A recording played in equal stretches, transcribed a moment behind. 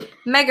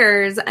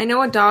Meggers, I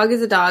know a dog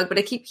is a dog, but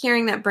I keep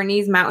hearing that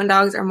Bernese mountain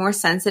dogs are more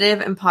sensitive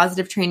and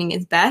positive training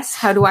is best.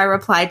 How do I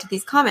reply to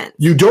these comments?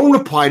 You don't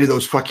reply to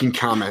those fucking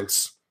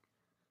comments.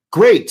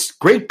 Great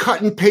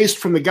cut and paste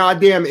from the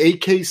goddamn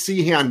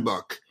AKC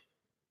handbook.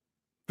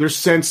 They're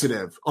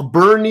sensitive. A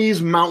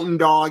Bernese mountain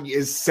dog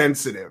is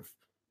sensitive.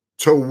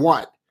 To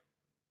what?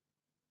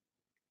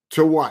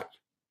 To what?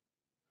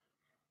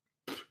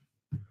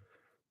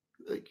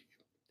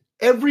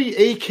 Every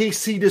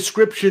AKC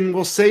description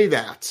will say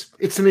that.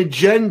 It's an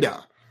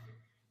agenda.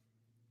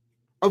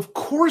 Of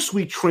course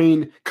we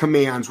train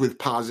commands with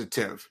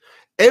positive.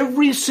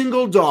 Every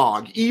single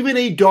dog, even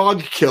a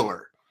dog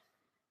killer.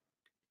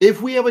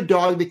 If we have a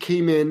dog that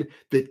came in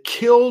that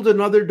killed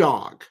another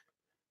dog,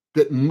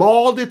 that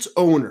mauled its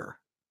owner,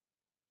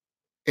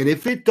 and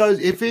if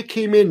it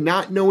came in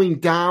not knowing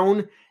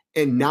down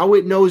and now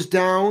it knows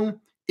down,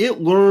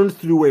 it learned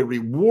through a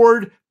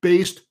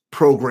reward-based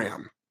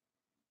program.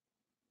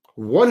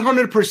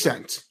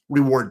 100%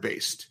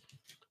 reward-based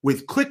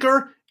with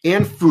clicker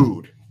and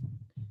food.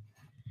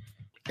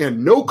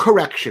 And no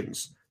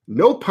corrections,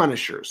 no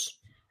punishers.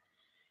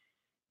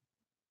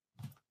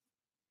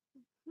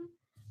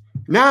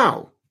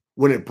 Now,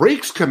 when it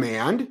breaks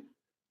command,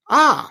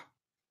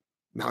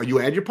 now you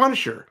add your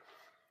punisher.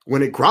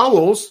 When it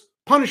growls,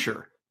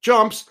 punisher.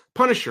 Jumps,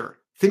 punisher.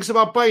 Thinks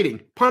about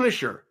biting,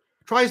 punisher.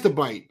 Tries to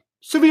bite,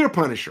 severe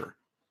punisher.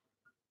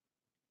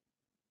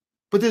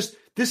 But this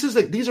is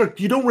like,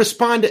 you don't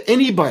respond to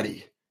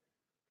anybody.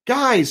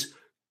 Guys,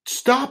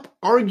 stop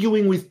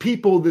arguing with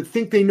people that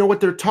think they know what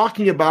they're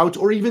talking about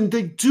or even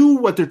they do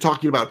what they're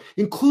talking about,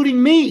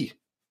 including me.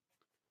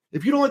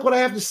 If you don't like what I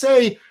have to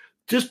say,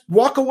 just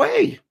walk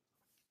away.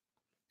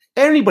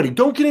 Anybody,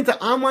 don't get into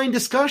online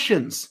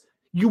discussions.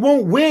 You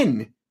won't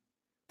win.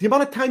 The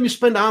amount of time you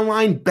spend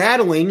online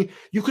battling,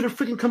 you could have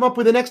freaking come up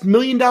with the next $1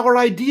 million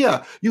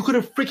idea. You could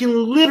have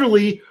freaking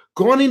literally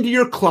gone into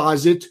your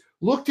closet,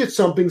 looked at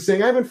something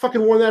saying, I haven't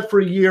fucking worn that for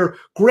a year,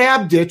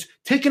 grabbed it,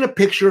 taken a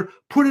picture,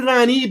 put it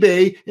on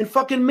eBay, and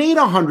fucking made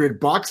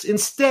 $100.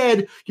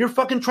 Instead, you're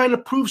fucking trying to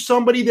prove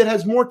somebody that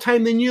has more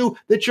time than you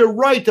that you're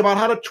right about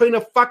how to train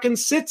a fucking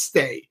sit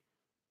stay.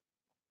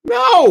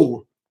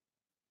 No.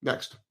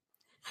 Next.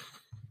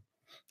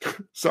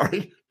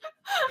 Sorry.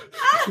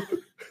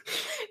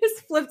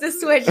 Just flip the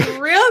switch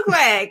real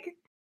quick.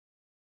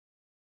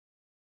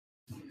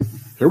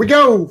 Here we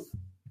go.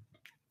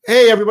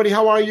 Hey, everybody.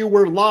 How are you?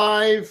 We're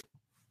live.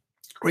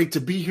 Great to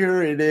be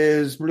here. It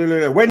is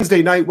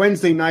Wednesday night,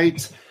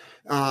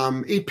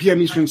 8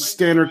 p.m. Eastern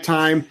Standard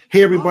Time.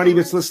 Hey, everybody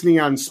that's listening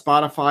on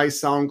Spotify,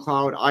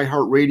 SoundCloud,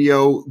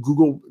 iHeartRadio,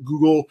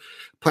 Google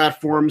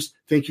platforms.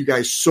 Thank you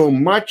guys so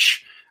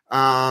much.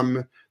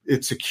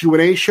 It's a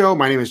Q&A show.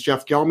 My name is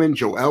Jeff Gelman.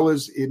 Joelle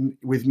is in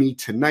with me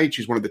tonight.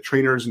 She's one of the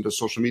trainers into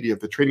social media of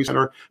the training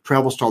center,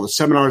 travels to all the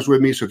seminars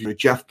with me. So if you go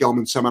to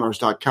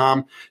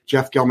jeffgelmanseminars.com,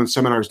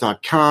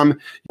 jeffgelmanseminars.com,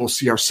 you'll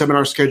see our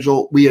seminar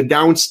schedule. We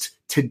announced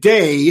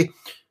today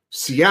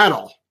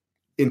Seattle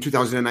in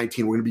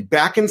 2019. We're going to be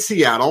back in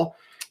Seattle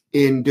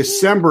in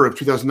December of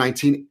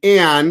 2019,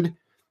 and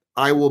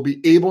I will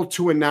be able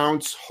to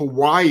announce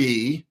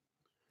Hawaii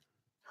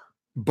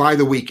by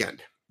the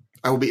weekend.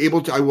 I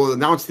will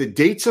announce the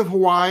dates of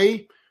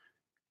Hawaii,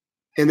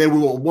 and then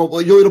you'll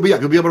be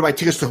able to buy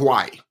tickets to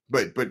Hawaii.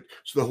 But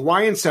so the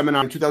Hawaiian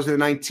seminar in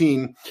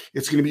 2019,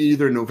 it's going to be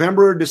either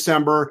November or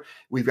December.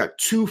 We've got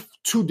two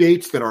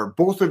dates that are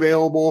both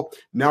available.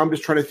 Now I'm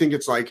just trying to think.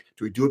 It's like,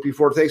 do we do it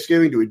before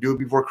Thanksgiving? Do we do it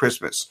before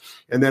Christmas?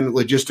 And then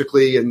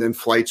logistically, and then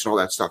flights and all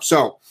that stuff.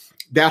 So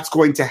that's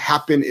going to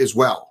happen as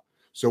well.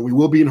 So we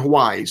will be in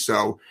Hawaii.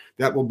 So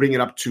that will bring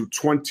it up to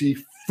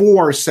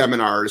 24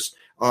 seminars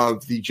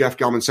of the Jeff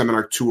Gelman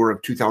Seminar Tour of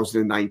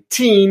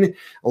 2019,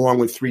 along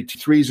with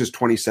 3-3s is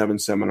 27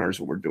 seminars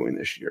that we're doing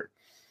this year.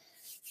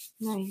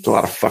 Nice. It's a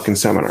lot of fucking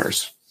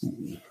seminars.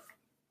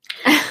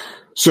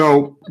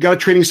 So got a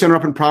training center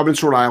up in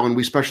Providence, Rhode Island.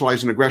 We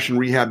specialize in aggression,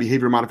 rehab,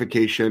 behavior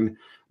modification,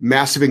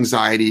 massive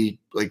anxiety,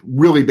 like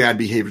really bad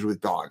behaviors with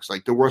dogs,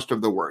 like the worst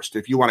of the worst.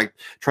 If you want to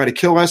try to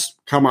kill us,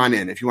 come on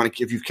in. If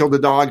you've killed a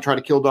dog, try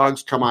to kill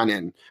dogs, come on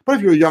in. But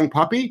if you're a young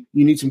puppy,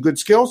 you need some good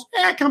skills,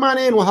 come on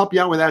in. We'll help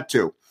you out with that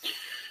too.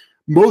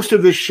 Most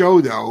of this show,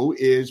 though,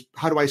 is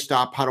how do I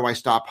stop? How do I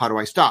stop? How do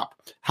I stop?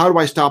 How do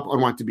I stop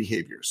unwanted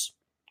behaviors?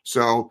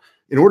 So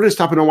in order to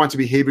stop an unwanted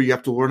behavior, you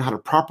have to learn how to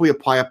properly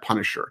apply a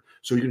punisher.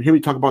 So you can hear me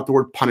talk about the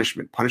word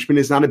punishment. Punishment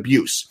is not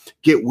abuse.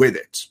 Get with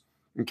it.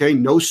 Okay?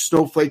 No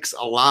snowflakes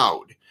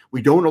allowed.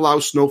 We don't allow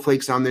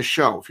snowflakes on this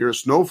show. If you're a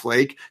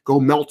snowflake, go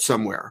melt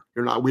somewhere.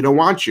 We don't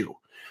want you.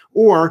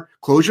 Or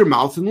close your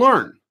mouth and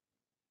learn.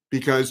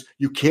 Because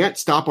you can't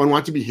stop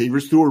unwanted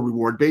behaviors through a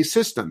reward-based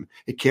system.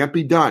 It can't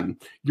be done.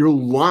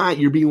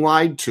 You're being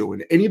lied to.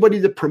 And anybody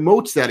that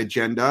promotes that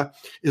agenda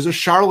is a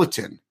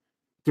charlatan.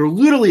 They're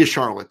literally a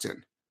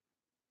charlatan.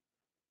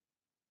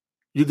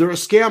 They're a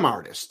scam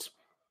artist.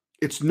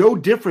 It's no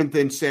different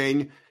than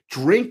saying,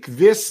 drink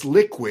this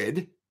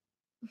liquid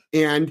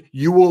and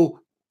you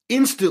will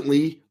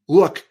instantly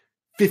look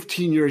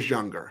 15 years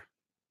younger.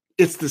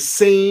 It's the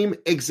same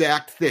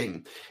exact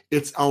thing.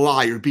 It's a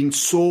lie. You're being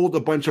sold a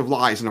bunch of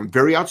lies, and I'm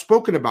very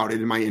outspoken about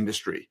it in my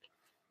industry.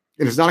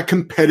 And it's not a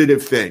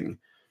competitive thing.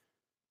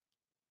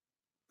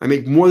 I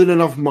make more than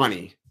enough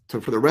money for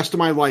the rest of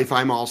my life.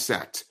 I'm all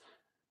set.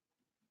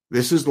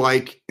 This is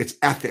like, it's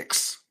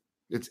ethics.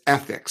 It's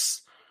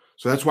ethics.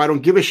 So that's why I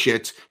don't give a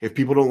shit if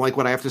people don't like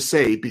what I have to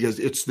say, because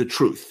it's the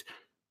truth.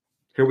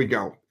 Here we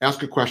go.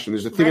 Ask a question.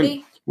 There's a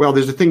thing.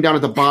 There's a thing down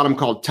at the bottom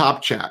called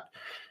Top Chat.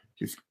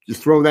 You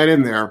throw that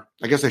in there.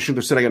 I guess I shouldn't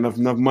have said I got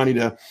enough money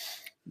to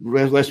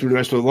last me the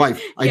rest of the life.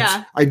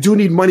 Yeah. I do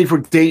need money for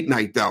date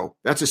night, though.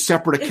 That's a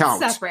separate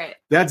account. It's separate.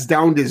 That's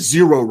down to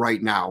 0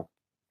 right now.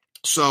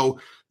 So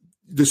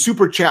the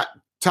super chat,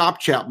 Top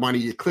Chat money,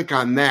 you click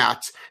on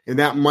that, and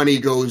that money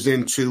goes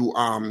into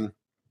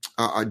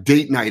a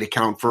date night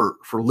account for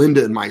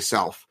Linda and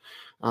myself.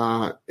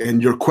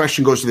 And your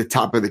question goes to the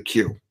top of the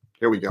queue.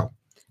 Here we go.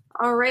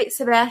 All right,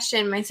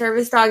 Sebastian, my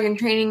service dog in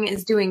training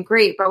is doing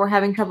great, but we're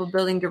having trouble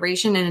building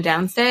duration in a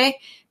downstay.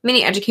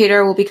 Mini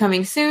educator will be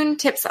coming soon.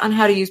 Tips on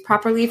how to use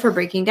properly for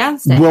breaking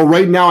downstay. Well,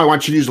 right now I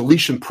want you to use a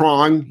leash and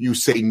prong. You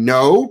say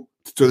no,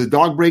 so the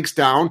dog breaks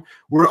down.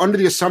 We're under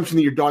the assumption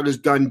that your dog has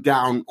done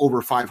down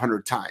over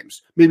 500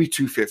 times, maybe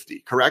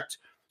 250, correct?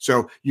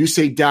 So you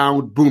say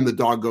down, boom, the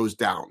dog goes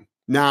down.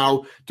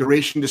 Now,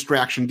 duration,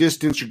 distraction,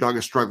 distance, your dog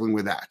is struggling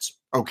with that.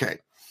 Okay.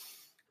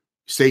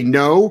 Say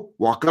no,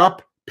 walk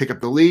up, pick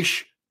up the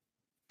leash,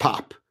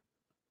 pop.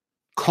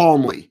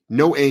 Calmly,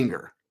 no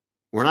anger.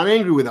 We're not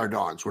angry with our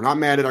dogs. We're not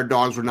mad at our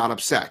dogs. We're not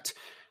upset.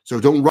 So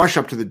don't rush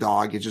up to the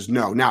dog. It's just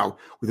no. Now,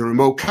 with a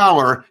remote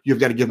collar, you've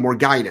got to give more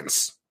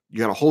guidance. You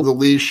got to hold the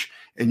leash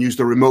and use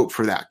the remote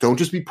for that. Don't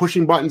just be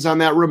pushing buttons on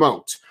that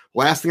remote.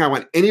 Last thing I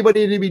want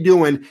anybody to be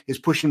doing is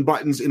pushing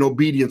buttons in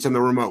obedience on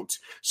the remote.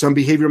 Some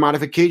behavior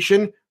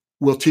modification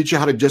will teach you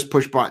how to just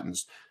push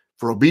buttons.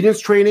 For obedience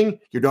training,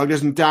 your dog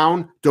isn't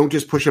down, don't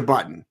just push a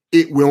button.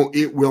 It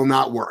will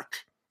not work.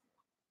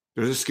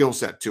 There's a skill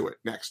set to it.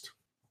 Next.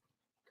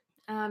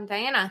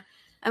 Diana,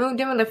 I moved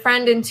in with a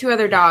friend and 2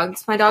 other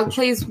dogs. My dog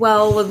plays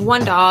well with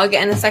one dog,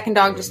 and the second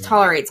dog just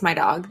tolerates my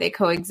dog. They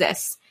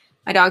coexist.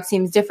 My dog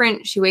seems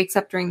different. She wakes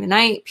up during the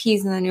night,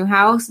 pees in the new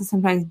house, and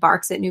sometimes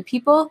barks at new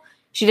people.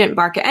 She didn't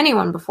bark at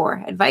anyone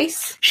before.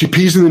 Advice? She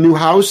pees in the new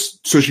house,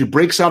 so she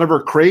breaks out of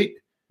her crate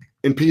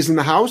and pees in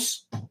the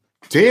house?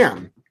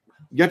 Damn.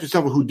 You got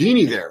yourself a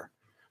Houdini there.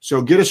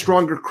 So get a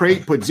stronger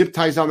crate, put zip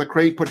ties on the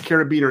crate, put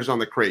carabiners on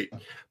the crate.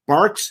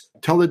 Barks,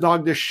 tell the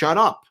dog to shut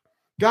up.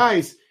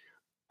 Guys,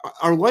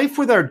 our life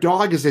with our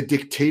dog is a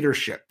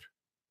dictatorship.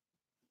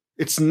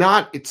 It's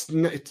not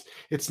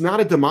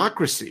a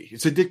democracy.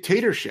 It's a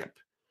dictatorship.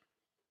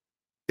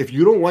 If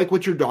you don't like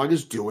what your dog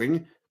is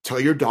doing, tell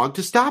your dog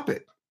to stop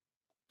it.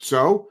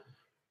 So,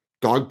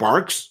 dog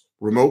barks,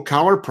 remote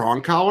collar,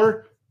 prong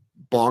collar,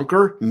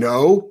 bonker,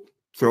 no,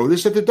 throw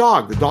this at the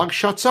dog. The dog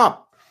shuts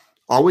up.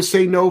 Always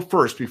say no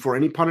first before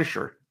any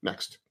punisher.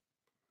 Next.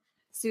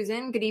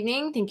 Susan, good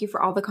evening. Thank you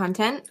for all the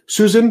content.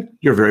 Susan,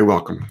 you're very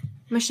welcome.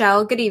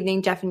 Michelle, good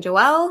evening. Jeff and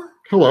Joelle.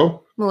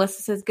 Hello.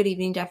 Melissa says, good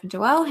evening, Jeff and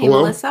Joelle. Hey,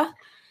 Hello. Melissa.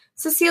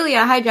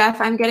 Cecilia, hi,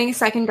 Jeff. I'm getting a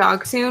second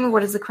dog soon.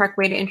 What is the correct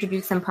way to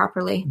introduce them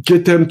properly?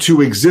 Get them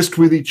to exist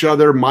with each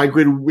other,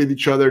 migrate with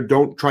each other.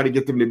 Don't try to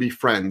get them to be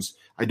friends.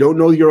 I don't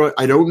know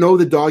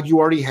the dog you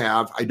already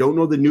have. I don't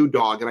know the new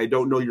dog, and I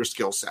don't know your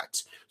skill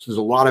sets. So there's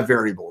a lot of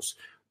variables.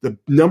 The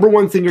number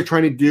one thing you're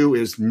trying to do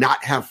is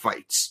not have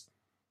fights.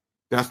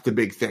 That's the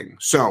big thing.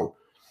 So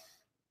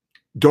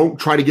don't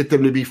try to get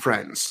them to be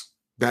friends.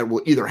 That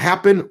will either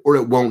happen or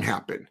it won't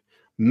happen.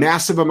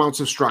 Massive amounts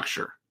of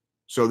structure.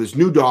 So this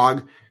new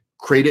dog,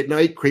 crate at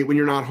night, crate when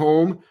you're not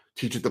home,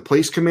 teach it the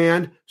place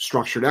command,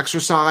 structured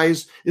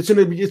exercise. It's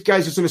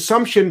an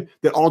assumption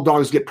that all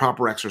dogs get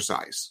proper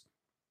exercise.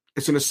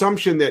 It's an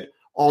assumption that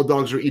all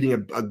dogs are eating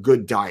a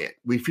good diet.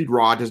 We feed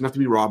raw. It doesn't have to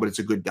be raw, but it's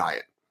a good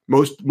diet.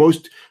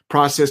 Most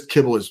processed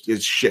kibble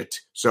is shit.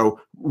 So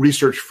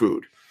research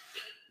food.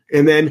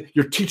 And then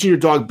you're teaching your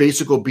dog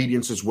basic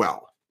obedience as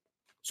well.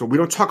 So we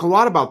don't talk a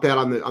lot about that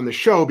on the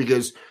show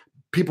because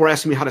people are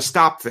asking me how to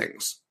stop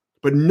things.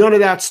 But none of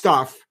that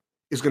stuff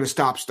is going to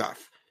stop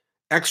stuff.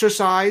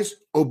 Exercise,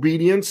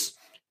 obedience,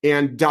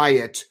 and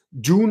diet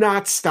do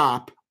not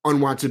stop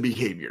unwanted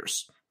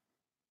behaviors.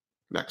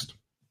 Next.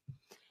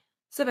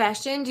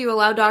 Sebastian, do you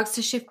allow dogs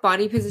to shift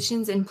body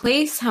positions in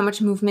place? How much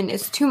movement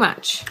is too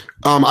much?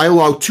 I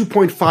allow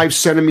 2.5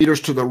 centimeters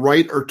to the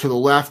right or to the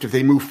left. If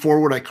they move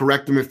forward, I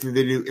correct them. If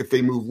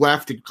they move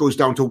left, it goes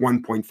down to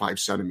 1.5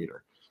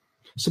 centimeter.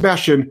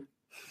 Sebastian,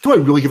 do I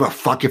really give a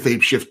fuck if they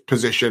shift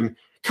position?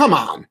 Come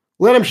on,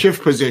 let them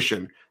shift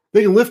position.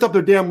 They can lift up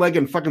their damn leg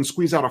and fucking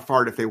squeeze out a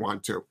fart if they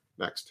want to.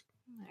 Next.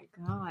 Oh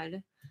my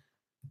God.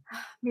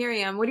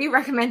 Miriam, what do you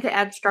recommend to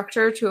add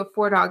structure to a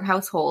 4-dog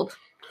household?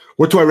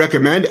 What do I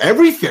recommend?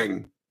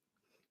 Everything.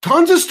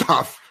 Tons of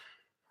stuff.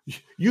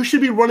 You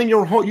should be running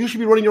your home. You should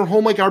be running your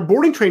home like our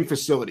boarding train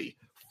facility.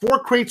 4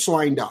 crates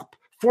lined up,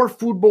 4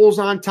 food bowls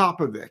on top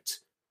of it.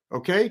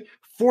 Okay?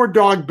 4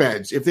 dog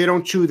beds if they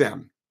don't chew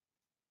them.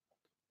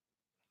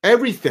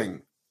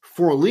 Everything.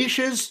 4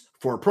 leashes,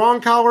 4 prong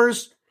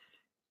collars.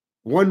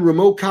 one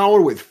remote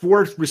collar with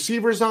 4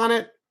 receivers on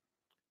it.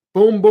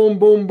 Boom, boom,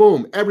 boom,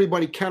 boom.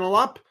 Everybody kennel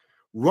up.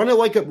 Run it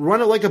like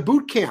a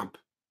boot camp.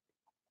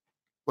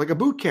 Like a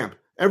boot camp.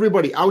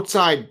 Everybody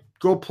outside,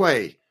 go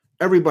play.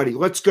 Everybody,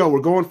 let's go. We're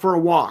going for a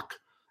walk.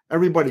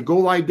 Everybody, go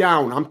lie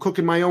down. I'm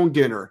cooking my own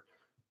dinner.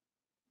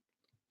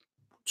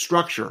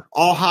 Structure.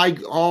 All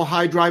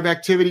high drive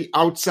activity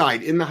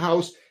outside. In the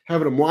house,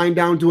 having them lying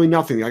down doing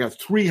nothing. I got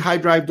 3 high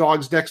drive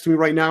dogs next to me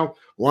right now,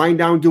 lying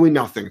down doing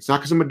nothing. It's not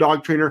because I'm a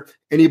dog trainer.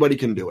 Anybody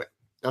can do it.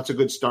 That's a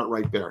good start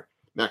right there.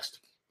 Next.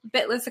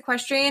 Bitless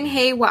Equestrian.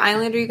 Hey, what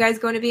island are you guys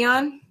going to be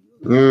on?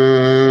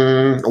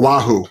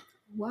 Oahu.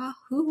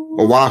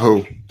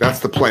 Oahu. That's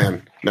the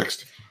plan.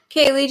 Next.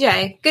 Kaylee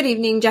J. Good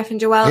evening, Jeff and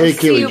Joelle. Hey,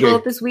 see Kaylee you J.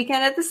 both this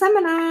weekend at the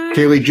seminar.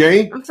 Kaylee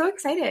J. I'm so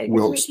excited.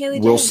 We'll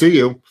Kaylee J. see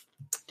you.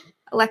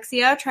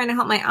 Alexia, trying to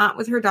help my aunt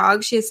with her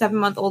dog. She has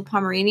 7-month-old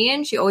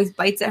Pomeranian. She always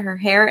bites at her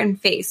hair and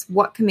face.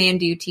 What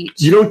command do you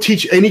teach? You don't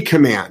teach any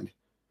command.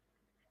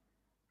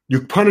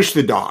 You punish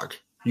the dog.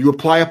 You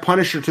apply a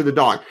punisher to the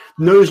dog.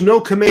 No, there's no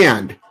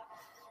command.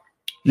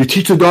 You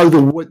teach the dog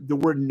what the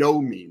word no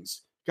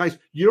means. Guys,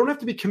 you don't have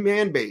to be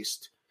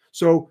command-based.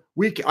 So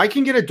I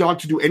can get a dog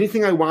to do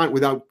anything I want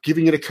without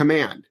giving it a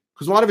command,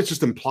 because a lot of it's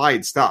just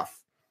implied stuff.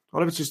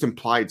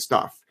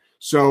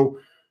 So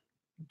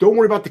don't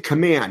worry about the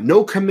command.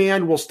 No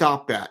command will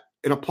stop that.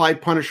 An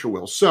applied punisher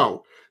will.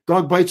 So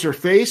dog bites her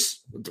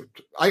face.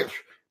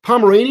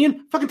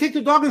 Pomeranian, fucking take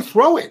the dog and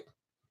throw it.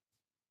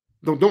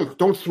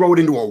 Don't throw it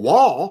into a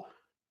wall.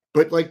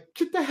 But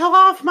get the hell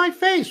off my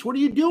face. What are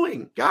you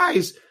doing?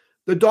 Guys,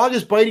 the dog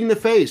is biting the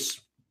face.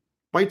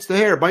 Bites the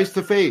hair, bites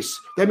the face.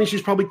 That means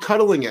she's probably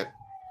cuddling it.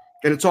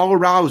 And it's all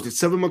aroused.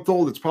 It's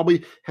 7-month-old. It's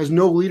probably has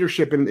no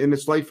leadership in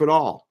its life at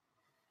all.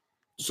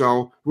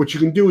 So what you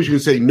can do is you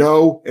can say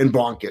no and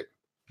bonk it.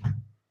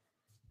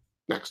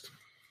 Next.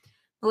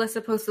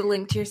 Melissa posted a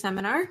link to your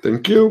seminar.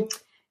 Thank you.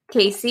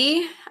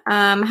 Casey,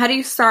 how do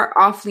you start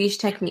off-leash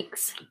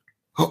techniques?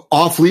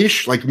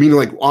 Off-leash?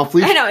 Meaning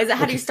off-leash? I know. Is it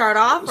how do you start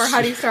off or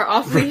how do you start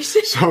off-leash?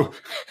 So,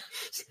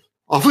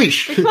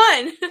 off-leash. It's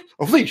fun.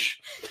 Off-leash.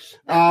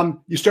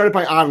 You start it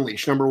by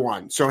on-leash, number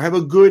 1. So have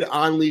a good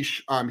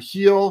on-leash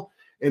heel,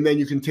 and then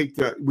you can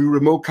we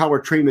remote collar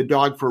train the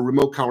dog for a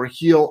remote collar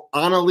heel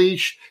on a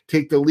leash.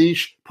 Take the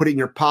leash, put it in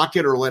your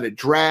pocket or let it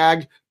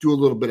drag. Do a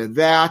little bit of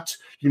that.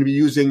 You're going to be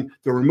using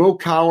the remote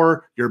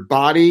collar, your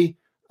body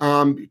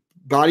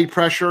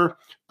pressure,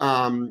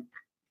 and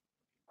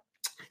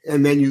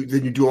then you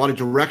do a lot of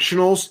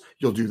directionals.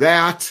 You'll do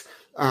that.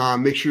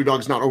 Make sure your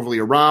dog's not overly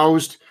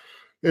aroused,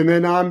 and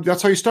then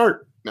that's how you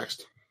start.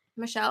 Next.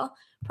 Michelle,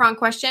 prong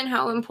question.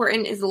 How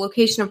important is the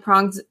location of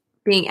prongs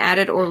being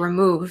added or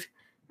removed?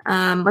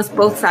 Must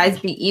both sides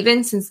be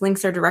even since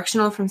links are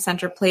directional from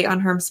center plate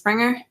on Herm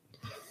Sprenger?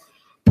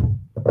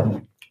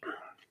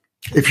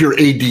 If you're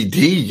ADD,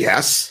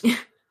 yes.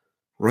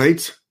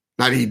 Right?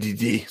 Not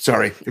ADD.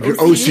 Sorry. If you're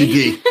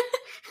OCD.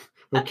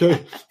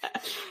 Okay.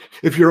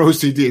 If you're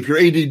OCD. If you're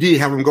ADD,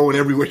 have them going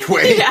every which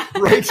way. Yeah.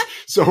 Right?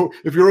 So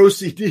if you're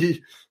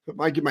OCD, I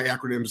might get my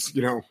acronyms,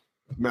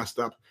 messed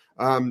up.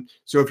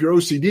 So if you're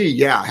OCD,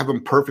 yeah, have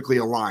them perfectly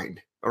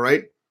aligned. All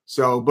right.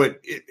 So, but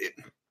it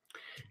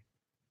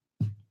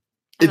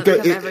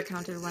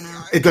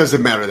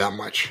doesn't matter that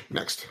much.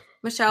 Next.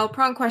 Michelle,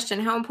 prong question.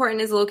 How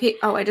important is the location?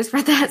 Oh, I just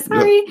read that.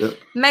 Sorry. Yep.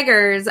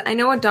 Meggers, I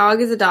know a dog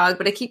is a dog,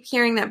 but I keep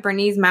hearing that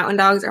Bernese mountain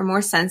dogs are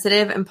more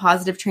sensitive and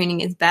positive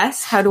training is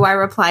best. How do I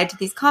reply to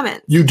these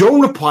comments? You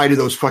don't reply to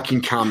those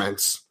fucking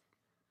comments.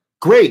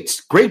 Great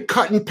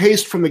cut and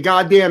paste from the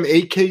goddamn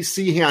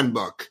AKC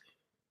handbook.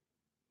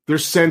 They're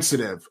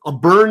sensitive. A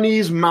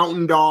Bernese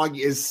mountain dog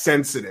is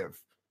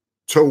sensitive.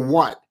 To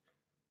what?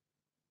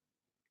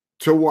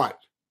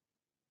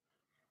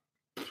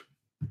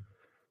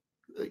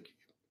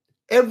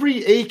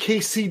 Every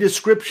AKC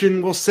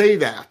description will say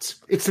that.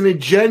 It's an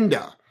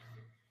agenda.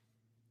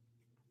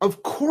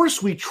 Of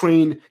course we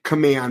train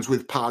commands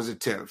with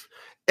positive.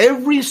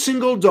 Every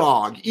single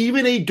dog,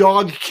 even a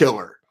dog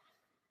killer.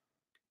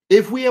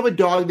 If we have a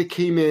dog that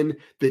came in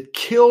that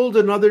killed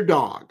another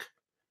dog,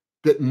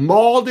 that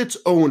mauled its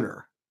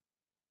owner,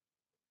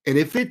 and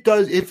if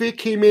it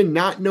came in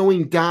not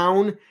knowing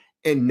down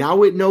and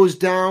now it knows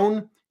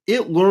down,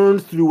 it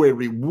learned through a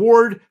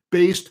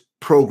reward-based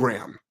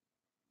program.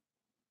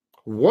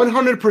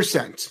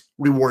 100%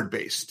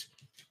 reward-based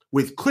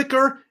with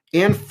clicker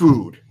and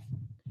food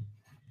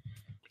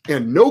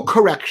and no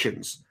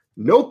corrections,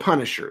 no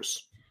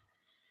punishers.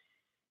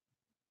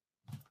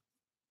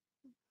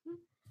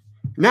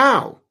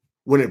 Now,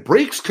 when it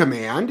breaks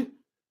command,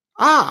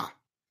 now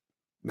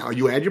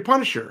you add your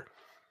punisher.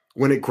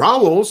 When it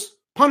growls,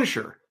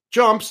 punisher.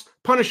 Jumps,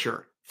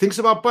 punisher. Thinks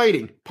about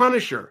biting,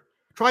 punisher.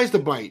 Tries to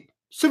bite,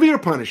 severe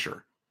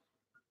punisher.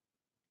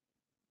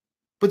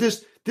 But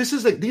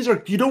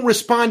you don't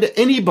respond to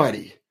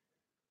anybody.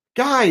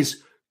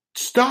 Guys,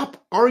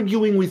 stop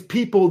arguing with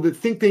people that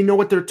think they know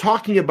what they're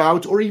talking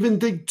about or even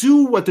they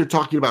do what they're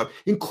talking about,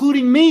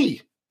 including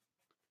me.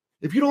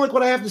 If you don't like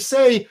what I have to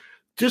say,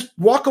 just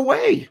walk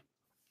away.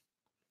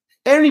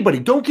 Anybody,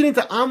 don't get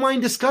into online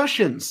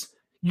discussions.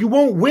 You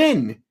won't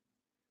win.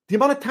 The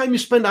amount of time you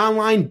spend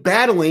online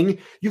battling,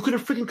 you could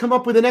have freaking come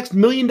up with the next $1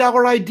 million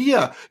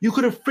idea. You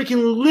could have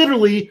freaking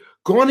literally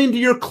gone into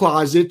your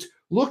closet,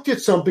 looked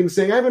at something,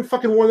 saying, I haven't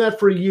fucking worn that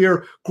for a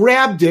year,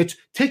 grabbed it,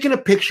 taken a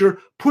picture,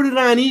 put it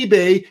on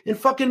eBay, and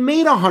fucking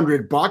made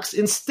 $100.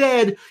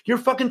 Instead, you're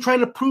fucking trying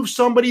to prove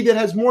somebody that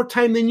has more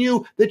time than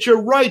you that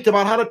you're right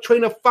about how to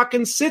train a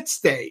fucking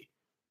sit-stay.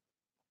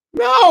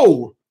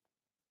 No!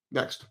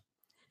 Next.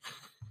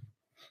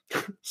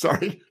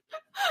 Sorry.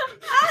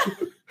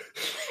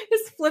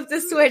 Just flip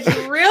the switch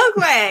real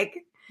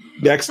quick.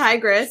 Next.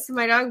 Tigress.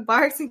 My dog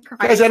barks and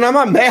cries. Guys, and I'm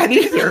not mad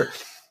either.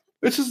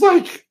 It's just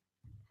like,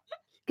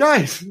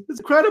 guys, it's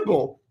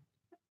incredible.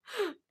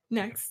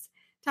 Next.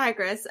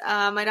 Tigress.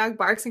 My dog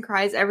barks and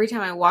cries every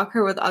time I walk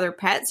her with other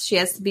pets. She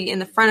has to be in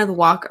the front of the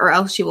walk or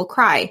else she will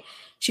cry.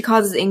 She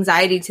causes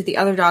anxiety to the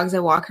other dogs I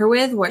walk her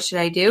with. What should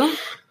I do?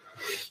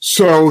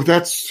 So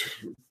that's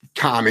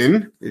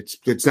common.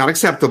 It's not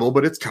acceptable,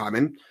 but it's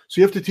common.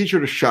 So you have to teach her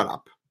to shut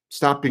up.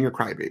 Stop being a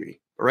crybaby.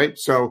 All right.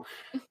 So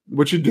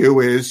what you do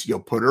is you'll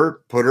put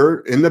her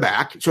in the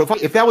back. So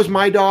if that was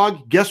my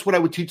dog, guess what I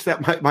would teach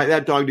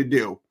that dog to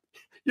do?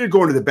 You're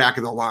going to the back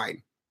of the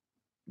line.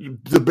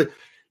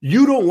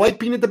 You don't like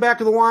being at the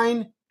back of the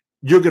line.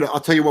 I'll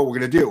tell you what we're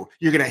going to do.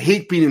 You're going to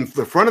hate being in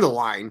the front of the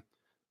line.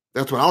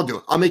 That's what I'll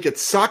do. I'll make it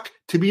suck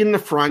to be in the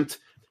front.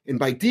 And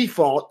by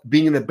default,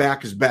 being in the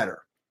back is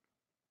better.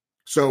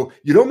 So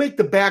you don't make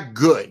the back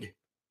good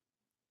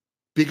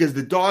because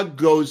the dog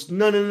goes,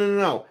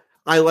 no.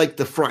 I like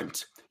the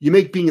front. You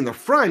make being in the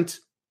front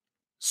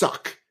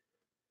suck.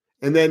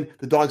 And then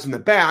the dog's in the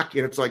back,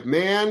 and it's like,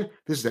 man,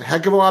 this is a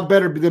heck of a lot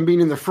better than being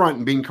in the front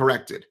and being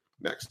corrected.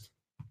 Next.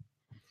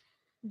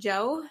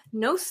 Joe,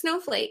 no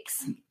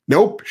snowflakes.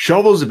 Nope.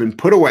 Shovels have been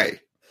put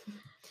away.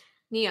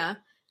 Nia,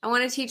 I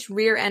want to teach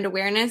rear end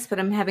awareness, but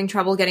I'm having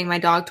trouble getting my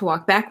dog to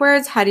walk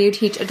backwards. How do you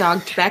teach a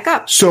dog to back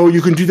up? So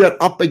you can do that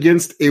up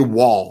against a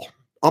wall.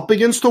 Up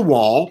against a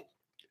wall.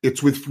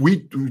 It's with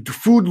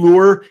food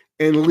lure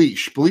and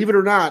leash. Believe it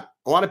or not,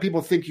 a lot of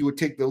people think you would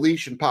take the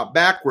leash and pop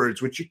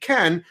backwards, which you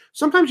can.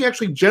 Sometimes you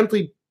actually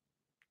gently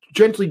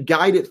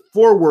guide it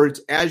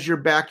forwards as you're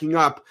backing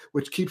up,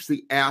 which keeps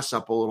the ass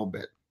up a little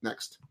bit.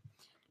 Next.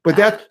 But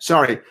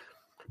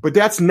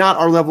that's not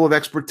our level of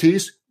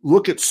expertise.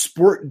 Look at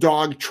sport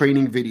dog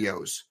training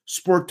videos,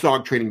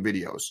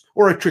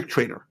 or a trick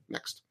trainer.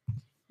 Next.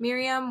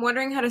 Miriam,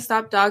 wondering how to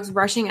stop dogs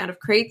rushing out of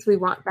crates. We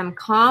want them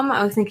calm.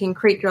 I was thinking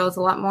crate drills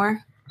a lot more.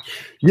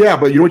 Yeah,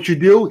 but you know what you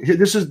do?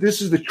 This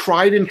is the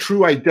tried and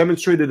true. I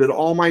demonstrated at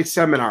all my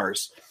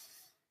seminars.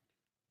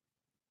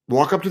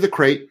 Walk up to the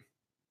crate.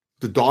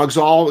 The dog's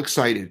all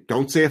excited.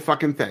 Don't say a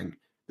fucking thing.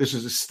 This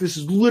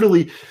is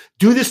literally,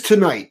 do this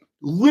tonight.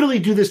 Literally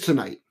do this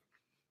tonight.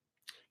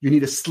 You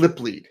need a slip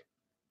lead.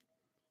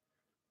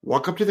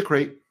 Walk up to the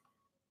crate.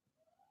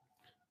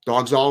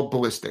 Dog's all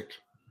ballistic.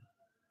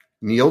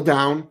 Kneel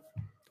down.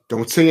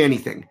 Don't say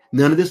anything.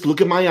 None of this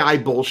look at my eye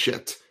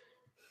bullshit.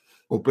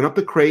 Open up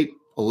the crate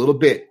a little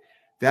bit.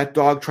 That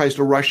dog tries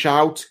to rush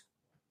out.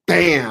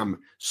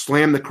 Bam!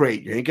 Slam the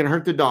crate. You ain't going to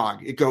hurt the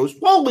dog. It goes,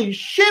 holy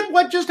shit,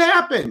 what just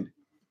happened?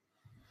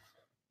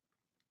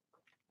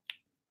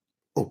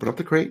 Open up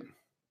the crate.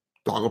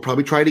 Dog will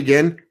probably try it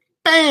again.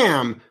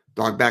 Bam!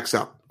 Dog backs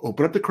up.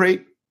 Open up the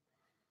crate.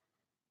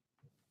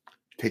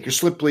 Take your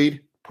slip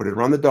lead. Put it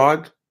around the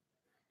dog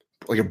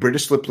like a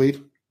British slip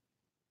lead.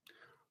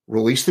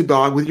 Release the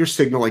dog with your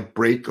signal like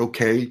break,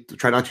 okay.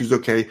 Try not to use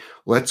okay.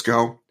 Let's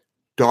go.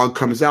 Dog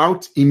comes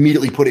out.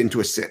 Immediately put it into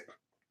a sit.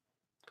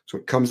 So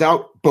it comes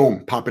out.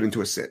 Boom. Pop it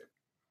into a sit.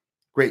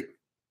 Great.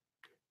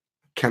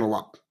 Kennel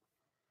up.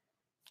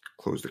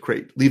 Close the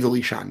crate. Leave the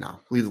leash on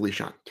now. Leave the leash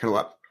on. Kennel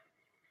up.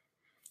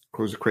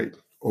 Close the crate.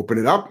 Open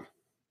it up.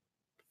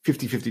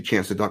 50-50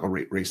 chance the dog will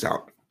race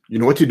out. You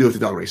know what to do if the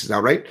dog races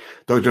out, right?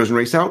 Dog doesn't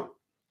race out.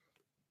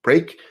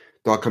 Break.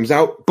 Dog comes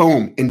out.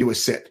 Boom. Into a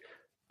sit.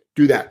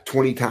 Do that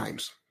 20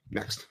 times.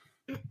 Next.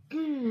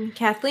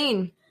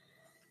 Kathleen.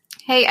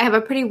 Hey, I have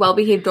a pretty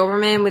well-behaved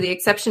Doberman with the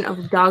exception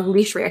of dog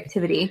leash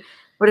reactivity.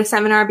 Would a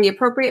seminar be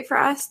appropriate for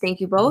us? Thank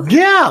you both.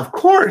 Yeah, of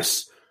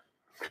course.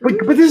 But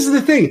this is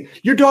the thing.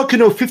 Your dog can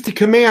know 50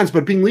 commands,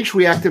 but being leash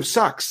reactive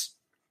sucks.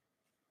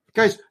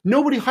 Guys,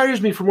 nobody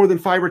hires me for more than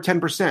 5 or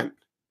 10%.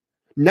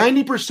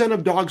 90%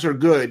 of dogs are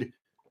good,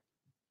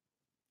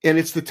 and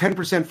it's the 10%,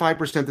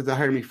 5% that they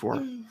hire me for.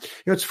 You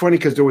know, it's funny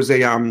because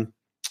we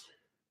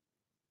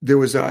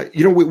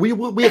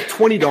have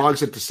 20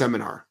 dogs at the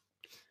seminar.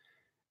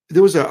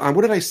 There was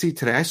what did I see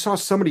today? I saw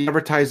somebody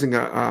advertising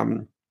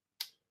a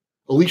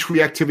leash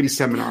reactivity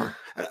seminar.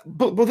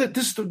 But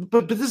this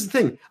is the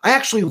thing. I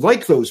actually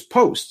like those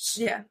posts.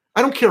 Yeah.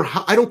 I don't care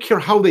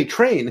how they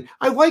train.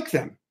 I like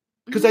them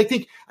because I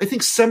think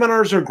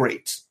seminars are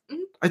great.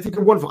 Mm-hmm. I think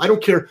they're wonderful. I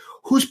don't care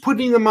who's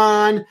putting them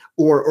on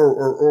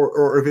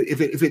or if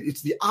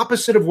it's the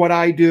opposite of what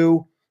I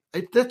do.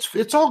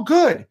 It's all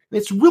good.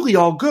 It's really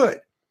all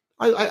good.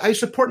 I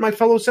support my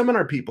fellow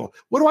seminar people.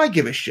 What do I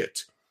give a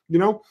shit? You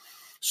know?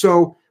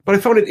 So, but I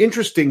found it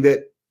interesting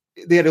that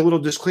they had a little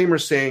disclaimer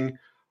saying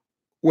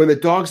when the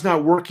dog's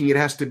not working, it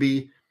has to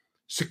be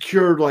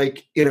secured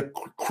like in a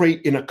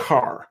crate in a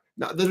car.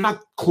 Now, they're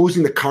not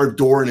closing the car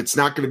door and it's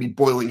not going to be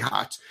boiling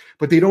hot,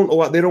 but they don't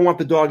want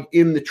the dog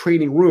in the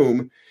training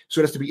room. So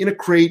it has to be in a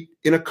crate,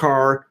 in a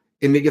car,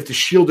 and they have to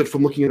shield it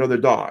from looking at other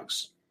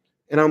dogs.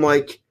 And I'm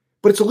like,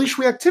 but it's a leash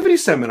reactivity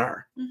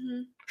seminar.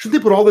 Mm-hmm. Shouldn't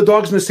they put all the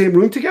dogs in the same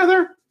room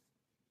together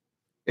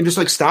and just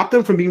like stop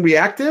them from being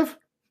reactive?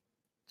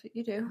 That's what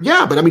you do.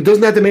 Yeah, but I mean,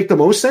 doesn't that make the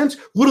most sense?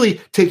 Literally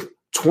take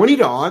 20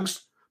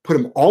 dogs, put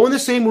them all in the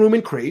same room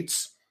in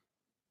crates,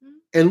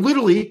 and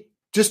literally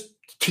just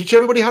teach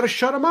everybody how to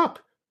shut them up,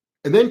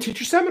 and then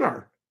teach your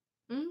seminar.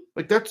 Mm-hmm.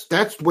 Like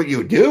that's what you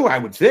would do, I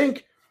would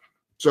think.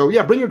 So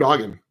yeah, bring your dog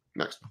in.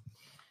 Next.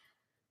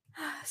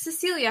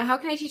 Cecilia, how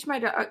can I teach my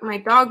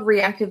dog,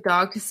 reactive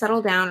dog, to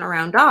settle down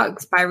around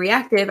dogs? By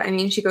reactive, I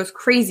mean she goes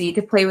crazy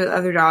to play with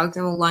other dogs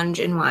and will lunge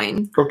and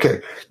whine.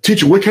 Okay.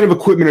 Teacher, what kind of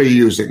equipment are you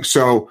using?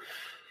 So,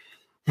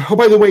 oh,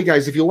 by the way,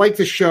 guys, if you like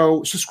the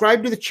show,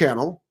 subscribe to the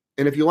channel.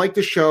 And if you like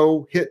the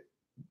show, hit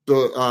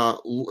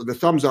the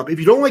thumbs up. If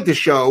you don't like the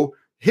show,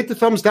 hit the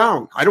thumbs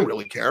down. I don't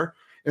really care.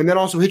 And then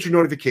also hit your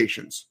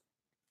notifications.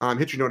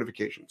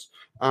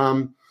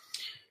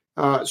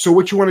 So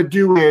what you want to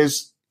do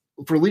is,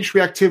 for leash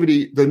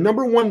reactivity, the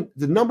number one,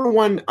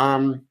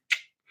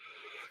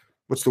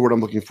 what's the word I'm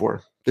looking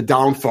for? The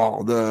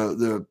downfall,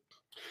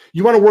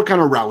 you want to work on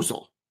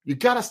arousal. You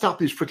got to stop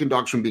these freaking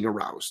dogs from being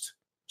aroused.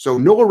 So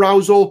no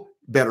arousal,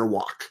 better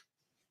walk.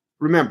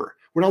 Remember,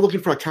 we're not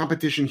looking for a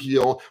competition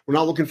heel. We're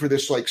not looking for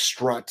this like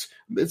strut.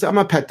 I'm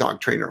a pet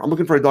dog trainer. I'm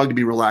looking for a dog to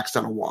be relaxed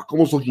on a walk,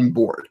 almost looking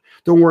bored.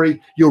 Don't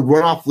worry. You'll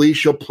run off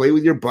leash. You'll play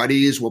with your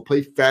buddies. We'll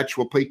play fetch.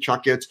 We'll play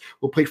chuckets.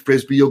 We'll play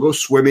frisbee. You'll go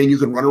swimming. You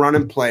can run around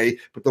and play.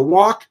 But the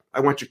walk, I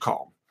want you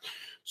calm.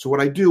 So what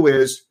I do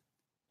is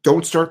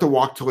don't start the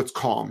walk till it's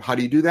calm. How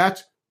do you do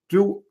that?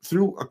 Through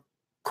a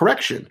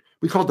correction.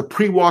 We call it the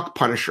pre-walk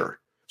punisher.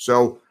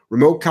 So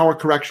remote collar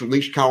correction,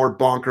 leash collar,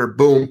 bonker,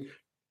 boom.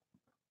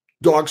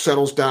 Dog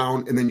settles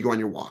down, and then you go on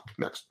your walk.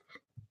 Next.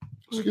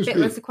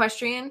 Fitless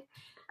equestrian.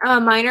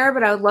 I'm a minor,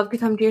 but I would love to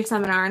come to your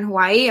seminar in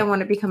Hawaii. I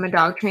want to become a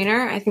dog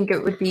trainer. I think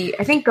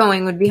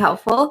going would be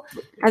helpful.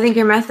 I think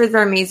your methods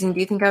are amazing. Do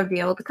you think I would be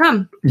able to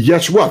come?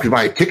 Yes, well, if you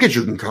buy a ticket,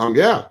 you can come.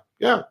 Yeah.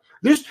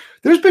 There's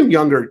been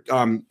younger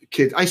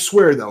kids. I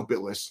swear though,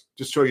 Bitless,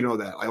 just so you know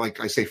that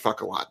I say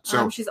fuck a lot.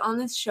 So she's on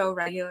this show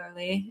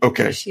regularly.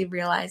 Okay. She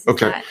realizes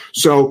that.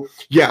 So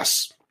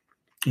yes,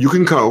 you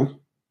can go.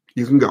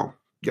 You can go.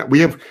 Yeah,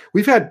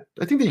 we've had,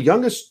 I think the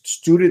youngest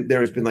student there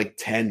has been like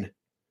 10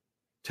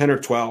 or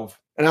 12.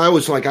 And I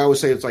always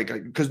say it's like,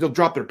 because they'll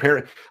drop their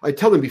parent. I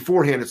tell them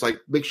beforehand, it's like,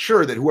 make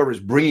sure that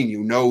whoever's bringing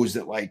you knows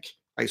that, like,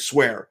 I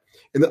swear.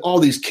 And that all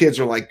these kids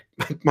are like,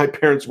 my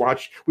parents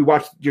we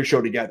watched your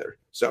show together.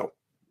 So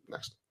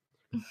next.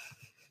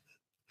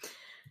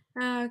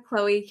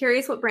 Chloe,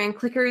 curious what brand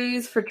clicker you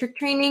use for trick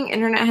training.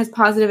 Internet has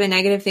positive and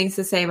negative things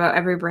to say about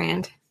every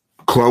brand.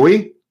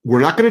 Chloe,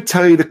 we're not going to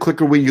tell you the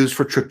clicker we use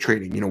for trick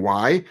training. You know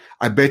why?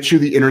 I bet you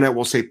the internet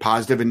will say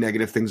positive and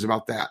negative things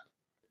about that.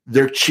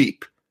 They're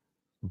cheap.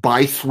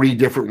 Buy 3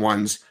 different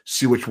ones.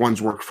 See which ones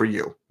work for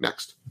you.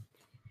 Next.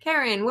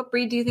 Karen, what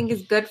breed do you think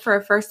is good for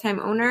a first-time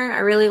owner? I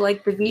really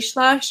like the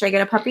Vizsla. Should I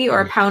get a puppy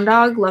or a pound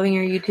dog? Loving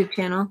your YouTube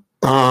channel.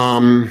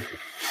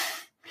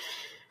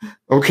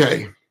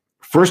 Okay.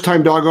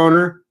 First-time dog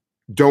owner,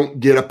 don't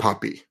get a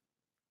puppy.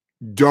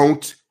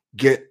 Don't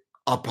get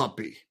a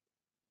puppy.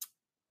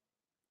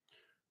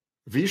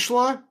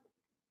 Vizsla,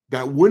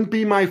 that wouldn't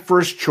be my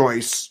first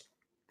choice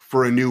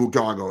for a new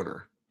dog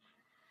owner.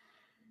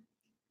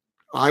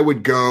 I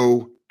would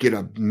go get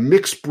a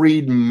mixed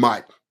breed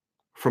mutt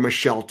from a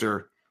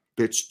shelter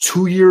that's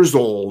 2 years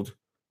old,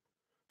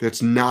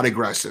 that's not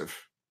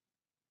aggressive.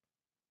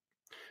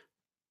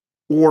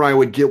 Or I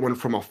would get one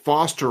from a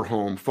foster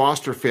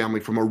family,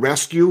 from a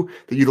rescue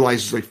that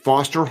utilizes a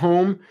foster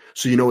home,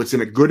 so you know it's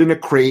in a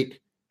crate,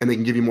 and they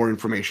can give you more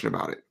information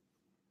about it.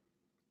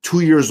 2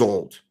 years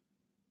old.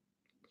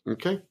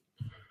 Okay?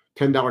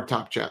 $10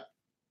 top chat.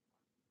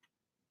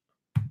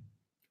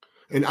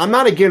 And I'm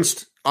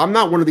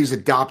not one of these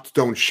adopt,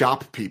 don't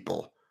shop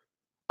people.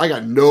 I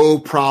got no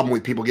problem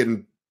with people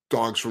getting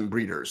dogs from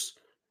breeders.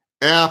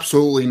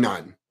 Absolutely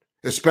none.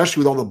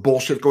 Especially with all the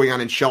bullshit going on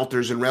in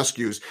shelters and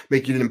rescues,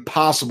 making it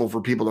impossible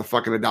for people to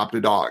fucking adopt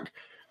a dog.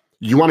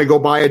 You want to go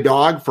buy a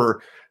dog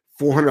for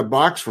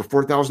 $400, for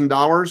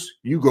 $4,000?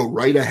 You go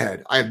right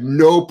ahead. I have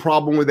no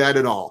problem with that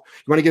at all.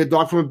 You want to get a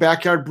dog from a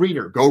backyard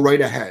breeder? Go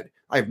right ahead.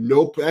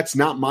 That's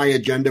not my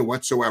agenda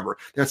whatsoever.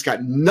 That's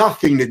got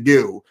nothing to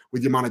do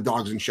with the amount of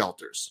dogs in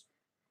shelters.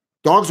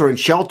 Dogs are in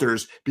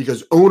shelters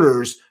because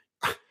owners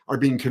are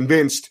being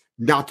convinced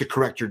not to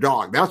correct your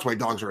dog. That's why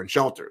dogs are in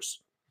shelters.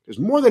 There's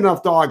more than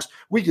enough dogs.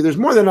 There's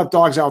more than enough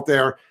dogs out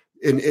there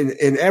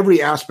in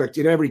every aspect,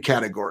 in every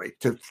category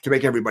to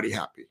make everybody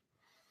happy.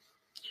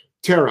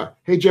 Tara,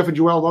 hey, Jeff and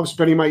Joelle, love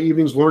spending my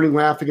evenings learning,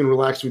 laughing, and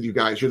relaxing with you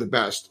guys. You're the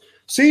best.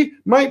 See,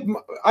 very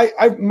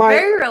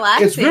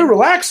relaxing. It's very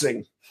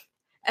relaxing.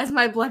 as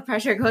my blood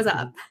pressure goes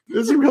up.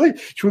 Is it really?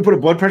 Should we put a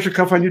blood pressure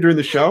cuff on you during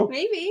the show?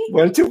 Maybe.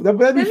 That'd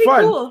be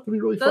fun. Cool. That'd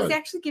be really Those fun.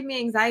 actually give me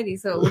anxiety,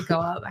 so it would go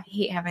up. I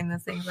hate having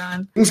those things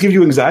on. Things give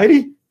you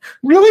anxiety?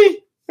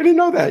 Really? I didn't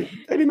know that. I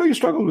didn't know you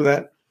struggled with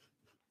that.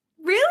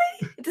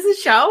 Really? It doesn't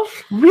show?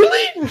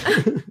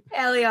 Really?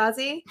 Allie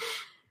Ozzie.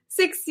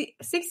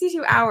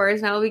 62 hours,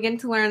 and I will begin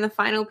to learn the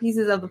final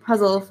pieces of the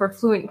puzzle for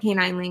fluent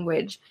canine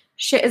language.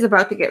 Shit is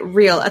about to get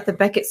real at the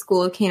Beckett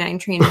School of Canine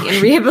Training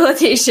and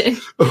Rehabilitation.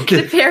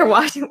 Okay. De Pere,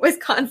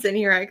 Wisconsin.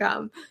 Here I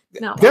come.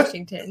 Not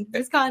Washington,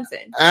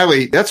 Wisconsin.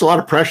 Allie, that's a lot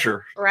of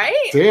pressure. Right?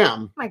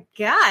 Damn. Oh my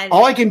God.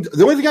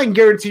 The only thing I can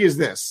guarantee is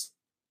this.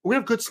 We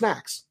have good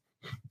snacks.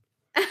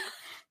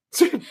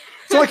 So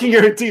all I can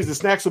guarantee is the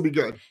snacks will be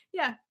good.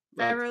 Yeah.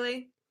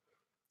 Beverly.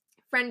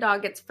 Friend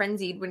dog gets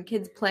frenzied when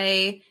kids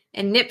play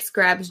and nips,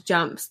 grabs,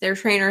 jumps. Their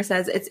trainer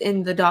says it's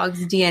in the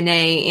dog's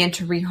DNA and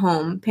to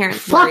rehome. Parents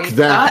Fuck worry.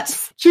 that.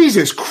 Thoughts?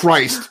 Jesus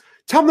Christ.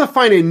 Tell them to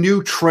find a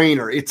new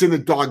trainer. It's in the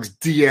dog's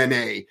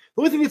DNA. The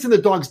only thing that's in the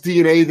dog's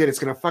DNA that it's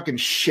going to fucking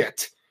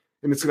shit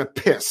and it's going to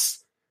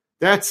piss.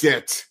 That's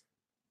it.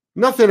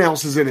 Nothing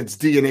else is in its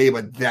DNA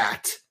but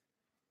that.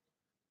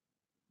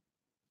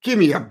 Give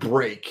me a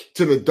break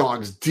to the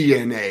dog's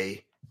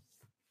DNA.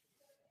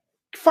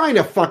 Find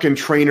a fucking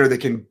trainer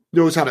that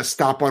knows how to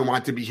stop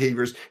unwanted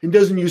behaviors and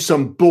doesn't use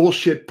some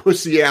bullshit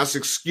pussy ass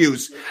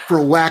excuse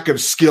for lack of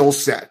skill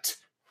set.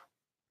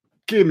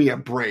 Give me a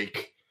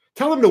break.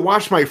 Tell them to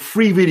watch my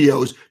free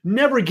videos.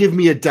 Never give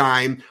me a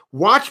dime.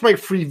 Watch my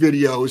free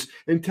videos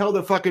and tell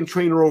the fucking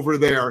trainer over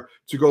there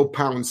to go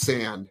pound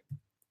sand.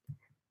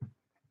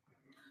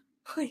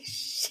 Holy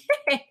shit.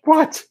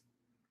 What?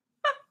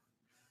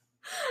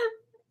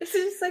 This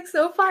is just like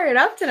so fired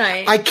up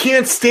tonight. I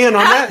can't stand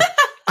on that.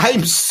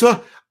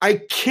 I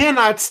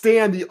cannot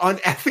stand the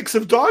unethics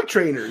of dog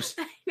trainers.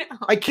 I know.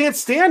 I can't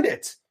stand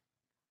it.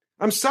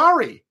 I'm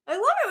sorry. I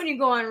love it when you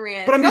go on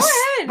rant. But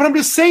I'm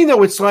just saying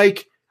though, it's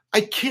like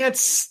I can't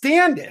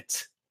stand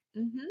it.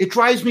 Mm-hmm. It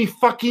drives me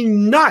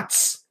fucking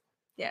nuts.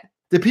 Yeah.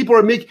 The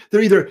people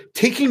they're either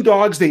taking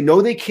dogs they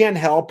know they can't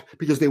help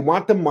because they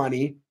want the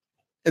money,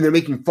 and they're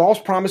making false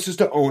promises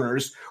to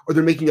owners, or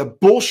they're making a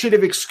bullshit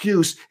of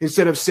excuse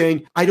instead of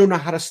saying, I don't know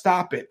how to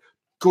stop it.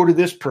 Go to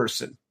this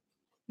person.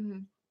 Mm-hmm.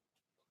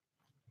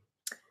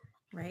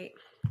 Right.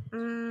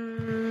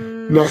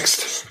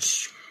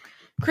 Next.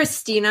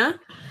 Christina.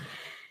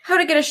 How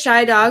to get a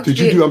shy dog.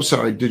 I'm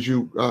sorry. Did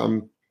you,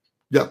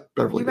 yeah,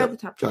 Beverly. You read the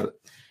top. Got it.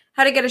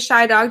 How to get a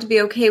shy dog to be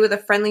okay with a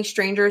friendly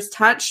stranger's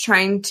touch,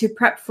 trying to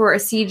prep for a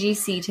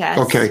CGC test.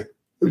 Okay.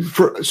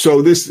 First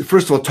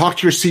of all, talk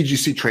to your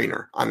CGC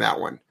trainer on that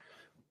one.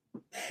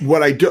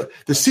 What I do,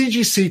 the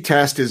CGC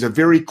test is a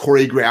very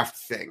choreographed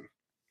thing.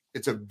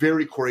 It's a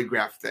very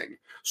choreographed thing.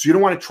 So you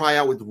don't want to try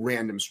out with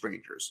random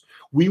strangers.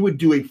 We would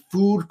do a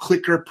food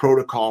clicker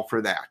protocol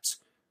for that.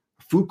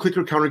 Food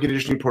clicker counter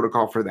conditioning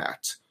protocol for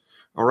that.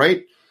 All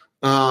right.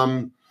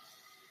 And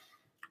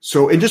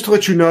just to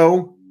let you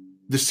know,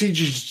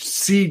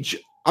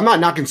 the I'm not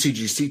knocking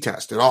CGC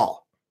test at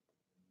all,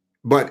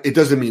 but it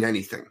doesn't mean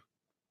anything.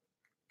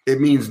 It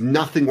means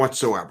nothing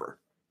whatsoever.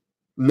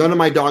 None of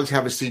my dogs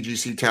have a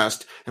CGC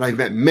test, and I've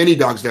met many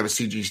dogs that have a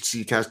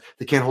CGC test.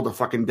 They can't hold a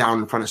fucking down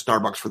in front of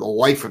Starbucks for the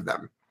life of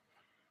them,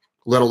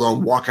 let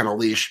alone walk on a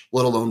leash,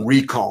 let alone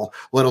recall,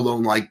 let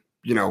alone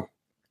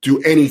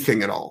do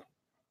anything at all.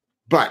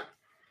 But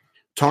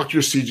talk to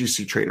your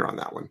CGC trainer on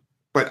that one.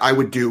 But I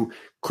would do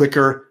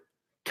clicker,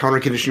 counter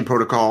conditioning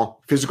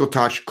protocol, physical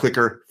touch,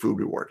 clicker, food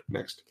reward.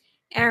 Next.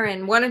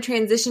 Aaron, want to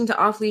transition to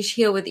off-leash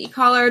heel with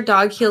e-collar.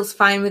 Dog heels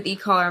fine with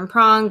e-collar and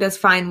prong. Does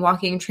fine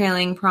walking,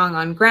 trailing, prong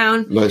on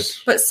ground.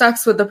 Nice. But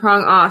sucks with the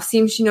prong off.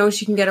 Seems she knows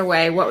she can get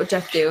away. What would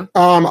Jeff do?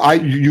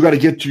 You got to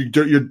get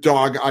your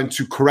dog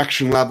onto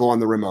correction level on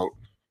the remote.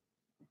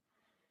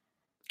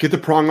 Get the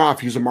prong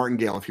off. Use a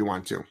martingale if you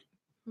want to.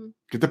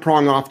 Get the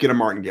prong off. Get a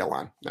martingale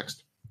on.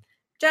 Next.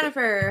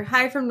 Jennifer,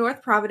 hi from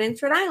North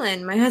Providence, Rhode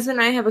Island. My husband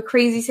and I have a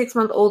crazy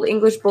 6-month-old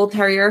English Bull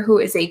Terrier who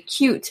is a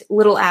cute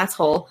little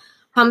asshole.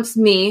 Humps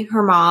me,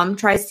 her mom,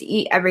 tries to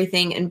eat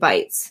everything and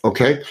bites.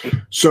 Okay.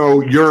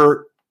 So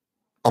you're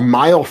a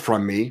mile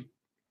from me,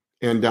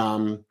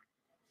 and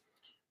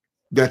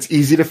that's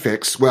easy to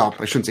fix. Well,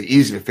 I shouldn't say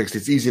easy to fix.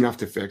 It's easy enough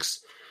to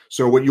fix.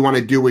 So what you want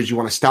to do is you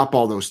want to stop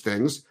all those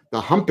things.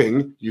 The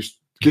humping,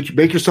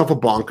 make yourself a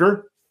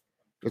bonker.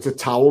 It's a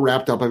towel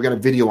wrapped up. I've got a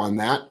video on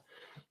that.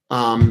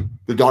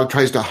 The dog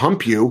tries to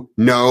hump you.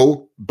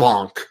 No,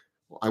 bonk.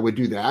 I would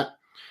do that.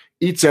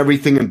 Eats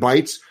everything and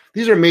bites.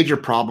 These are major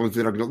problems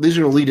these are going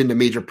to lead into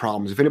major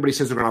problems. If anybody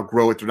says they're going to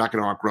outgrow it, they're not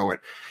going to outgrow it.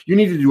 You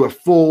need to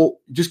do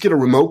just get a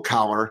remote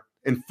collar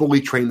and fully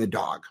train the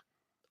dog.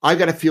 I've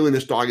got a feeling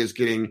this dog is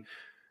getting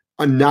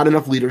not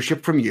enough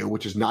leadership from you,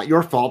 which is not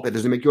your fault. That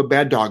doesn't make you a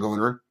bad dog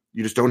owner.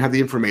 You just don't have the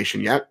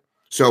information yet.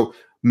 So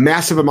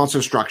massive amounts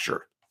of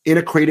structure. In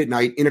a crate at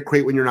night, in a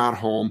crate when you're not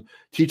home.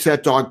 Teach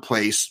that dog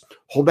place.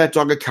 Hold that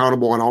dog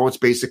accountable on all its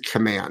basic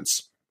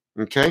commands.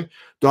 Okay?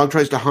 Dog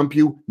tries to hump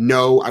you.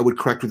 No, I would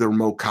correct with a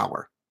remote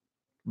collar.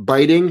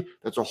 Biting,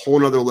 that's a whole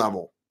nother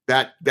level.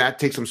 That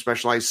takes some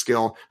specialized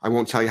skill. I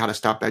won't tell you how to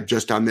stop that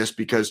just on this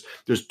because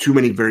there's too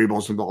many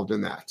variables involved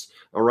in that.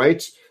 All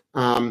right.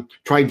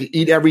 Trying to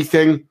eat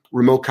everything,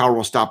 remote collar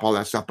will stop all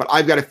that stuff. But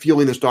I've got a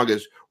feeling this dog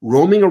is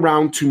roaming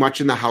around too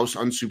much in the house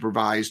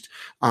unsupervised,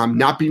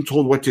 not being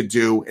told what to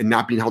do and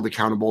not being held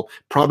accountable,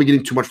 probably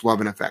getting too much love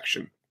and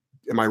affection.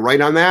 Am I right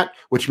on that?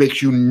 Which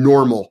makes you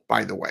normal,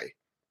 by the way.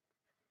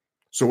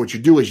 So what you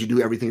do is you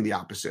do everything the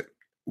opposite.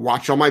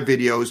 Watch all my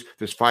videos.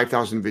 There's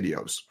 5,000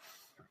 videos.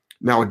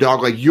 Now, a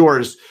dog like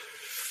yours,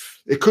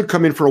 it could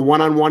come in for a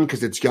one-on-one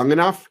because it's young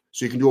enough.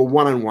 So you can do a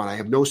one-on-one. I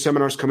have no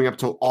seminars coming up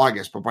till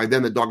August, but by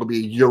then the dog will be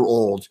a year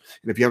old.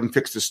 And if you haven't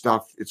fixed the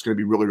stuff, it's going to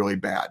be really, really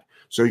bad.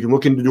 So you can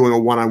look into doing a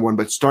one-on-one,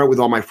 but start with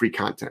all my free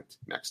content.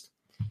 Next.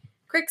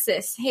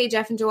 Crixus. Hey,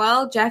 Jeff and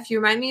Joelle. Jeff, you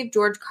remind me of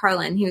George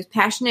Carlin. He was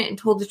passionate and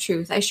told the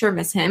truth. I sure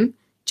miss him.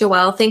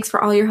 Joelle, thanks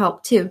for all your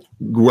help, too.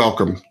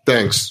 Welcome.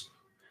 Thanks.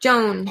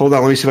 Joan. Hold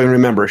on. Let me see if I can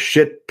remember.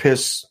 Shit,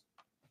 piss,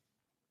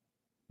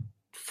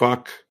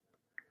 fuck.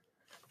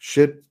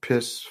 Shit,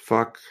 piss,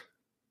 fuck.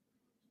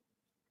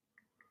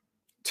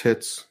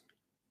 Tits.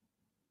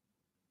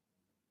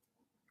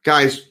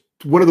 Guys,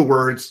 what are the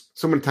words?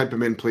 Someone type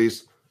them in,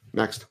 please.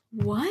 Next.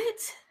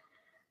 What?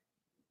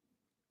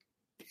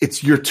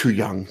 You're too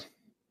young.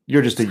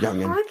 You're just a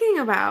youngin'. What are you talking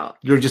about?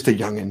 You're just a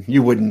youngin'.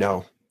 You wouldn't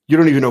know. You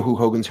don't even know who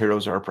Hogan's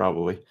Heroes are,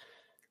 probably.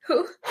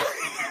 Who?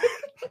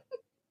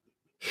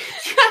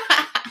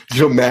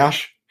 You know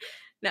MASH?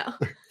 No.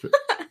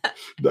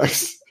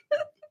 Nice.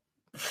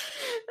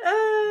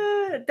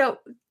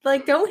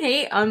 Don't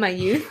hate on my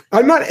youth.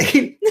 I'm not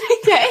hating.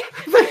 Okay.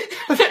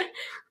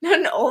 Not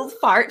an old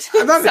fart.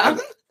 I'm not.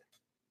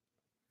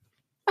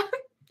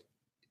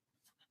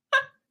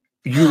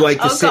 You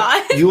like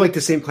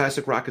the same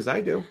classic rock as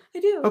I do. I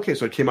do. Okay,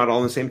 so it came out all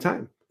in the same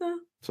time.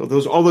 So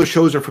all those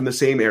shows are from the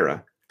same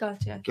era.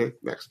 Gotcha. Okay,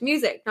 next.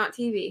 Music, not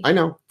TV. I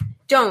know.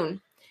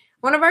 Joan.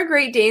 One of our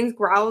Great Danes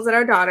growls at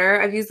our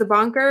daughter. I've used the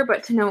bonker,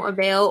 but to no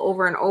avail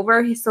over and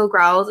over. He still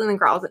growls and then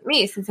growls at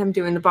me since I'm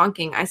doing the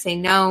bonking. I say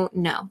no.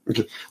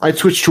 Okay. I'd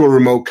switch to a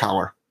remote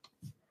collar.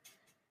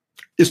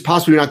 It's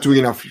possible you're not doing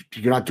enough.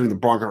 You're not doing the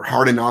bonker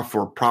hard enough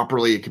or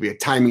properly. It could be a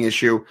timing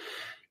issue.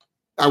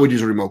 I would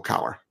use a remote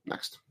collar.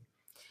 Next.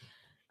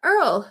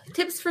 Earl,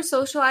 tips for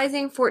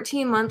socializing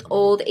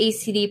 14-month-old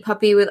ACD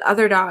puppy with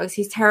other dogs.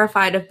 He's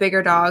terrified of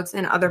bigger dogs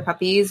and other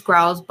puppies,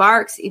 growls,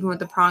 barks, even with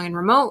the prong and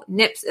remote,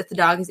 nips if the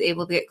dog is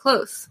able to get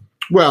close.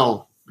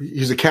 Well,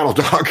 he's a cattle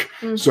dog,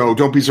 so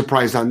don't be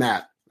surprised on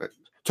that.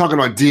 Talking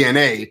about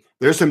DNA,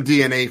 there's some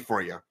DNA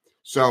for you.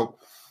 So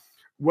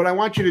what I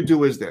want you to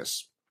do is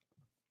this.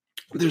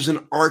 There's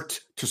an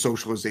art to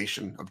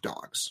socialization of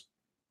dogs.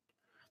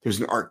 There's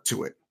an art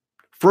to it.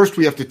 First,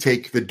 we have to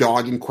take the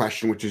dog in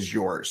question, which is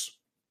yours.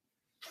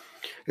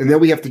 And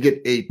then we have to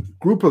get a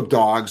group of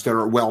dogs that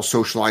are well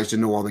socialized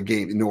and know all the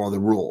game and know all the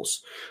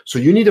rules. So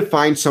you need to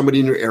find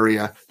somebody in your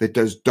area that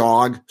does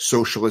dog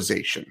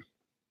socialization.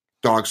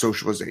 Dog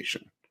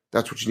socialization.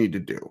 That's what you need to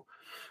do.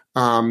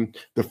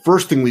 The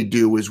first thing we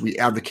do is we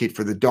advocate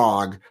for the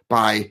dog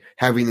by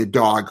having the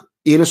dog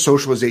in a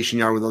socialization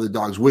yard with other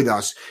dogs with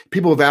us.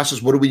 People have asked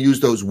us, what do we use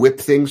those whip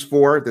things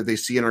for that they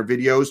see in our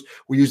videos?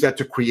 We use that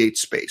to create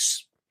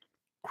space.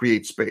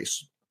 Create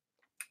space.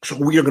 So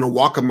we are going to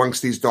walk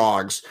amongst these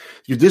dogs.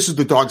 This is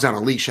the dogs on a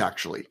leash,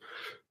 actually.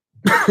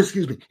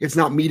 Excuse me. It's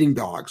not meeting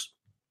dogs.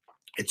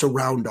 It's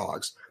around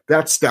dogs.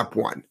 That's step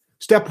one.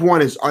 Step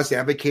one is us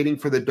advocating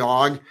for the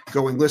dog,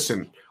 going,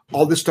 listen,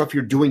 all this stuff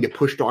you're doing to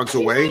push dogs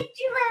away.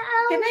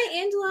 Good night,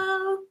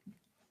 Angelo.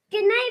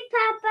 Good night,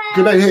 Papa.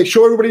 Good night. Hey,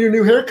 show everybody your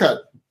new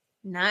haircut.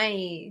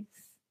 Nice.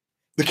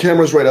 The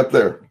camera's right up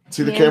there.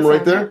 See the camera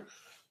right there?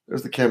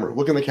 There's the camera.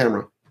 Look in the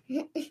camera.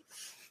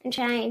 I'm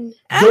trying.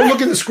 Don't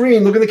look at the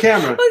screen. Look at the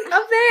camera. Look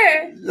up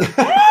there.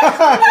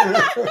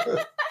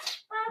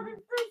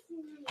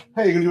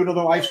 Hey, you going to do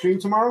another live stream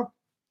tomorrow?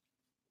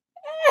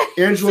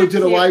 Angelo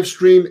did a live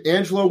stream.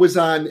 Angelo was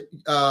on,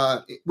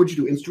 what did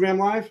you do, Instagram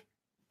Live?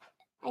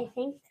 I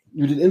think.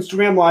 You did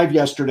Instagram Live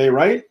yesterday,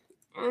 right?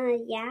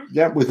 Yeah.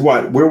 Yeah, with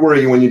what? Where were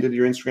you when you did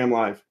your Instagram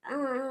Live?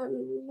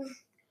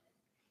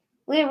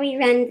 Where we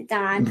run the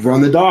dogs.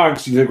 Run the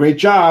dogs. You did a great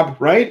job,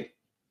 right?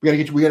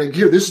 We gotta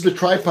here. This is the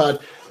tripod.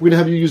 We're gonna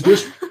have you use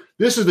this.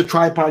 This is the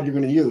tripod you're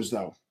gonna use,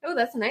 though. Oh,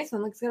 that's a nice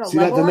one. Looks good. See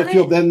that?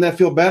 Doesn't that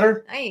feel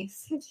better?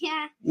 Nice.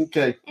 Yeah.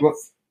 Okay.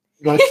 It's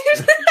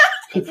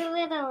a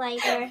little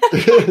lighter.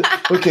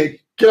 Okay,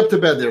 get up to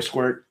bed there,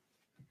 Squirt.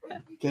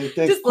 Okay,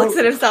 thanks. Just looks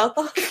at himself.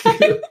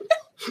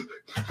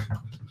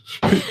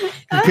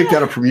 He picked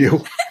that up from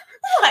you.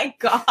 Oh my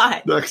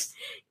God. Next.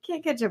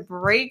 Can't catch a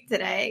break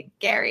today,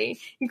 Gary.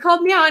 You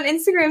called me out on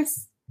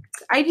Instagram's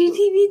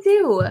IGTV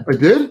too. I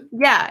did?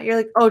 Yeah. You're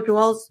like, oh,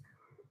 Joelle's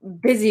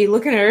busy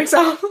looking at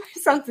herself.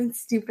 Something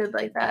stupid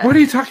like that. What are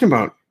you talking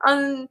about?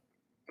 All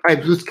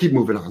right, let's keep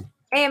moving on.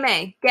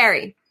 AMA.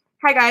 Gary.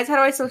 Hi, guys. How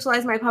do I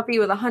socialize my puppy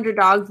with 100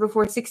 dogs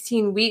before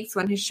 16 weeks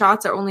when his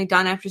shots are only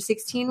done after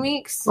 16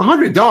 weeks?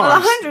 100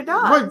 dogs? 100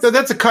 dogs. Right,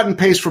 that's a cut and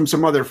paste from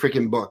some other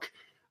freaking book.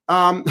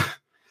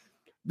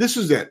 This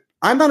is it.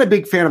 I'm not a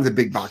big fan of the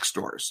big box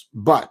stores,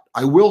 but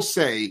I will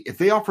say if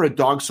they offer a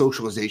dog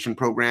socialization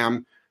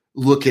program,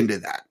 look into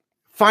that.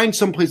 Find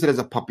someplace that has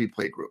a puppy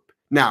play group.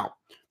 Now,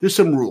 there's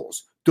some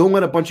rules. Don't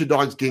let a bunch of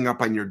dogs gang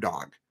up on your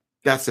dog.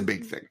 That's the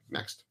big thing.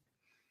 Next.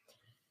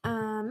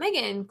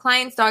 Megan,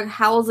 client's dog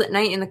howls at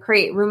night in the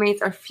crate.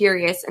 Roommates are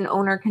furious, and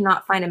owner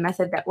cannot find a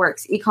method that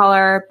works.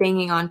 E-collar,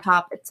 banging on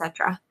top,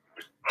 etc.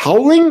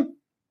 Howling?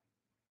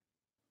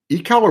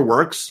 E-collar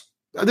works.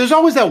 There's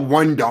always that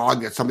one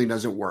dog that something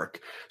doesn't work.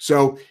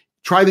 So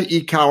try the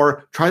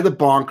e-collar, try the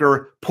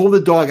bonker, pull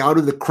the dog out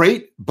of the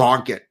crate,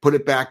 bonk it, put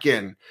it back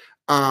in.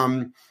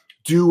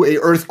 Do a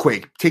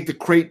earthquake. Take the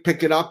crate,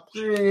 pick it up,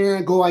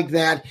 go like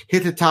that,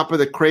 hit the top of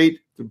the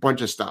crate, a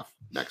bunch of stuff.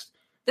 Next.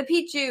 The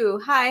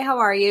Pichu, hi, how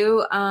are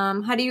you?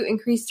 How do you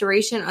increase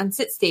duration on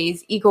sit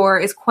stays? Igor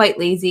is quite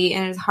lazy,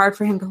 and it is hard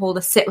for him to hold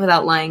a sit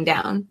without lying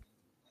down.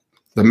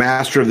 The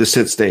master of the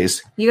sit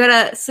stays. You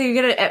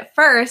gotta at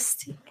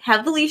first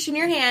have the leash in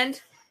your hand,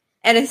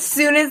 and as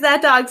soon as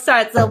that dog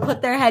starts, they'll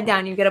put their head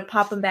down. You gotta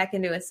pop them back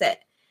into a sit,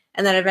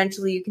 and then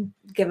eventually you can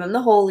give them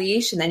the whole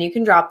leash, and then you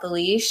can drop the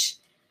leash,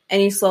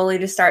 and you slowly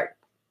just start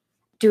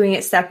doing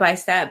it step by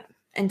step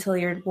until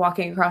you're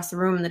walking across the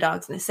room and the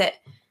dog's in a sit.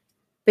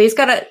 But you just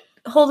gotta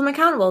hold them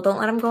accountable. Don't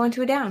let them go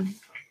into a down.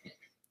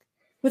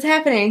 What's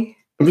happening?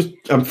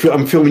 I'm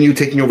filming you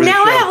taking over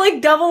now the show. I have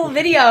like double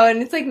video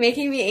and it's like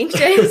making me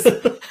anxious.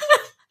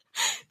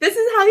 This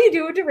is how you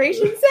do a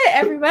duration sit,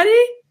 everybody.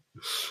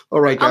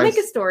 All right, guys. I'll make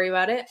a story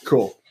about it.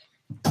 Cool.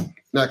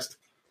 Next.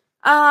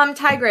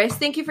 Tigress,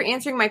 thank you for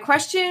answering my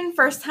question.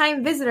 First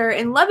time visitor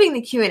and loving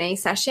the Q&A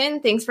session.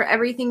 Thanks for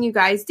everything you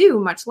guys do.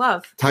 Much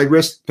love.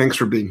 Tigress, thanks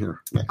for being here.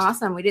 Next.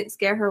 Awesome. We didn't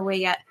scare her away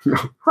yet.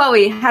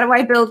 Chloe, how do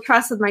I build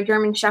trust with my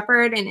German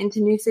Shepherd and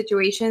into new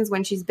situations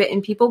when she's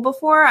bitten people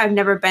before? I've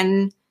never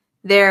been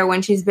there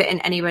when she's bitten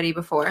anybody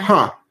before.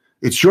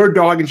 It's your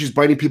dog and she's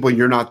biting people and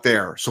you're not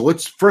there. So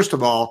let's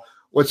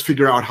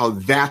figure out how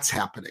that's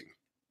happening.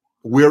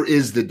 Where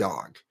is the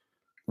dog?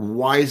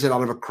 Why is it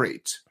out of a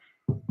crate?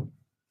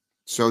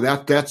 So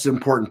that's the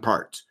important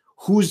part.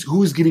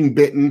 Who's getting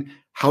bitten?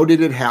 How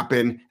did it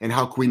happen? And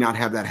how can we not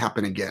have that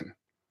happen again?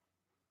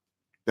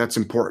 That's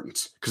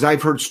important. Because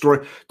I've heard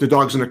the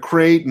dog's in a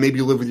crate, maybe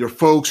you live with your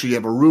folks or you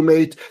have a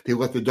roommate, they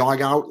let the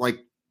dog out. Like,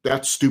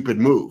 that's a stupid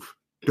move.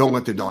 Don't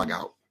let the dog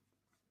out.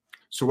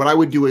 So what I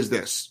would do is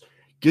this.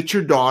 Get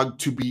your dog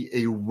to be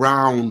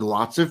around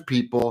lots of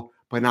people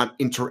by not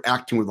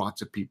interacting with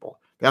lots of people.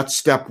 That's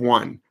step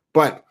one.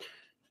 But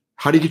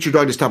how do you get your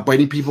dog to stop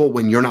biting people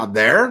when you're not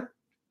there?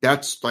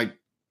 That's like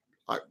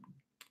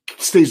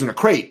stays in a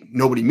crate.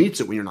 Nobody meets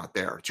it when you're not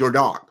there. It's your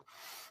dog.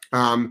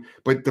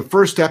 But the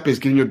first step is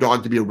getting your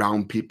dog to be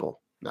around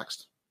people.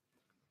 Next.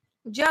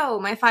 Joe,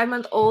 my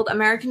 5-month-old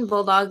American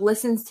Bulldog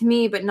listens to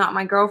me, but not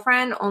my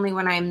girlfriend. Only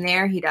when I'm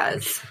there, he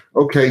does.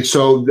 Okay,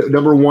 so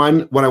number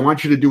one, what I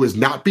want you to do is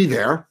not be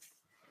there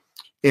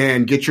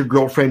and get your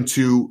girlfriend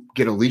to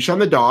get a leash on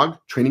the dog,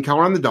 training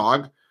collar on the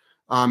dog.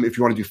 If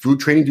you want to do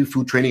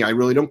food training. I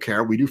really don't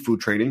care. We do food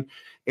training.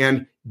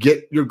 And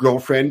get your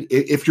girlfriend,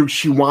 if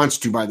she wants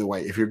to, by the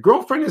way. If your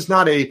girlfriend is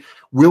not a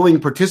willing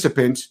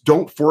participant,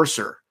 don't force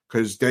her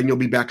because then you'll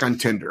be back on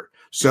Tinder.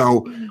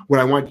 So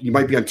you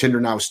might be on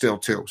Tinder now still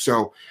too.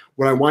 So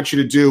what I want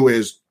you to do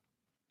is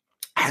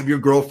have your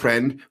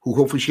girlfriend, who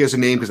hopefully she has a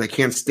name because I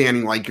can't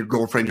stand like your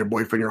girlfriend, your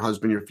boyfriend, your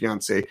husband, your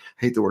fiance. I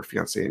hate the word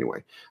fiance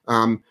anyway.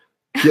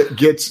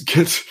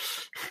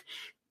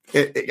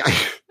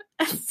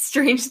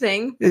 Strange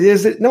thing. It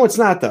is. No, it's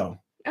not though.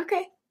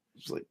 Okay.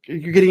 It's like,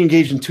 you're getting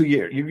engaged in 2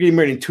 years. You're getting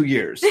married in 2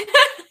 years.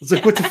 It's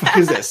like, what the fuck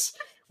is this?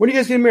 When are you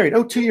guys getting married?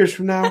 2 years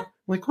from now. I'm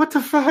like, what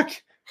the fuck?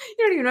 You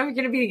don't even know if you're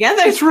going to be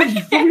together. It's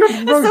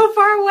so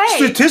far away.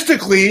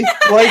 Statistically,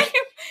 like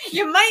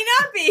you might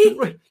not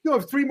be. You'll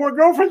have 3 more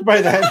girlfriends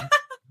by then.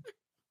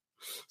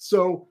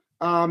 So,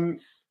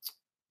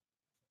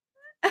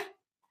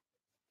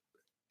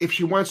 if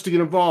she wants to get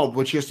involved,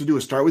 what she has to do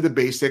is start with the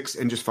basics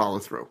and just follow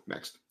through.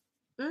 Next.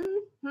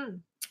 Mm-hmm.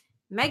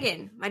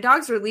 Megan, my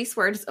dog's release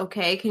word is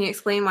okay. Can you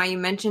explain why you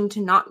mentioned to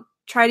not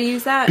try to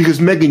use that? Because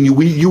Megan,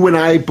 you and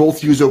I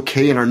both use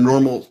okay in our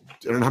normal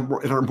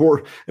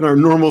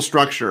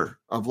structure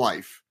of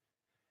life.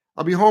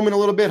 I'll be home in a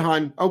little bit,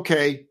 hon.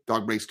 Okay,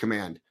 dog breaks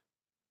command.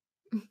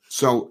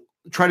 So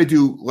try to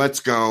do let's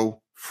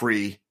go,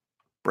 free,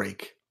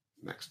 break.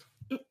 Next.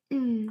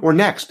 Or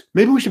next.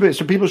 Maybe we should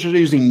some people should be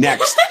using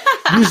next.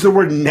 Use the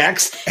word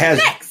next as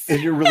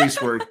your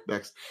release word.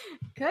 Next.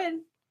 Good.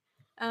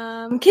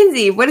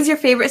 Kinsey, what is your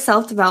favorite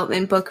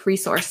self-development book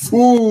resource?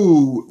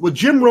 Ooh, well,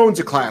 Jim Rohn's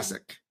a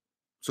classic.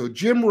 So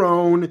Jim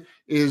Rohn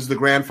is the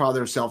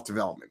grandfather of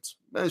self-development.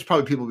 There's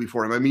probably people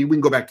before him. I mean, we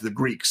can go back to the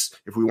Greeks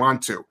if we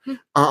want to.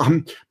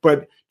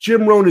 But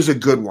Jim Rohn is a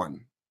good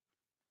one.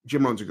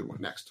 Jim Rohn's a good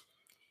one. Next.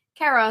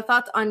 Kara,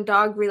 thoughts on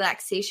dog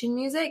relaxation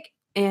music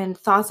and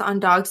thoughts on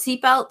dog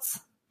seatbelts?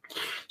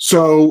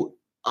 So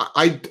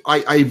I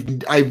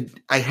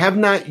have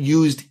not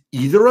used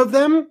either of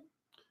them.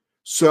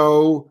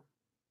 So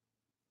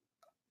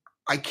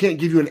I can't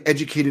give you an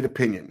educated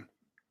opinion.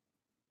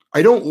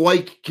 I don't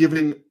like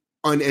giving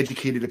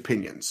uneducated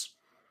opinions.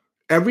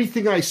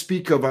 Everything I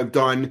speak of, I've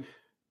done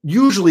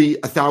usually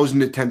 1,000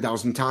 to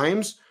 10,000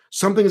 times.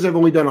 Some things I've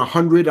only done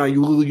 100. I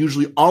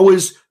usually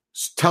always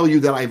tell you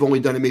that I've only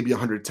done it maybe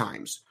 100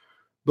 times.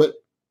 But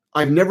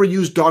I've never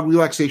used dog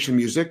relaxation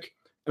music,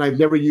 and I've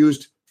never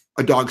used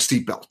a dog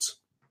seatbelt.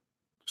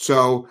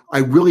 So I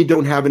really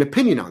don't have an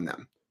opinion on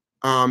them.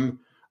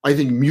 I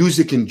think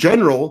music in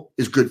general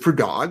is good for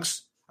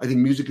dogs. I think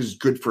music is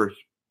good for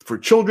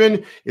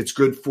children. It's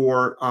good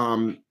for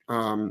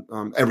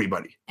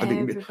everybody. I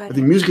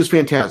think music is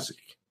fantastic.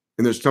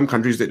 And there's some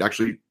countries that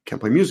actually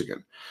can't play music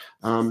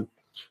in.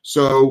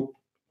 So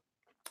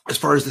as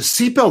far as the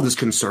seatbelt is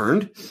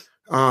concerned,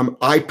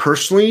 I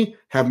personally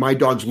have my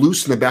dogs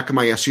loose in the back of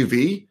my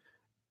SUV,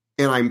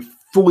 and I'm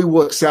fully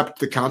will accept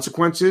the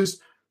consequences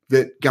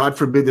that, God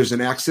forbid, there's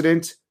an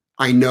accident.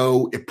 I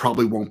know it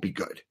probably won't be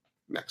good.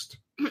 Next.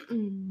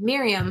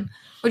 Miriam,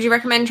 would you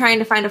recommend trying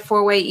to find a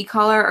 4-way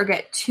e-collar or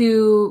get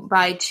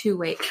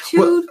 2x2-way?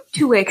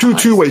 Two-way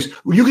collars. Two ways.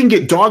 You can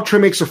get Dogtra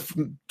makes a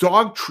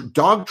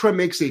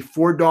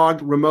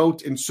 4-dog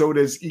remote, and so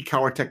does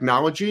e-collar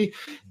technology.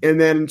 And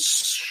then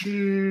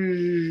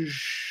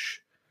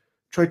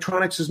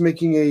Tritronics is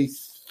making a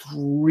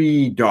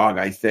 3-dog,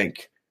 I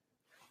think.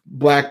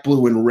 Black,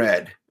 blue, and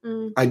red.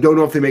 I don't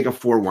know if they make a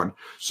 4-one.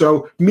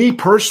 So me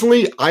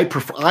personally, I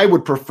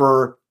would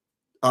prefer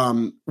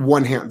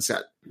one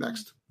handset.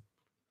 Next.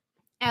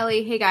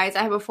 Ellie, hey guys,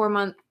 I have a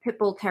 4-month pit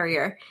bull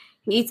terrier.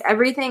 He eats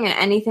everything and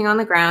anything on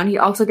the ground. He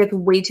also gets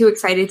way too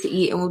excited to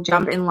eat and will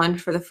jump and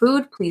lunge for the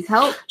food. Please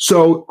help.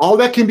 So all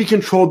that can be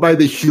controlled by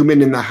the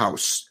human in the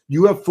house.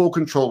 You have full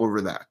control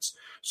over that.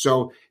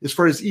 So as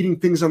far as eating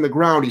things on the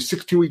ground, he's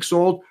 16 weeks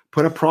old.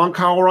 Put a prong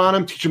collar on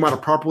him. Teach him how to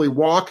properly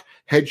walk.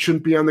 Head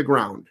shouldn't be on the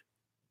ground.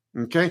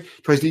 Okay?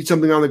 Tries to eat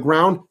something on the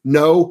ground.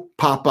 No,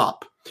 pop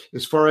up.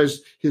 As far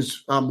as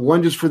his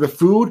lunges for the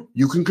food,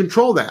 you can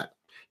control that.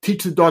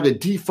 Teach the dog a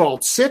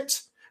default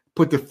sit.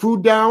 Put the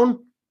food down.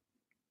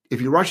 If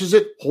he rushes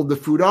it, hold the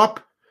food up.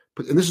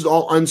 And this is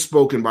all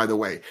unspoken, by the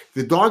way. If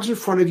the dog's in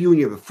front of you and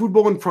you have a food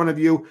bowl in front of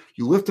you,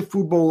 you lift the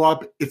food bowl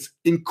up. It's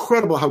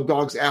incredible how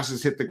dogs'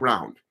 asses hit the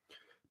ground.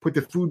 Put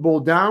the food bowl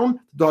down.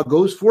 The dog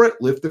goes for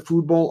it. Lift the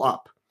food bowl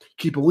up.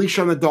 Keep a leash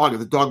on the dog. If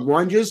the dog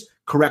lunges,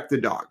 correct the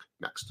dog.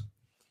 Next.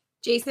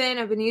 Jason,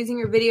 I've been using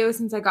your videos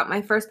since I got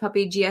my first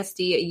puppy,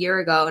 GSD, a year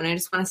ago, and I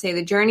just want to say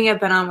the journey I've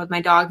been on with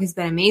my dog has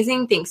been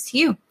amazing. Thanks to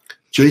you.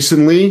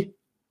 Jason Lee,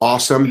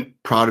 awesome.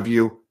 Proud of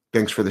you.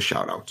 Thanks for the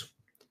shout-out.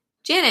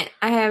 Janet,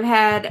 I have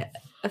had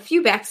a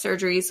few back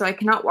surgeries, so I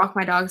cannot walk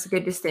my dogs a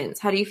good distance.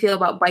 How do you feel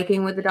about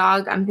biking with the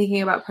dog? I'm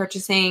thinking about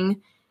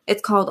purchasing,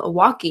 it's called a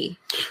walkie.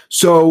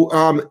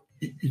 So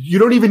you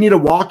don't even need a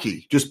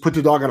walkie. Just put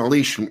the dog on a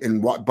leash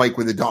and bike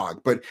with the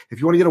dog. But if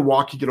you want to get a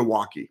walkie, get a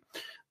walkie.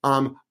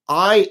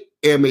 I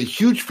am a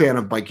huge fan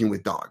of biking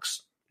with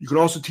dogs. You can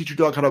also teach your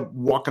dog how to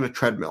walk on a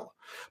treadmill.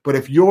 But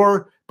if you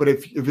want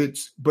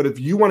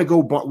to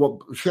go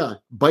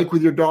bike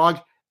with your dog,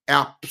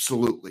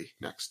 absolutely.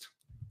 Next.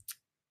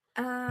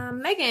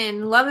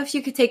 Megan, love if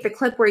you could take the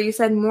clip where you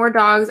said more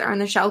dogs are in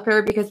the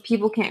shelter because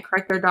people can't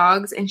correct their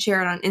dogs and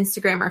share it on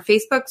Instagram or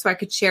Facebook so I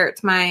could share it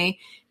to my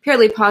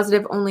purely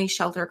positive only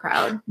shelter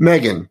crowd.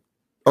 Megan,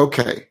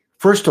 okay.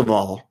 First of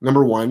all,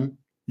 number one,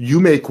 you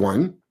make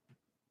one.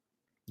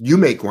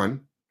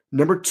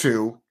 Number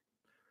two,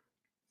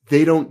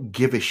 they don't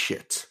give a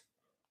shit.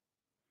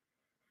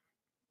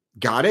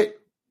 Got it?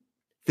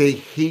 They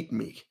hate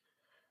me.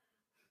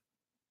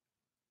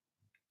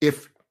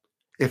 If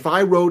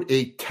I wrote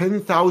a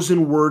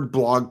 10,000-word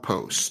blog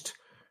post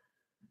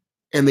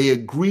and they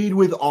agreed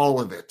with all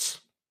of it,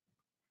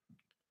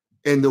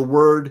 and the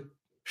word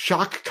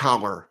shock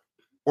collar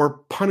or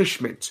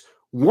punishment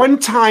one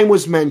time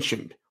was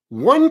mentioned,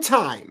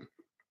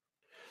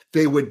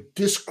 they would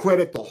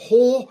discredit the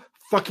whole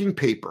fucking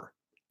paper,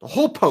 the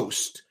whole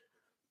post.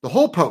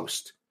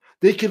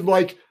 They could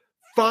like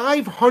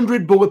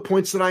 500 bullet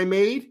points that I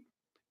made,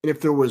 and if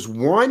there was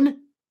one,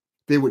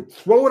 they would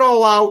throw it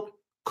all out,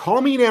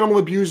 call me an animal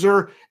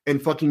abuser, and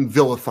fucking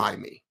vilify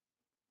me.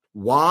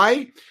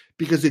 Why?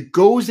 Because it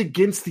goes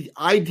against the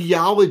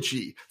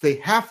ideology. They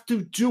have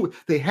to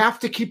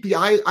keep the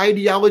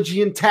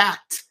ideology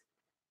intact.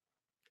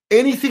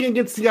 Anything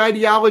against the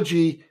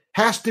ideology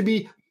has to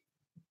be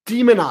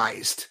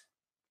demonized.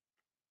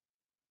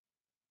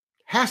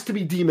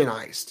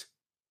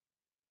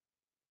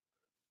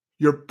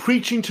 You're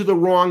preaching to the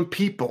wrong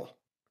people.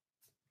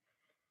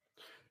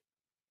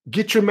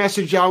 Get your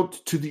message out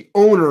to the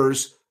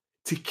owners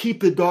to keep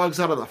the dogs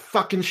out of the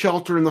fucking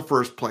shelter in the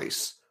first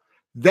place.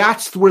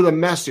 That's where the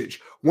message.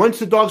 Once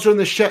the dogs are in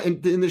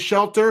the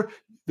shelter,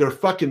 they're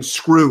fucking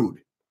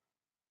screwed.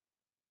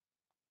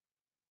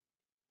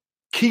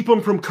 Keep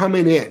them from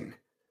coming in.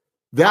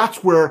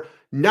 That's where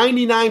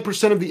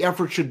 99% of the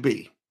effort should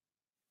be,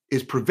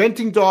 is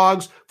preventing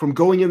dogs from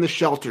going in the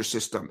shelter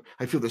system.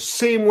 I feel the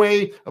same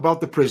way about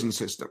the prison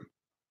system.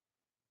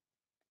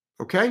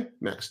 Okay,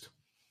 next.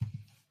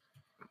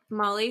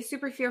 Molly,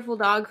 super fearful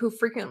dog who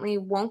frequently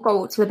won't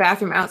go to the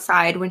bathroom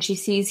outside when she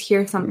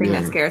hears something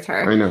that scares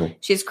her. I know.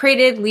 She's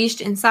crated,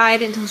 leashed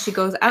inside until she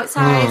goes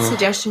outside.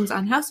 Suggestions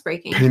on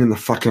housebreaking. Pain in the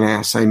fucking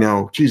ass. I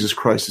know. Jesus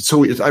Christ.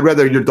 I'd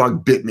rather your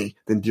dog bit me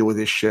than deal with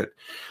this shit.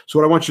 So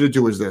what I want you to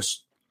do is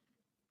this.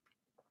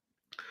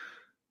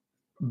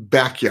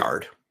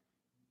 Backyard.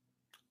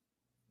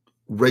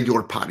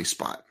 Regular potty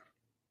spot.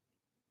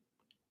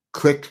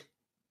 Click.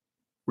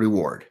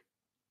 Reward.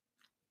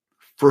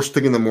 First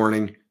thing in the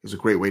morning is a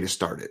great way to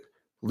start it.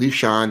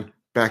 Leash on,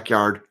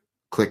 backyard,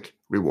 click,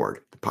 reward,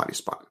 the potty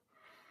spot.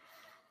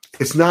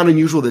 It's not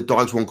unusual that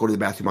dogs won't go to the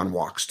bathroom on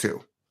walks too.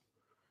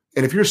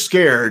 And if you're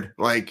scared,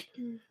 like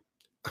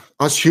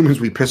us humans,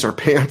 we piss our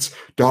pants.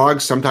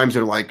 Dogs, sometimes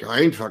they're like,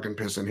 I ain't fucking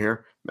pissing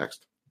here.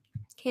 Next.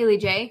 Kaylee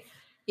J.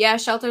 Yeah,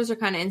 shelters are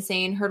kind of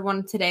insane. Heard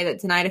one today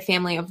that denied a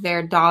family of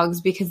their dogs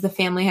because the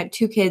family had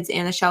 2 kids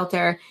in the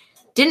shelter.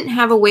 Didn't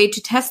have a way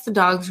to test the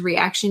dog's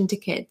reaction to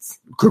kids.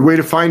 Good way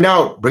to find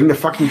out. Bring the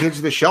fucking kids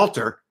to the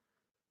shelter.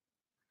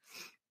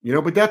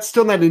 But that's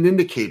still not an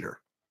indicator.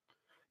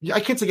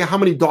 I can't tell you how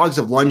many dogs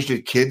have lunged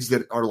at kids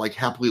that are like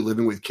happily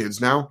living with kids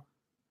now.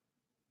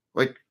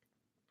 Like,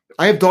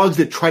 I have dogs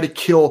that try to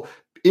kill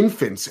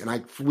infants and I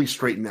fully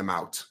straighten them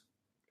out.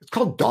 It's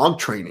called dog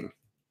training.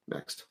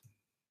 Next.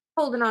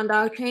 Holding on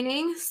dog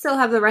training. Still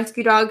have the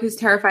rescue dog who's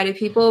terrified of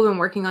people. Been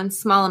working on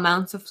small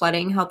amounts of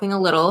flooding, helping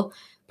a little.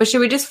 But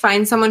should we just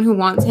find someone who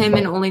wants him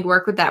and only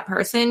work with that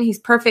person? He's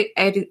perfect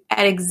at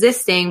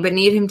existing, but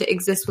need him to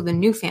exist with a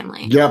new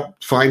family.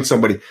 Yep, find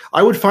somebody.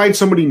 I would find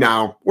somebody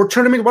now. Or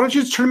why don't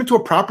you just turn him into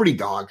a property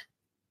dog?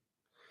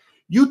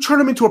 You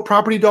turn him into a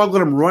property dog,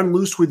 let him run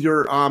loose with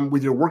your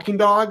working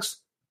dogs,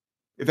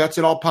 if that's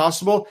at all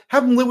possible.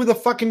 Have him live with the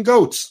fucking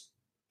goats.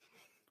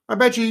 I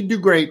bet you he'd do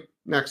great.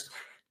 Next.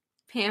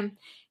 Pam.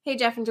 Hey,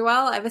 Jeff and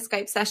Joelle. I have a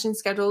Skype session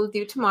scheduled with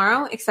you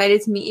tomorrow.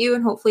 Excited to meet you,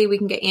 and hopefully we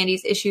can get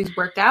Andy's issues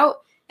worked out.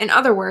 In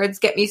other words,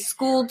 get me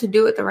schooled to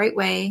do it the right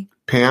way.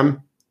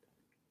 Pam,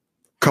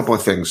 couple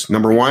of things.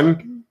 Number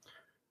one,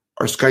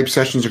 our Skype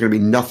sessions are going to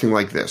be nothing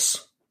like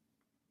this.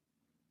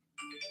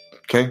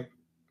 Okay?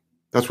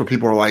 That's where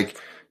people are like,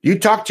 you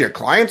talk to your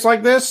clients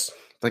like this?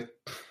 Like,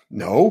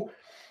 no.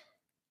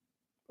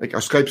 Like, our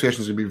Skype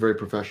sessions are going to be very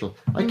professional.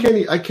 I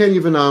can't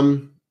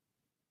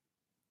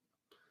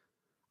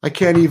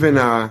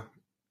even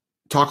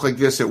talk like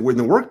this in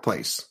the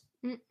workplace.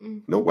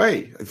 Mm-mm. No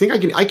way.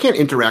 I can't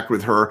interact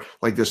with her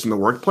like this in the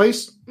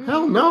workplace. Mm-mm.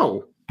 Hell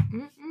no.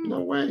 Mm-mm. No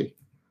way.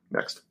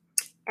 Next.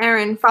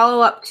 Aaron,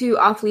 follow up to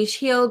off leash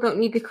heel. Don't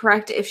need to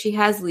correct if she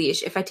has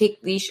leash. If I take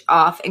leash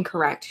off and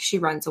correct, she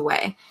runs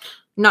away.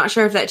 Not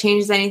sure if that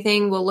changes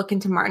anything. We'll look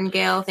into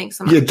Martingale. Thanks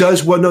so much. Yeah, it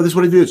does. Well, no, this is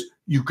what it is.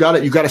 You got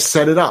to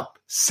set it up.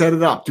 Set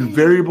it up. Do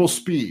variable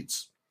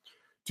speeds.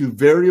 Give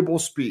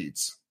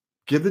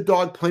the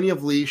dog plenty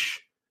of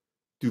leash.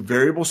 Do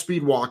variable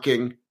speed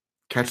walking.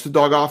 Catch the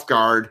dog off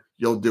guard,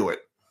 you'll do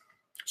it.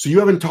 So you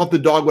haven't taught the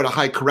dog what a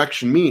high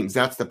correction means.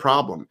 That's the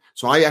problem.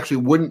 So I actually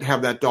wouldn't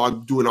have that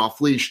dog do an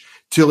off leash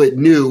till it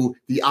knew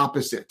the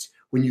opposite.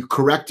 When you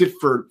correct it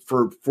for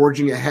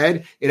forging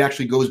ahead, it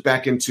actually goes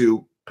back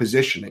into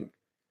positioning.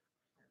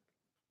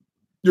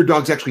 Your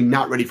dog's actually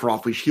not ready for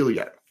off leash heel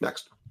yet.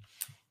 Next.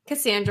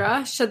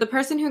 Cassandra, should the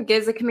person who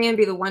gives a command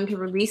be the one to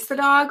release the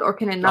dog, or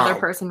can another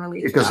person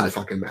release the dog? It doesn't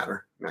fucking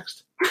matter.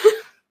 Next.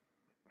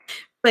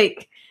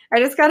 Like, I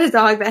just got a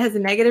dog that has a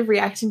negative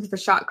reaction to the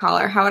shock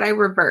collar. How would I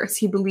reverse?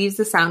 He believes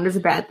the sound is a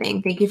bad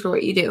thing. Thank you for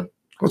what you do.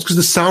 Well, it's because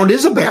the sound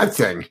is a bad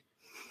thing.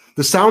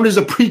 The sound is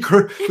a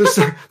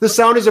precursor. The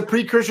sound is a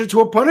precursor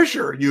to a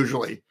punisher.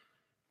 Usually,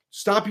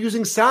 stop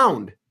using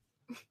sound.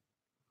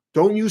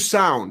 Don't use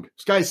sound,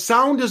 guys.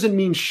 Sound doesn't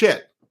mean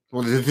shit.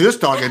 Well, to this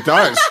dog, it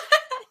does.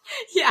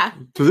 Yeah.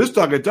 To this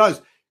dog, it does.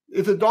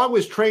 If the dog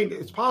was trained,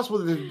 it's possible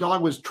that the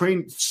dog was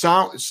trained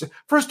sound.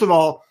 First of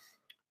all,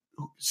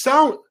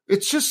 sound.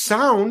 It's just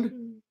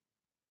sound.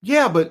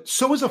 Yeah, but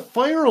so is a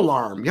fire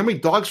alarm. You know how many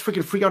dogs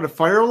freaking freak out at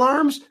fire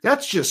alarms?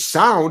 That's just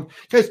sound.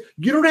 Guys,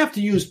 you don't have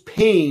to use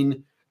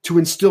pain to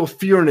instill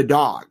fear in a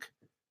dog.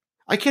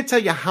 I can't tell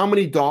you how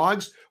many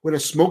dogs, when a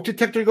smoke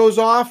detector goes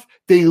off,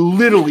 they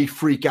literally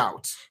freak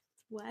out.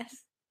 What?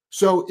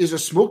 So is a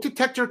smoke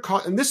detector,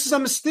 and this is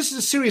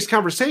a serious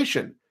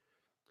conversation.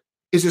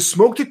 Is a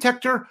smoke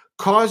detector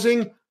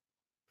causing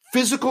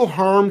physical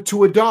harm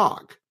to a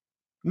dog?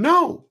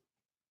 No.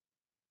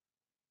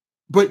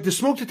 But the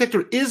smoke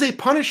detector is a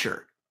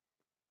punisher.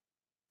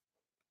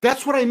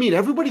 That's what I mean.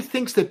 Everybody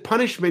thinks that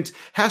punishment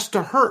has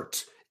to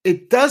hurt.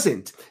 It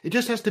doesn't. It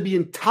just has to be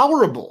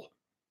intolerable.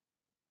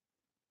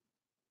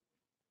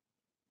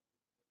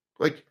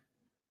 Like,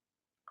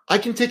 I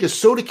can take a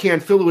soda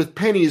can filled with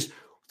pennies,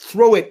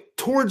 throw it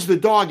towards the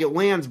dog, it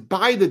lands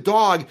by the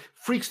dog,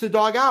 freaks the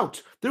dog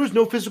out. There was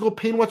no physical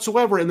pain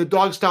whatsoever, and the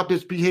dog stopped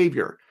its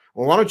behavior.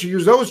 Well, why don't you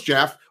use those,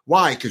 Jeff?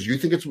 Why? Because you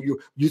think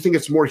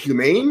it's more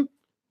humane?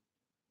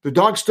 The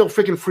dog's still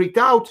freaking freaked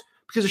out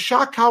because the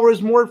shock collar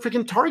is more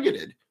freaking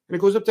targeted, and it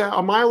goes up to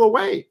a mile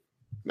away.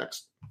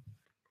 Next.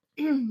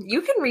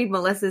 You can read,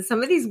 Melissa.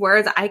 Some of these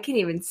words I can't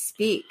even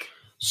speak.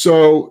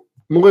 So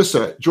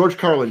Melissa, George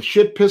Carlin,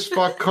 shit, piss,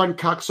 fuck, cunt,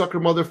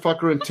 cocksucker,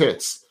 motherfucker, and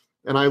tits.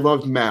 And I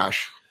loved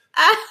MASH.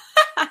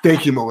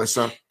 Thank you,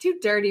 Melissa. Too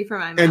dirty for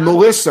my mouth. And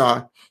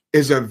Melissa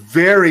is a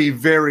very,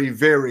 very,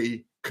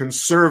 very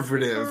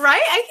conservative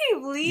right? I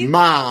can't believe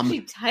mom.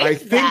 she typed I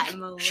think that,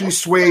 Melissa. she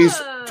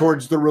sways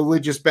towards the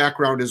religious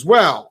background as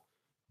well.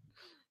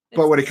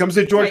 But when it comes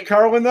to George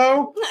Carlin,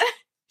 though,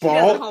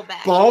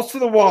 balls to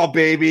the wall,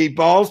 baby.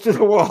 Balls to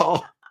the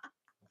wall.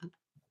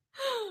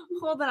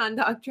 Hold on,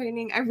 dog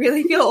training. I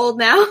really feel old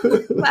now.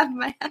 Laughing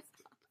my ass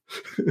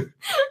off.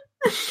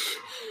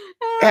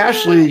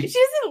 Ashley.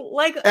 She doesn't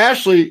like.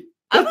 Ashley.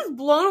 I was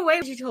blown away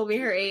when she told me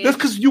her age. That's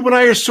because you and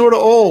I are sort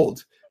of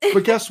old.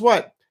 But guess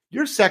what?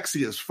 You're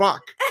sexy as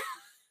fuck.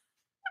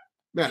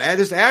 Man,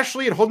 this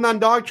Ashley and holding on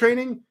dog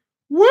training.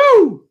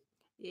 Woo!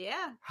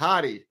 Yeah.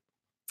 Hottie.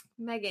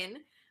 Megan,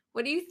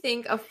 what do you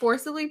think of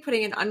forcibly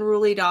putting an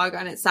unruly dog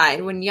on its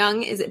side? When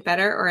young, is it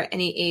better or at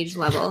any age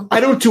level? I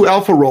don't do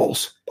alpha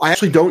rolls. I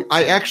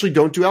actually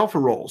don't do alpha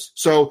rolls.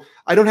 So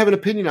I don't have an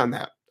opinion on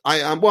that.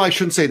 I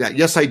shouldn't say that.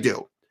 Yes, I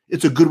do.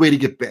 It's a good way to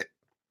get bit.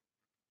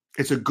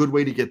 It's a good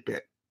way to get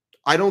bit.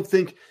 I don't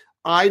think,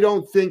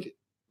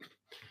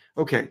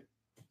 okay.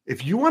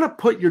 If you want to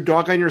put your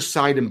dog on your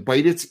side and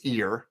bite its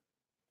ear,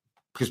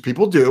 because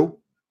people do,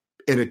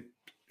 and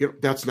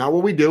that's not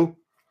what we do.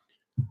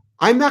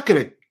 I'm not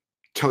going to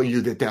tell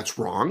you that that's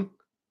wrong.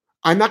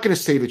 I'm not going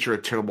to say that you're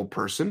a terrible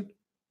person.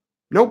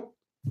 Nope,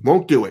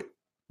 won't do it.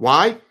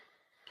 Why?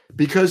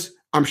 Because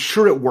I'm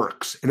sure it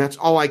works, and that's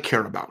all I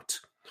care about.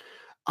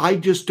 I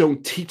just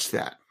don't teach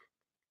that.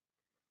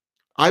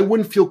 I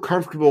wouldn't feel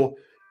comfortable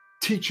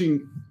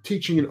teaching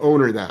an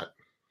owner that.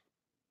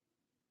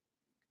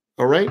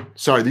 All right?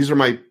 Sorry,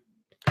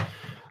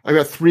 I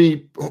got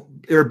 3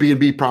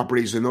 Airbnb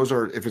properties, and those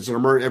are, if it's an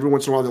emergency, every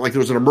once in a while, like there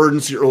was an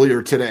emergency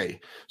earlier today.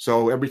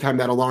 So every time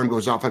that alarm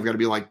goes off, I've got to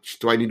be like,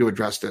 do I need to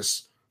address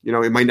this?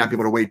 It might not be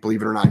able to wait,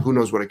 believe it or not. Who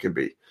knows what it could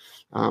be?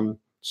 All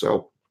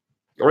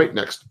right,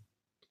 next.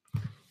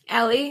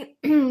 Allie,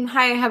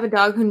 hi, I have a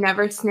dog who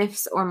never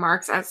sniffs or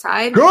marks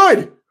outside.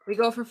 Good. We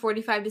go for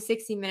 45 to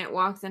 60-minute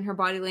walks, and her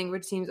body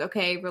language seems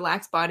okay,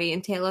 relaxed body,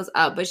 and tail is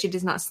up, but she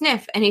does not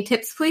sniff. Any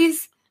tips,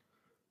 please?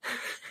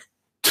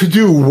 To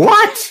do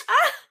what?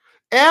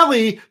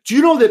 Allie, do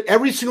you know that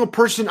every single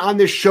person on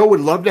this show would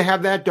love to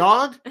have that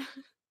dog?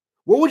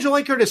 What would you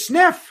like her to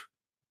sniff?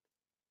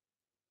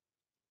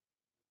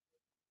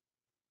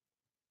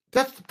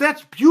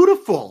 That's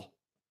beautiful.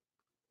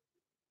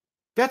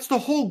 That's the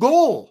whole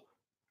goal.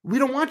 We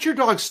don't want your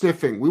dog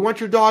sniffing. We want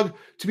your dog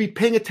to be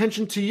paying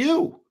attention to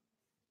you.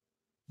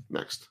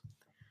 Next.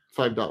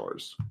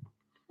 $5.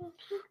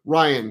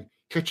 Ryan,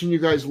 catching you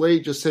guys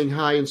late, just saying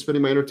hi and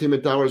spending my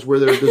entertainment dollars where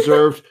they're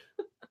deserved.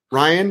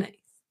 Ryan, nice.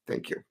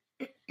 Thank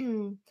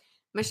you.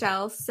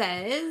 Michelle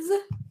says,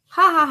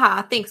 ha ha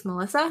ha. Thanks,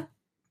 Melissa.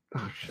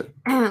 Oh, shit.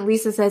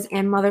 Lisa says,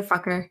 and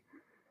motherfucker.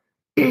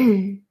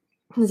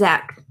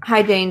 Zach,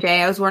 hi,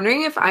 J&J. I was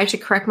wondering if I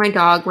should correct my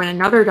dog when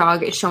another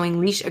dog is showing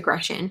leash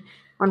aggression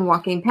when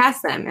walking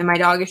past them, and my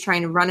dog is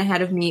trying to run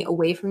ahead of me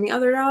away from the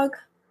other dog.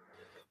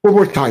 One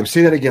more time.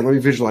 Say that again. Let me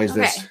visualize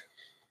this.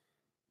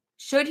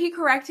 Should he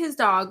correct his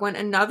dog when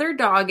another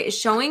dog is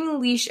showing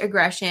leash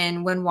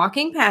aggression when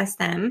walking past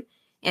them,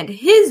 and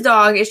his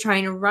dog is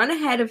trying to run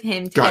ahead of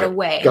him to get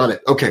away? Got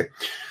it. Okay.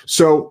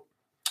 So,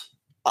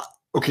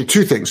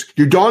 2 things.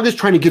 Your dog is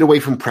trying to get away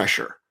from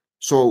pressure.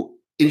 So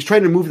he's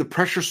trying to move the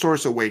pressure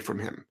source away from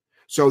him.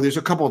 So there's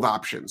a couple of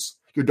options.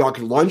 Your dog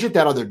can lunge at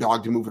that other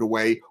dog to move it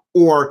away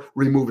or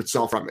remove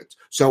itself from it.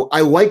 So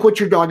I like what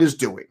your dog is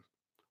doing.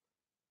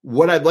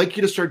 What I'd like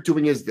you to start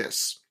doing is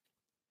this.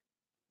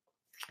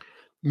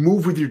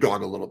 Move with your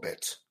dog a little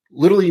bit.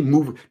 Literally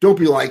move. Don't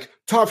be like,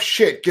 tough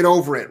shit, get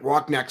over it,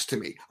 walk next to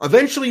me.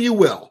 Eventually you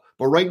will.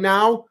 But right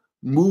now,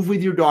 move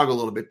with your dog a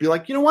little bit. Be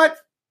like, you know what?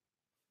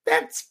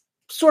 That's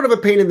sort of a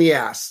pain in the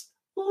ass.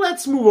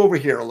 Let's move over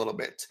here a little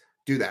bit.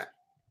 Do that.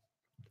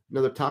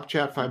 Another top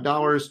chat,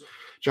 $5.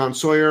 John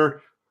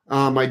Sawyer,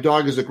 my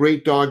dog is a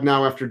great dog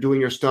now after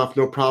doing your stuff.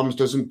 No problems,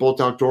 doesn't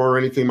bolt outdoor or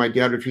anything. My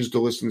dad refused to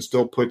listen,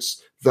 still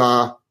puts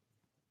the...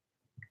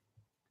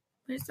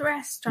 Where's the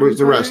rest? Where's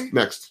the rest?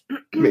 Next.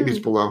 Maybe it's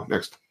below.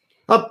 Next.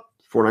 Up.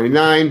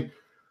 $4.99.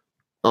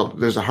 Oh,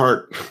 there's a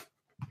heart.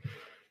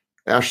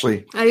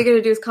 Ashley. All you're going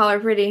to do is call her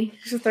pretty.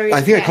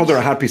 I think I called her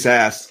a hot piece of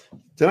ass.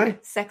 Did I?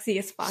 Sexy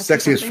as fuck.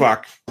 Sexy as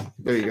fuck.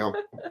 There you go.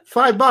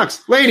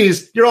 $5.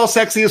 Ladies, you're all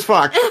sexy as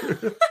fuck.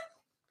 $5,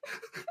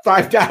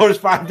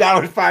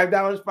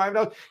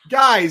 $5.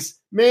 Guys,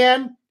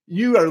 man,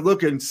 you are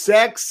looking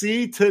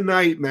sexy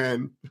tonight,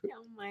 man.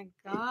 Oh my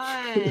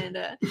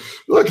God.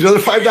 Look, another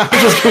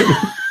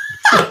 $5.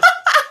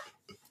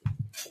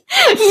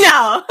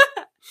 No.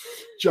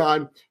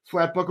 John,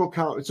 flat buckle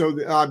collar. So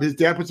his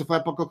dad puts a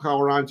flat buckle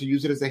collar on to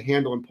use it as a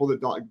handle and pull the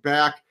dog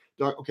back.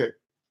 Okay.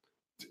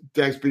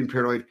 Dag's being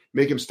paranoid.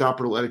 Make him stop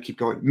or let it keep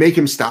going. Make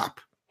him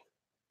stop.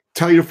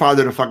 Tell your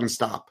father to fucking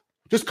stop.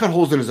 Just cut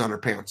holes in his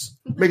underpants.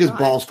 Make his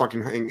balls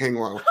fucking hang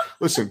low.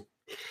 Listen,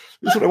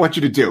 this is what I want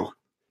you to do.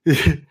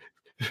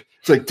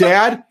 It's like,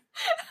 Dad,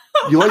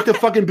 You like the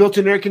fucking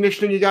built-in air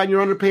conditioning you got in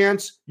your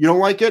underpants? You don't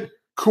like it?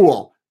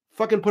 Cool.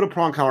 Fucking put a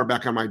prong collar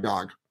back on my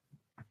dog.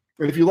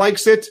 And if he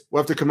likes it,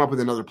 we'll have to come up with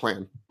another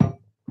plan.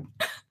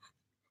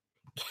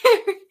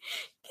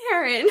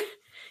 Karen.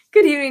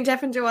 Good evening,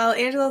 Jeff and Joelle.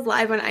 Angela's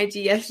live on IG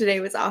yesterday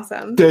was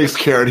awesome. Thanks,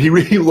 Karen. He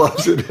really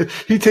loves it.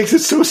 He takes it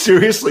so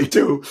seriously,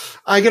 too.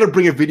 I got to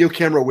bring a video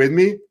camera with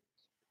me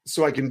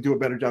so I can do a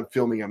better job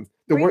filming him.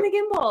 Bring the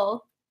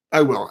gimbal.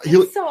 I will.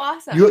 It's so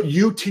awesome.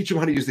 You teach him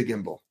how to use the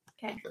gimbal.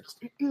 Okay.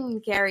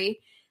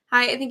 Gary.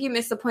 Hi, I think you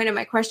missed the point of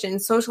my question.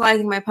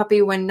 Socializing my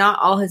puppy when not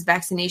all his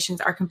vaccinations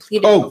are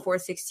completed before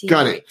 16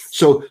 got weeks. It.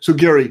 So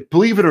Gary,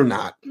 believe it or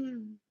not,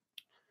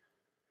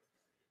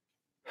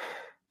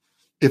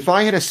 if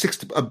I had a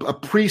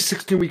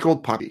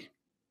pre-16-week-old puppy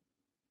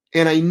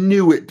and I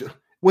knew it,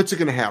 what's it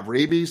going to have?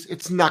 Rabies?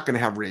 It's not going to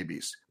have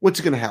rabies. What's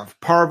it going to have?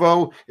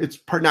 Parvo? It's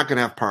not going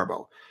to have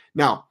parvo.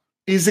 Now,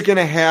 is it going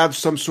to have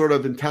some sort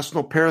of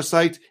intestinal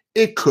parasite?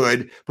 It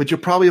could, but you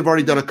probably have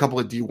already done a couple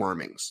of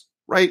dewormings,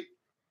 right?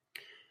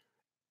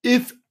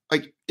 If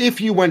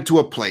you went to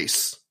a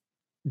place,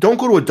 don't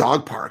go to a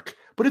dog park,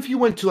 but if you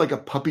went to like a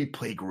puppy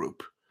play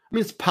group, I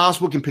mean, it's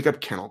possible it can pick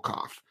up kennel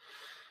cough.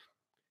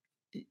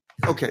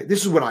 Okay,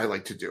 this is what I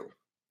like to do.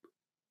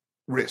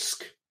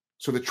 Risk.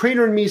 So the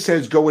trainer in me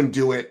says go and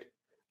do it.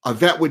 A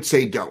vet would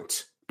say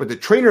don't. But the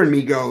trainer in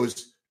me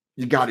goes,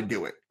 you got to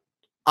do it.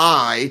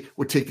 I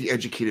would take the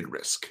educated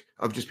risk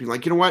of just being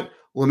like, you know what?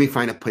 Let me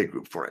find a play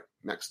group for it.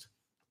 Next.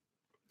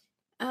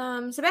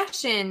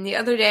 Sebastian, the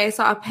other day I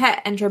saw a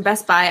pet enter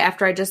Best Buy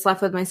after I just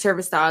left with my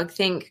service dog.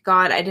 Thank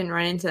God I didn't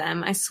run into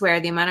them. I swear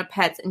the amount of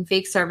pets and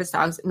fake service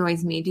dogs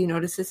annoys me. Do you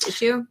notice this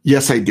issue?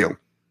 Yes, I do.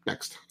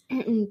 Next.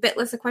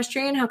 Bitless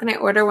Equestrian, how can I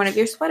order one of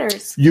your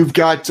sweaters? You've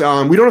got,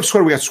 we don't have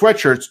sweater, we got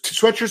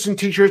sweatshirts and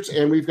t-shirts,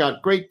 and we've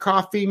got great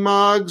coffee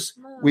mugs.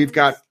 We've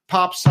got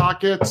pop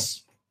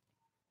sockets.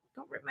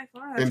 Don't rip my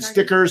phone and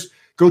stickers.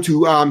 Go to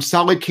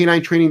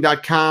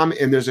solidcaninetraining.com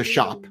and there's a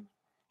shop.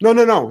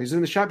 No. He's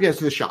in the shop. Yes,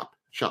 in the shop.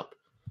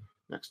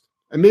 Next.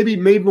 And maybe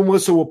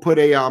Melissa will put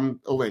a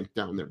link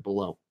down there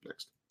below.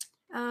 Next.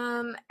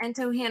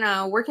 Ento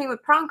Hannah, working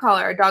with prong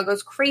collar. A dog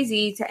goes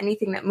crazy to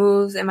anything that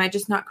moves. Am I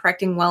just not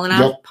correcting well enough?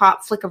 Nope.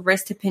 Pop, flick of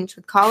wrist to pinch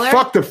with collar.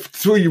 Fuck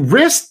through your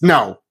wrist?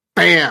 No.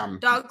 Bam.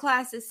 Dog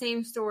class is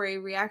same story.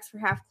 Reacts for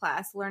half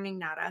class. Learning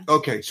nada.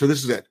 Okay, so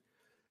this is it.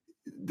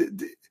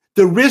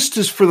 The wrist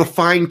is for the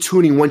fine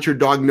tuning once your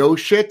dog knows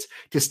shit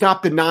to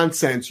stop the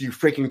nonsense you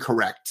freaking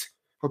correct.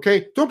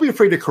 Okay? Don't be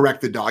afraid to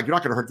correct the dog. You're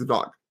not going to hurt the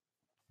dog.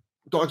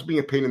 The dog's being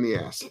a pain in the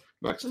ass.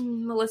 Next.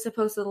 Melissa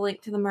posted a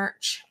link to the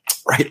merch.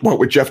 Right. What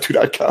with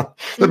Jeff2.com.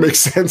 That makes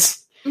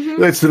sense.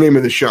 Mm-hmm. That's the name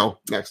of the show.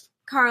 Next.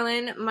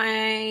 Carlin,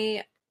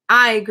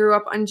 I grew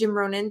up on Jim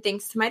Ronan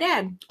thanks to my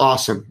dad.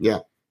 Awesome. Yeah.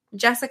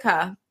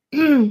 Jessica,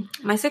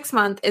 my 6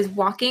 month is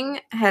walking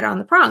head on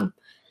the prong.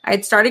 I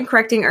had started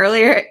correcting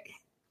earlier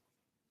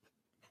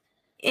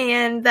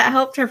and that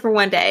helped her for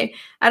one day.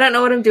 I don't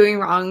know what I'm doing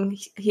wrong.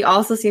 He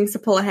also seems to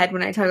pull ahead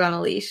when I tug on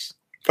a leash.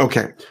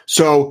 Okay.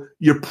 So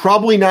you're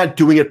probably not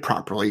doing it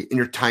properly and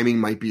your timing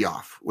might be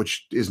off,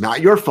 which is not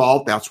your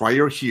fault. That's why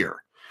you're here.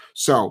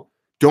 So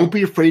don't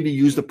be afraid to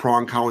use the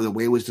prong collar the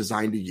way it was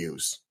designed to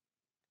use.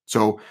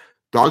 So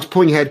dog's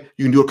pulling ahead.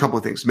 You can do a couple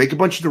of things. Make a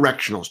bunch of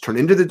directionals. Turn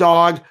into the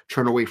dog,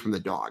 turn away from the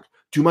dog.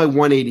 Do my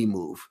 180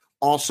 move.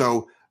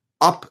 Also,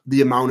 up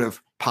the amount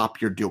of pop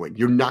you're doing.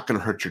 You're not going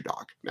to hurt your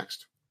dog.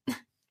 Next.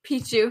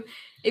 Pichu,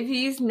 if you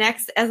use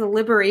next as a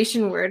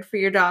liberation word for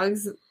your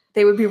dogs,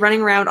 they would be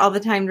running around all the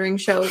time during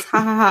shows. Ha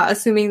ha ha,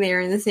 assuming they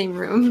are in the same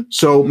room.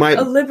 So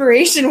a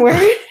liberation word. I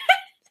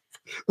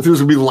think it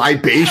was going to be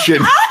libation.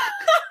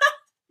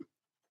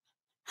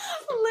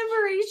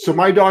 Liberation. So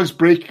my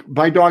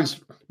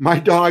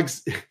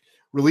dog's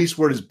release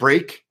word is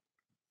break.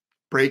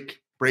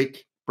 Break,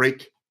 break,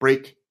 break,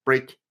 break,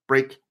 break,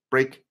 break,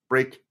 break,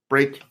 break,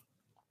 break.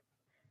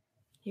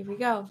 Here we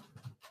go.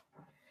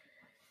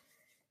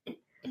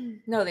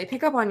 No, they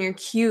pick up on your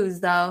cues,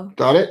 though.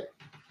 Got it?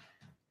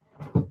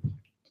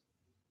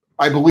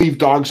 I believe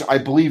dogs are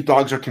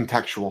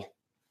contextual.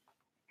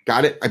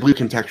 Got it? I believe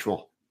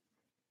contextual.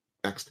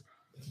 Next.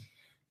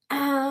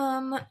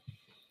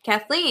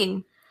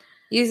 Kathleen.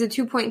 Used a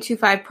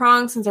 2.25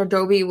 prong since our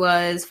Dobie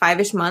was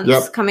 5-ish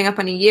months, coming up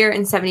on a year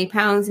and 70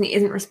 pounds, and he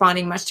isn't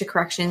responding much to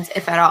corrections,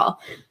 if at all.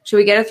 Should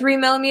we get a 3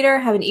 millimeter,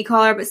 have an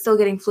e-collar, but still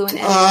getting fluent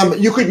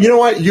in? You could, you know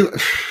what?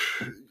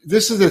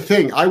 This is the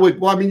thing.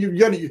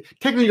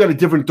 Technically you got a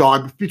different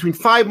dog. Between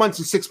 5 months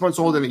and 6 months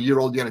old and a year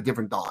old, you got a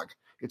different dog.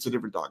 It's a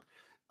different dog.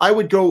 I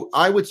would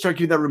start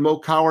getting that remote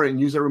collar and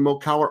use that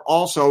remote collar.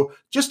 Also,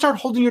 just start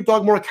holding your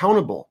dog more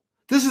accountable.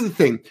 This is the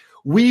thing.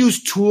 We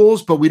use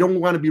tools, but we don't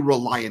want to be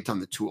reliant on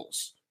the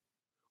tools.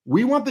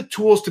 We want the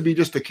tools to be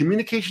just a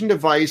communication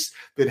device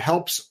that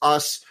helps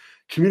us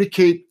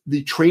communicate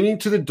the training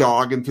to the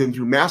dog, and then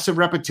through massive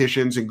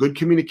repetitions and good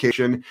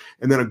communication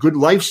and then a good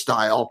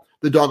lifestyle,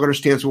 the dog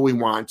understands what we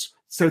want.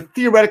 So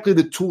theoretically,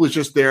 the tool is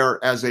just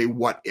there as a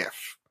what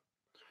if.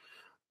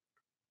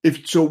 we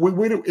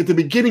at the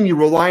beginning you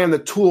rely on the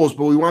tools,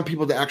 but we want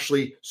people to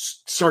actually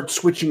start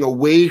switching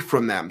away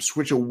from them.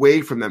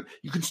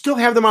 You can still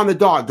have them on the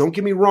dog. Don't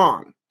get me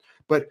wrong,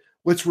 but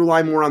let's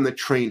rely more on the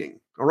training.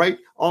 All right.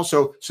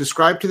 Also,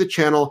 subscribe to the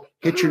channel,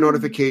 hit your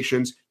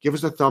notifications, give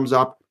us a thumbs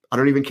up. I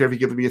don't even care if you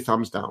give me a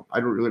thumbs down. I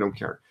really don't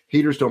care.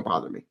 Haters don't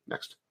bother me.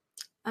 Next.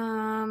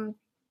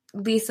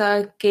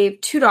 Lisa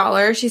gave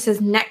 $2. She says,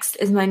 next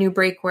is my new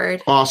break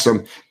word.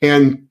 Awesome.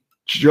 And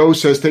Joe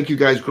says, thank you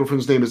guys.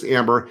 Girlfriend's name is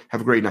Amber.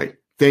 Have a great night.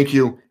 Thank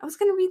you. I was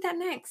going to read that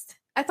next.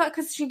 I thought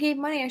because she gave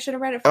money, I should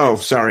have read it first. Oh,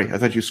 sorry. I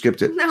thought you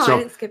skipped it. No, I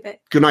didn't skip it.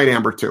 Good night,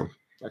 Amber, too.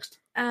 Next.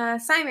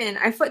 Simon,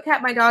 I foot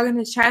tapped my dog in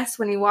the chest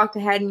when he walked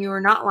ahead and you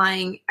were not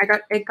lying.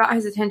 It got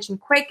his attention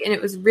quick and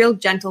it was real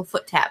gentle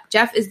foot tap.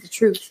 Jeff is the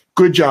truth.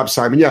 Good job,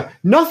 Simon. Yeah.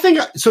 Nothing.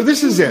 So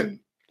this is it.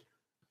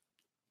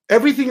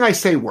 Everything I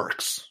say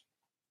works.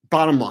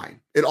 Bottom line,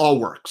 it all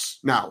works.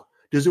 Now,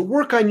 does it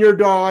work on your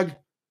dog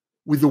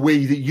with the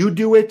way that you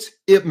do it?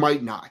 It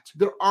might not.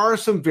 There are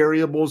some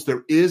variables.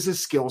 There is a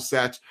skill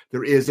set.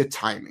 There is a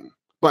timing.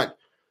 But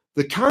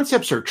the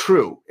concepts are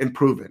true and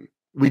proven.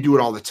 We do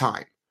it all the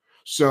time.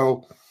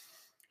 So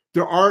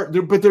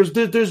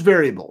there's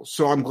variables.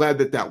 So I'm glad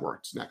that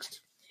works. Next.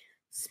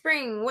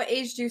 Spring, what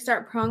age do you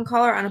start prong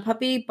collar on a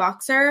puppy?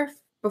 Boxer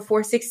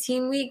before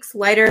 16 weeks,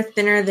 lighter,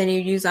 thinner than you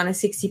use on a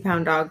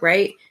 60-pound dog,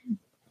 right?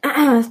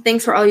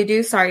 Thanks for all you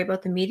do. Sorry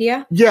about the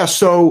media. Yeah,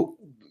 so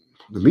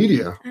the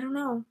media? I don't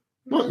know.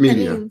 What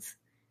media? I don't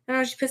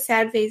know. She put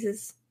sad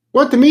faces.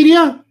 What, the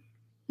media?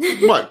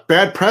 What,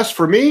 bad press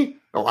for me?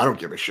 Oh, I don't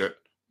give a shit.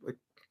 Do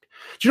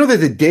you know that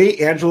the day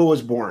Angelo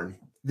was born,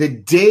 the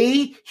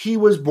day he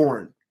was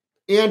born,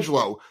 the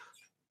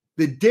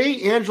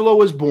day Angelo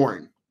was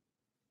born,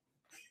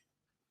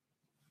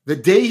 the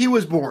day he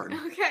was born.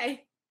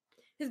 Okay.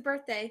 His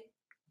birthday.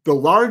 The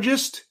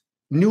largest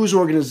news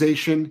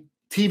organization,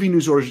 TV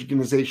news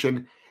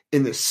organization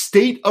in the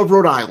state of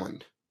Rhode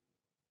Island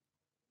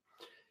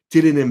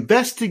did an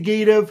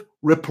investigative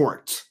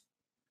report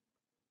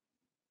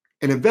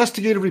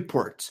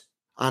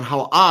on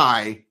how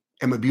I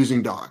am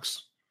abusing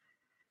dogs.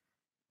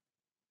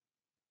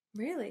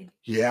 Really?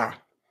 Yeah.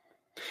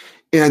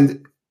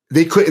 And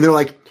they're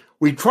like,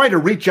 we tried to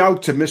reach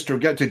out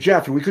to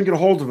Jeff and we couldn't get a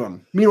hold of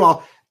him.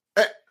 Meanwhile,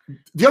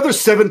 the other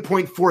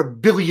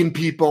 7.4 billion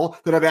people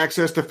that have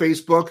access to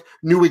Facebook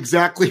knew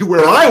exactly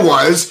where I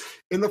was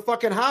in the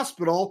fucking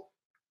hospital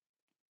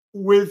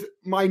with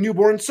my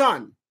newborn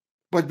son,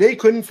 but they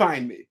couldn't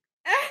find me.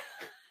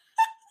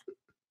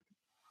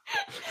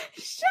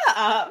 Shut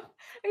up.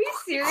 Are you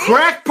serious?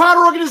 Crackpot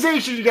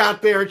organization you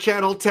got there,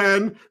 Channel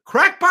 10.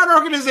 Crackpot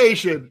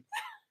organization.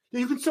 Yeah,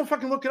 you can still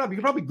fucking look it up. You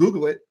can probably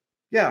Google it.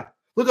 Yeah.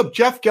 Look up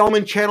Jeff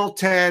Gelman, Channel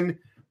 10,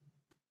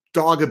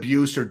 dog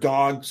abuse or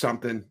dog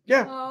something.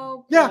 Yeah.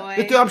 Oh, boy.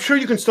 Yeah. I'm sure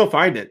you can still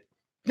find it.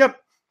 Yep.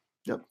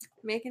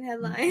 Making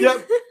headlines.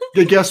 Yep.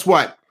 And guess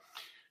what?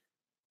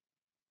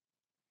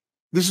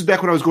 This is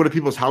back when I was going to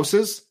people's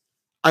houses.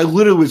 I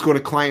literally was going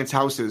to clients'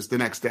 houses the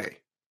next day.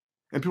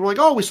 And people were like,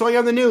 oh, we saw you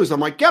on the news.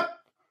 I'm like, yep.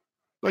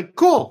 Like,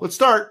 cool, let's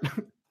start.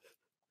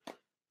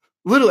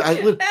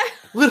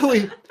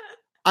 Literally,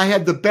 I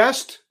had the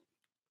best.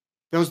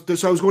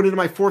 So I was going into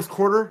my fourth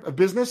quarter of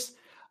business.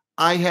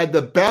 I had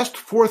the best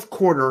fourth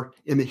quarter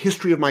in the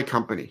history of my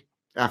company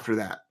after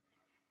that.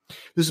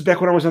 This is back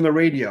when I was on the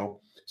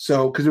radio.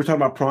 So, because we were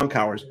talking about prong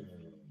collars.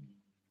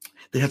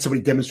 They had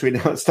somebody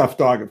demonstrating how to stuffed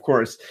dog, of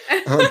course.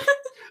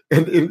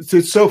 And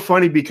it's so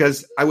funny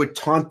because I would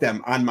taunt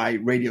them on my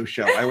radio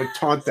show. I would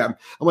taunt them.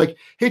 I'm like,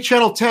 hey,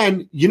 Channel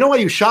 10, you know I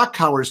use shock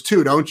collars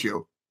too, don't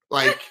you?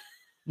 Like,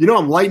 you know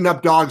I'm lighting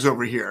up dogs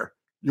over here.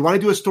 You want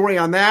to do a story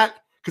on that?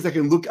 Because I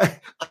can look.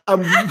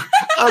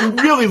 I'm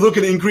really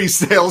looking to increase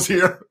sales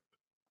here.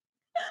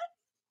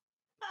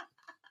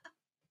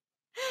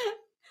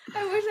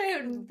 I wish I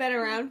had been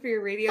around for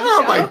your radio show.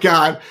 Oh my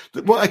God.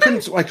 Well, I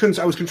couldn't.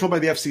 I was controlled by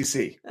the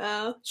FCC.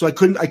 Oh. So I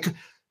couldn't.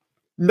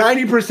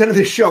 90% of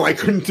the show I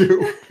couldn't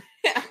do.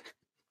 Yeah.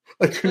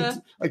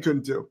 I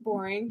couldn't do.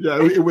 Boring. Yeah,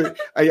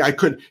 I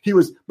couldn't.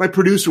 My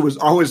producer was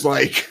always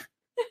like,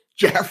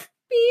 Jeff,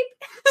 beep,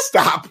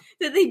 stop.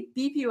 Did they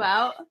beep you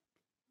out?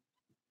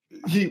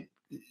 He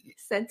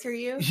censor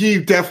you? He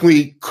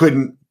definitely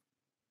couldn't.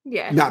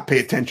 Yeah. Not pay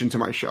attention to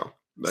my show.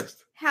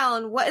 Next.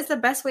 Helen, what is the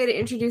best way to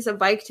introduce a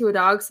bike to a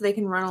dog so they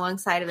can run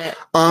alongside of it?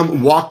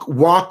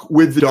 Walk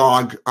with the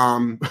dog.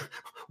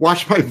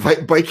 Watch my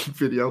biking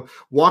video.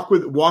 Walk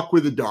with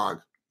the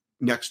dog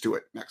next to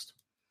it. Next.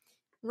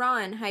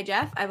 Ron, hi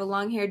Jeff. I have a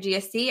long-haired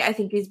GSD. I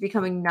think he's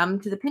becoming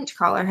numb to the pinch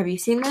collar. Have you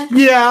seen this?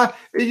 Yeah,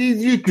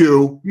 you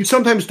do.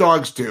 Sometimes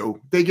dogs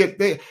do. They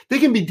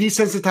can be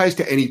desensitized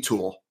to any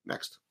tool.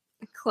 Next.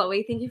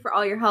 Chloe, thank you for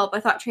all your help. I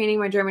thought training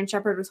my German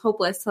Shepherd was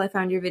hopeless till I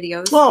found your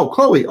videos. Oh,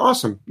 Chloe,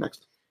 awesome.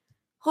 Next.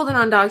 Holding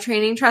on dog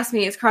training. Trust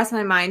me, it's crossed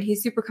my mind.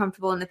 He's super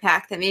comfortable in the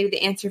pack. That may be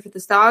the answer for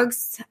this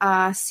dogs.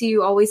 See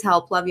you always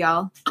help. Love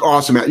y'all.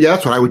 Awesome. Yeah,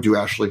 that's what I would do,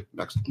 Ashley.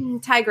 Next.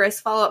 Tigress,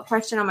 follow-up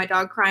question on my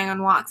dog crying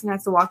on walks and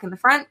has to walk in the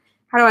front.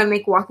 How do I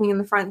make walking in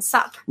the front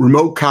suck?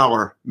 Remote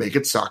collar. Make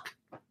it suck.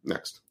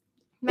 Next.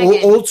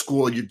 Old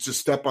school, you'd just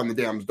step on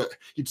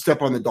you'd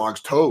step on the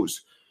dog's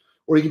toes.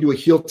 Or you can do a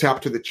heel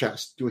tap to the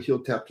chest. Do a heel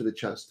tap to the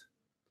chest.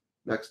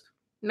 Next.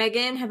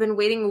 Megan, have been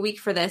waiting a week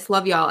for this.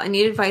 Love y'all. I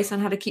need advice on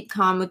how to keep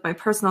calm with my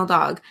personal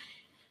dog.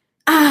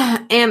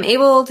 Am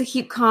able to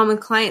keep calm with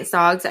clients'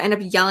 dogs. I end up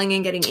yelling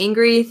and getting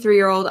angry.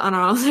 3-year-old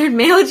unaltered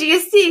male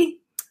GSD.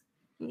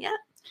 Yeah.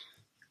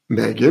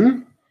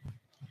 Megan,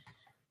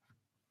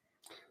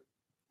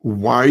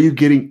 why are you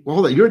getting...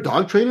 Hold on, you're a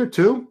dog trainer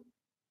too?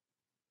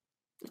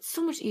 It's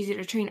so much easier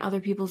to train other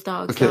people's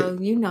dogs, Okay. so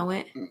you know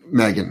it.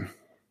 Megan.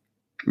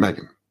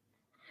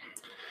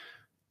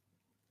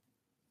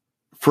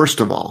 First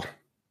of all,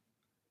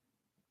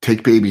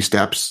 take baby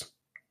steps.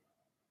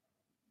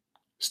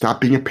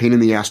 Stop being a pain in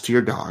the ass to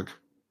your dog.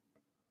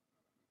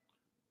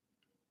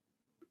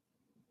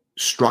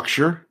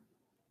 Structure.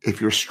 If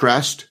you're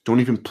stressed, don't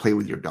even play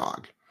with your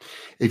dog.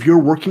 If you're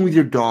working with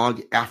your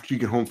dog after you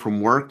get home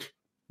from work,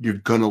 you're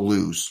going to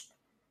lose.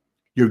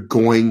 You're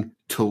going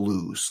to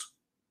lose.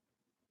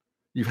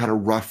 You've had a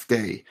rough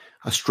day,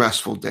 a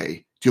stressful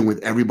day, dealing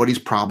with everybody's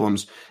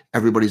problems,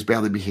 everybody's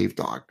badly behaved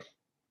dog.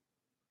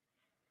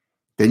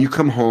 Then you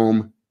come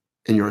home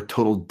and you're a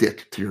total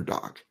dick to your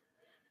dog.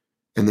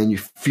 And then you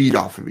feed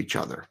off of each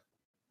other.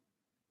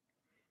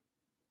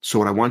 So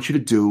what I want you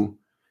to do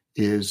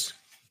is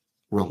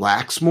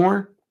relax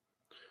more,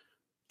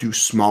 do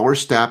smaller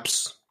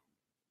steps,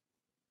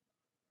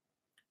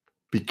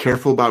 be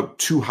careful about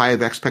too high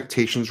of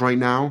expectations right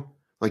now.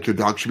 Like your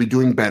dog should be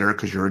doing better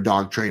because you're a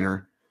dog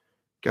trainer.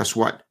 Guess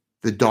what?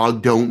 The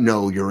dog don't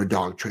know you're a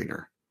dog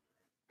trainer.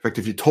 In fact,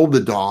 if you told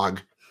the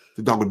dog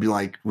would be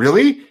like,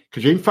 really?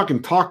 Because you ain't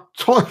fucking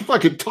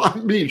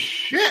taught me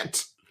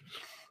shit.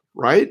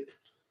 Right?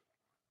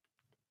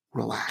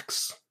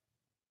 Relax.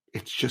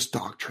 It's just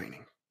dog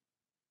training.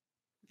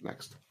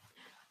 Next.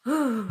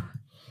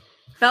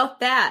 Felt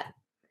that.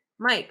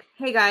 Mike,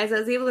 hey guys, I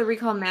was able to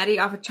recall Maddie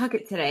off of Chuck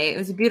It today. It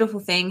was a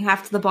beautiful thing.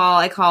 Half to the ball,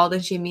 I called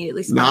and she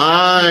immediately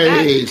smiled.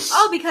 Nice.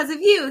 All because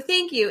of you.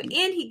 Thank you. And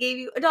he gave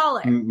you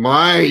 $1.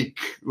 Mike,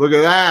 look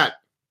at that.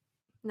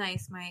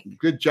 Nice, Mike.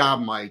 Good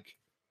job, Mike.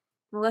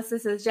 Melissa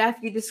says, Jeff,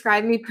 you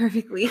described me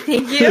perfectly.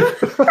 Thank you.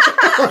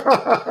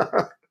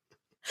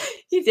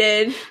 You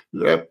did.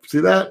 Yep.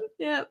 See that?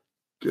 Yep.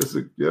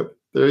 Yep.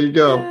 There you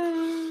go.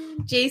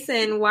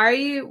 Jason,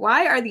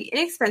 why are the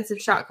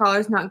inexpensive shot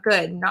collars not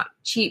good? Not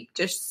cheap,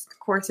 just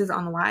courses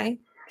on the Y?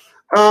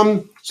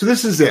 So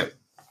this is it.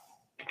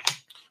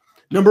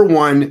 Number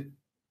one,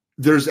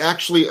 there's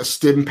actually a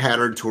stim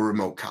pattern to a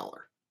remote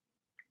collar.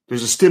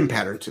 There's a stim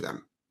pattern to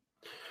them.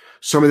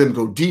 Some of them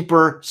go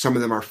deeper. Some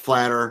of them are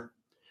flatter.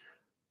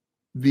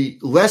 The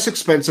less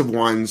expensive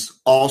ones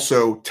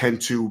also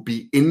tend to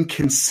be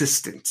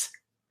inconsistent.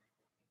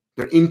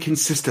 They're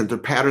inconsistent. Their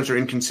patterns are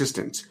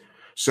inconsistent.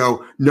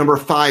 So number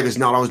 5 is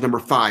not always number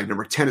 5.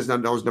 Number 10 is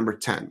not always number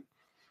 10.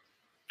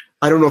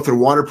 I don't know if they're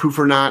waterproof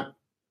or not.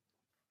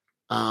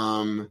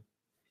 I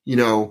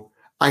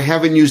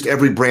haven't used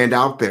every brand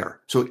out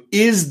there. So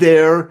is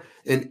there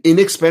an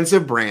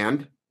inexpensive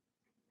brand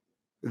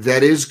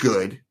that is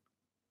good?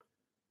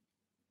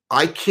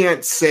 I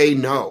can't say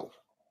no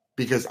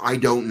because I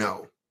don't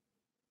know.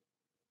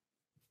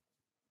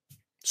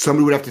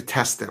 Somebody would have to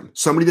test them.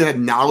 Somebody that had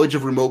knowledge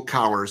of remote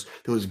collars,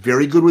 that was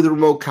very good with the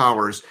remote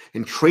collars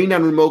and trained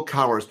on remote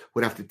collars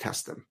would have to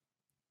test them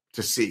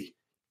to see,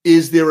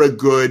 is there a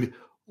good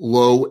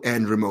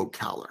low-end remote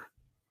collar?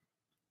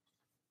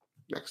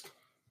 Next.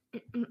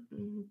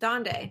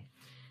 Donde.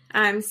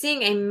 I'm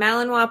seeing a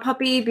Malinois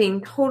puppy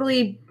being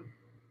totally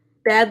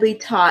badly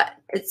taught.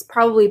 It's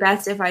probably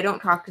best if I don't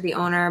talk to the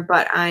owner,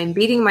 but I'm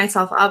beating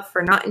myself up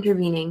for not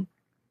intervening.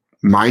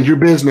 Mind your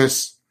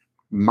business.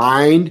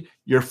 Mind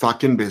your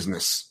fucking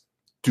business.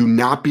 Do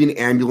not be an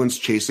ambulance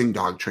chasing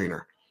dog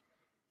trainer.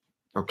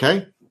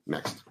 Okay?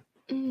 Next.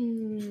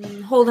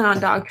 Holding on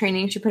dog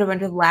training. She put a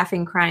bunch of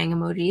laughing, crying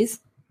emojis.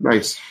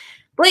 Nice.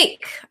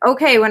 Blake.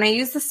 Okay, when I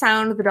use the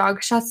sound, the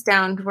dog shuts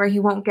down to where he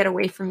won't get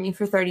away from me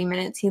for 30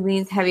 minutes. He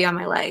leans heavy on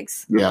my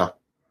legs. Yeah.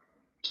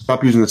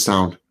 Stop using the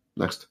sound.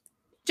 Next.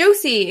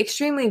 Josie,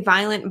 extremely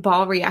violent,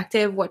 ball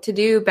reactive. What to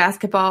do?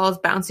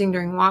 Basketballs, bouncing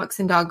during walks,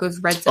 and dog goes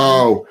red zone.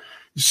 Oh,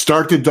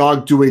 start the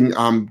dog doing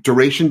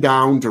duration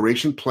down,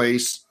 duration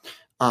place.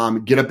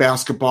 Get a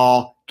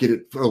basketball, get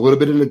it a little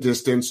bit in the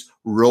distance,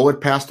 roll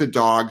it past the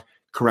dog,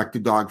 correct the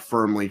dog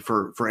firmly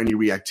for any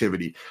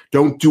reactivity.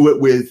 Don't do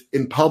it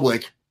in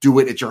public. Do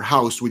it at your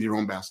house with your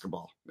own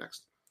basketball.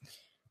 Next.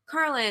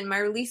 Carlin, my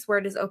release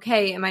word is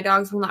okay, and my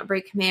dogs will not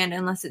break command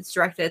unless it's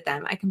directed at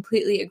them. I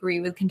completely agree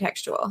with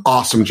contextual.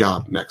 Awesome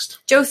job. Next.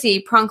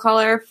 Josie, prong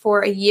collar for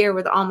a year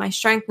with all my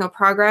strength, no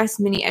progress.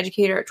 Mini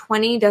educator at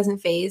 20, doesn't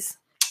phase.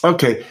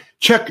 Okay.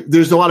 Check.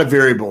 There's a lot of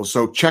variables.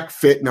 So check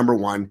fit, number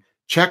 1.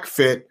 Check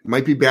fit.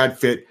 Might be bad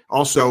fit.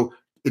 Also,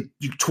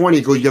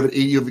 20 goes,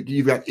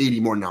 you've got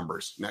 80 more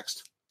numbers.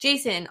 Next.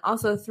 Jason,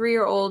 also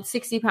 3-year-old,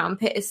 60-pound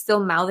pit is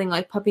still mouthing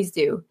like puppies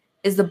do.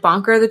 Is the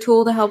bonker the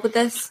tool to help with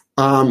this?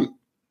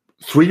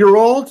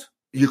 3-year-old,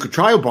 you could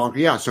try a bonker.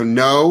 Yeah. So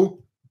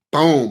no,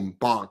 boom,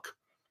 bonk.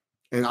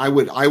 And I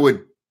would,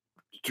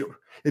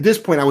 At this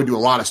point, I would do a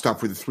lot of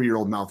stuff with a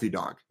 3-year-old mouthy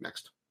dog.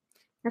 Next.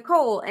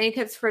 Nicole, any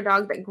tips for a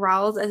dog that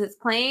growls as it's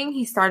playing?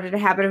 He started a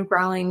habit of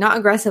growling, not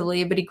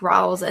aggressively, but he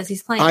growls as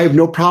he's playing. I have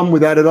no problem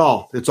with that at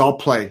all. It's all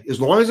play.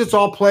 As long as it's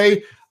all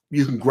play,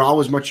 you can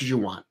growl as much as you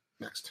want.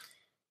 Next.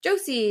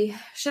 Josie,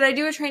 should I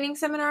do a training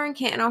seminar in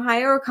Canton,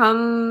 Ohio, or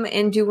come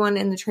and do one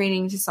in the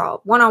training to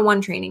solve? One-on-one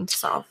training to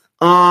solve.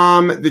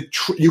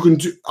 You can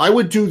do. I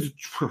would do.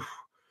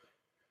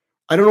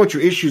 I don't know what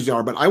your issues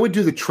are, but I would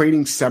do the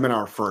training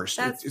seminar first.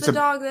 That's the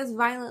dog that's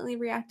violently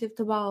reactive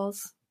to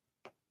balls.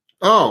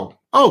 Oh,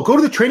 go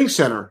to the training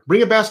center.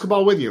 Bring a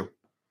basketball with you.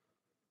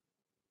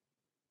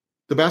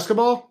 The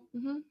basketball?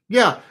 Mm-hmm.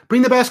 Yeah,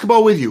 bring the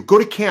basketball with you. Go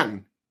to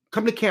Canton.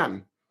 Come to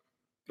Canton.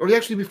 Or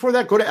actually, before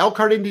that, go to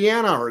Elkhart,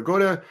 Indiana, or go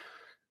to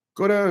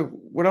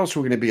what else are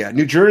we going to be at?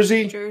 New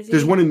Jersey?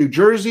 There's one in New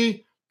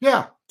Jersey.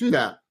 Yeah, do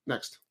that.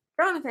 Next.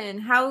 Jonathan,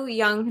 how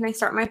young can I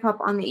start my pup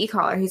on the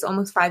e-collar? He's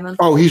almost 5 months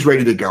old. old. He's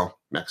ready to go.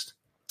 Next.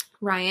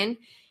 Ryan,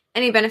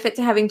 any benefit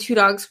to having 2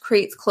 dogs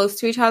crates close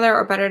to each other,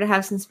 or better to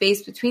have some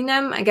space between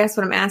them? I guess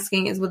what I'm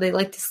asking is, would they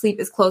like to sleep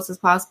as close as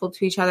possible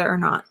to each other or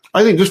not?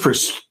 I think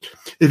just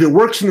if it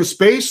works in the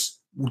space,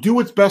 do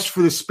what's best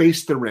for the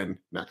space they're in.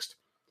 Next.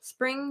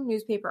 Spring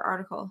newspaper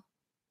article.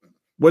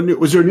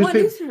 Was there a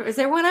newspaper? Is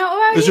there one out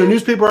about Is there a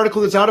newspaper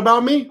article that's out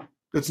about me?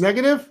 That's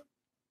negative?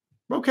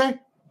 Okay.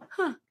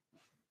 Huh.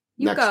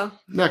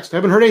 Next. I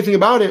haven't heard anything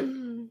about it.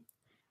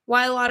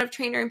 Why a lot of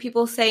trainer and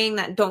people saying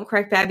that don't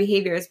correct bad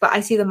behaviors, but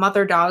I see the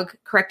mother dog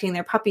correcting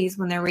their puppies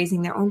when they're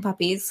raising their own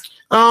puppies.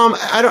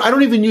 I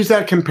don't even use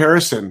that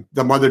comparison,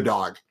 the mother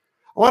dog.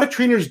 A lot of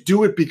trainers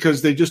do it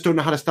because they just don't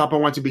know how to stop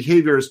unwanted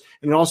behaviors,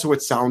 and also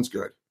it sounds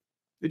good.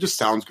 It just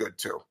sounds good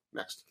too.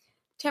 Next.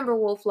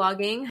 Timberwolf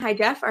logging. Hi,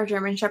 Jeff. Our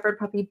German Shepherd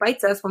puppy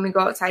bites us when we go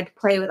outside to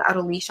play without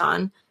a leash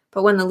on.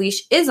 But when the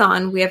leash is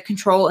on, we have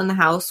control in the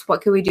house.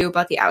 What can we do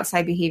about the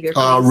outside behavior?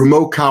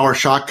 Remote collar,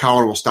 shock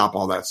collar will stop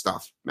all that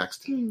stuff.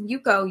 Next.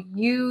 Yuko,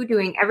 you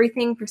doing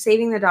everything for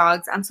saving the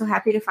dogs. I'm so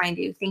happy to find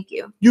you. Thank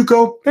you.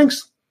 Yuko,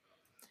 thanks.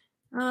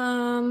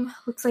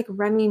 Looks like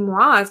Remy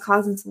Moi is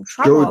causing some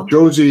trouble.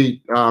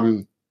 Josie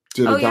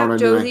did a down on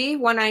Josie,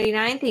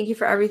 $1.99. Thank you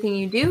for everything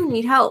you do.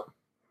 Need help.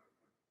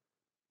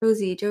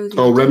 Josie.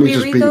 Oh,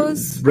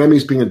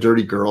 Remy's being a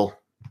dirty girl.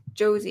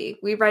 Josie.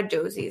 We read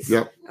Josie's.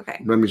 Yep. Okay.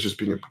 Remy's just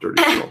being a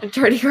dirty girl. A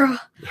dirty girl.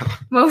 Yeah.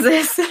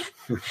 Moses.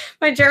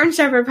 My German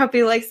Shepherd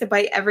puppy likes to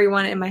bite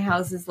everyone in my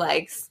house's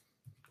legs.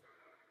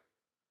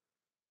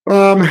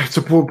 How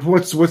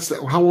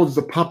old is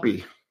the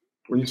puppy?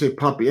 When you say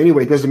puppy.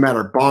 Anyway, it doesn't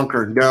matter. Bonk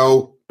or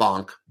no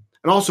bonk.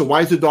 And also,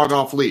 why is the dog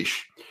off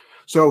leash?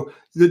 So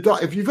the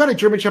dog, if you've got a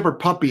German Shepherd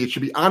puppy, it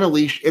should be on a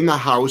leash in the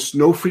house,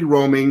 no free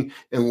roaming,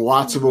 and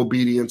lots of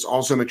obedience.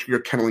 Also, make sure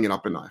you're kenneling it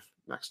up enough.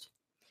 Next.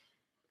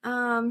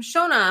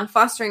 Shona,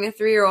 fostering a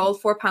 3-year-old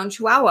 4-pound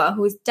Chihuahua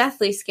who is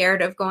deathly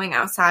scared of going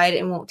outside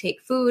and won't take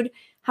food.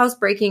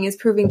 Housebreaking is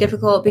proving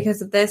difficult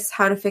because of this.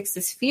 How to fix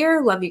this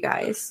fear? Love you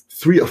guys. A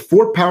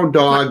 4-pound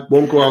dog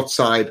won't go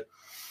outside.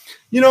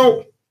 You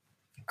know,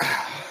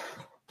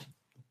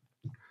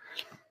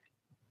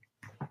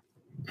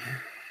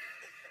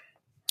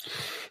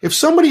 if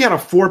somebody had a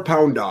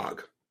 4-pound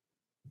dog,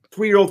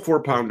 3-year-old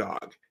 4-pound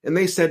dog, and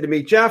they said to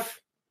me, Jeff,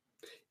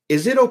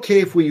 is it okay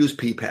if we use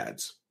pee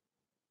pads?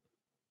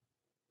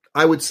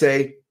 I would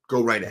say,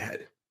 go right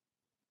ahead.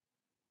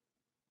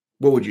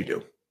 What would you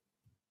do?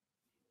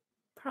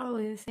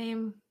 Probably the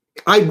same.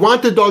 I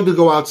want the dog to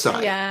go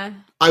outside. Yeah.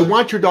 I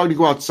want your dog to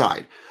go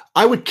outside.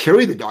 I would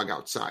carry the dog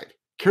outside.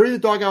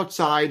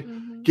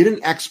 Get an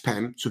X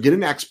pen. So get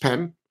an X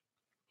pen.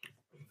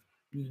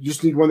 You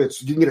just need one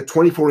you can get a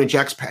 24-inch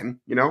X pen,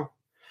 you know.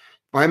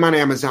 Buy them on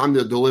Amazon.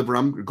 They'll deliver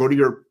them. Go to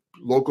your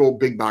local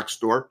big box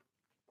store.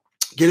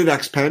 Get an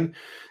X pen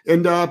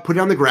and put it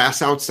on the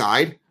grass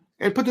outside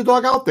and put the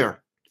dog out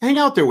there. Hang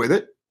out there with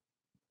it.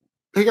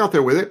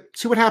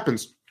 See what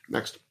happens.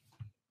 Next.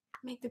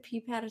 Make the pee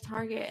pad a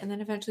target and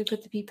then eventually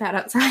put the pee pad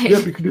outside.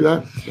 Yeah, we can do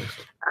that.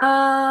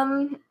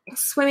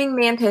 Swimming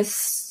Mantis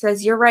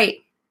says, you're right.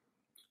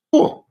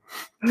 Cool.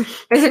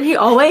 Isn't he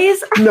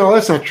always? No,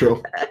 that's not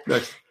true.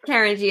 Next.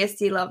 Karen,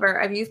 GSD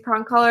lover. I've used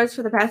prong collars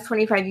for the past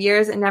 25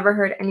 years and never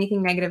heard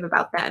anything negative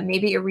about them.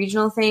 Maybe a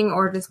regional thing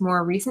or just more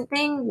a recent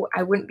thing.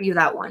 I wouldn't view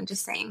that one,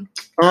 just saying.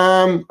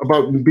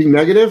 About being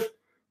negative?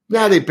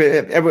 No,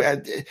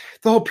 the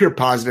whole pure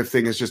positive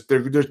thing is just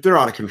they're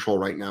out of control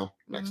right now.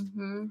 Next.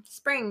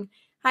 Spring.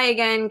 Hi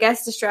again.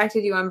 Guest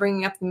distracted you on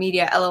bringing up the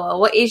media.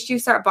 LOL. What age do you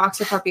start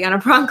boxer puppy on a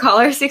prong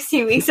collar?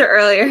 16 weeks or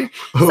earlier.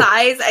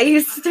 Size? I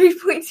used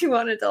 3.2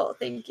 on adult.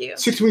 Thank you.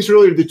 16 weeks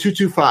earlier, the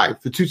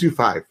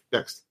 225.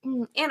 Next.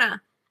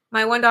 Anna.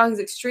 My one dog is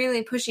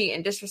extremely pushy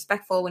and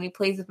disrespectful when he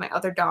plays with my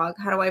other dog.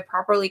 How do I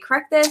properly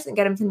correct this and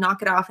get him to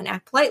knock it off and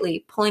act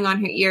politely? Pulling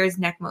on her ears,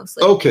 neck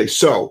mostly. Okay,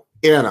 so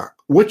Anna,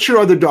 what's your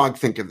other dog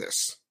think of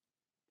this?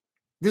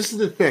 This is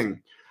the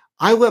thing.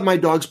 I let my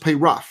dogs play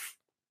rough.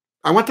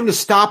 I want them to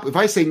stop. If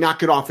I say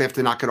knock it off, they have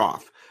to knock it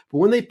off. But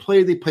when they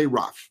play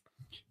rough.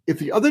 If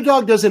the other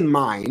dog doesn't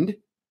mind,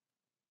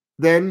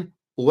 then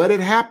let it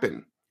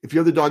happen. If the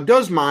other dog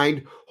does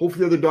mind,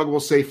 hopefully the other dog will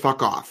say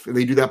fuck off. And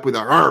they do that with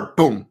a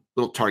boom,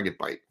 little target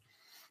bite.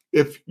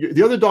 If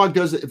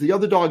the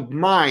other dog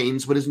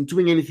minds but isn't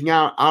doing anything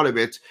out of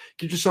it,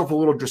 get yourself a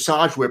little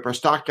dressage whip or a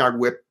stockyard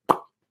whip,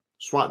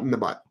 swat in the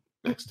butt.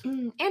 Next.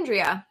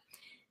 Andrea.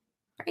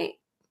 Right?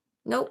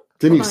 Nope.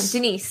 Denise.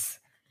 Denise.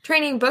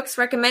 Training books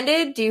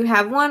recommended. Do you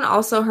have one?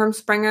 Also Herm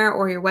Springer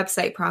or your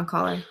website, Prong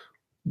Collar?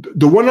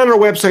 The one on our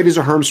website is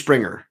a Herm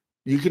Springer.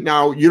 You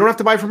don't have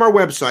to buy from our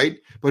website,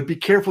 but be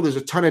careful. There's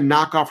a ton of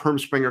knockoff Herm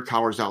Springer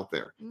collars out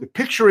there. The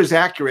picture is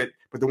accurate,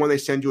 but the one they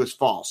send you is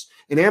false.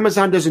 And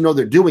Amazon doesn't know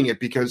they're doing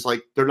it because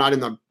they're not in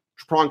the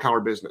prong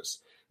collar business.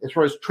 As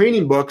far as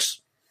training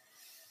books,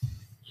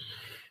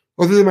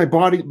 other than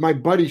my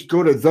buddies,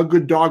 go to The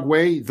Good Dog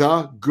Way,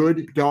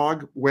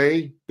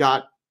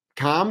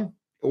 thegooddogway.com,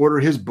 order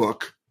his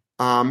book.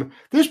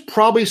 There's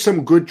probably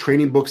some good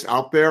training books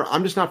out there.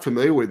 I'm just not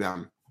familiar with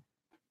them.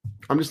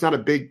 I'm just not a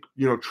big,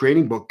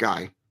 training book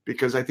guy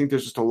because I think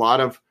there's just a lot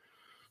of,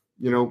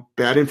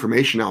 bad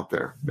information out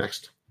there.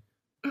 Next.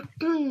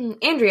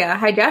 Andrea,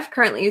 hi Jeff,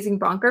 currently using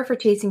Bonker for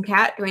chasing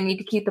cat. Do I need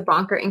to keep the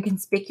Bonker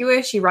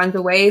inconspicuous? She runs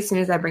away as soon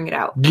as I bring it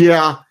out.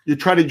 Yeah, you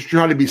try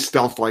to be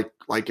stealth like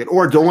it,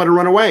 or don't let her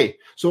run away.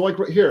 So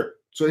right here.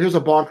 So here's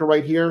a Bonker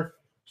right here.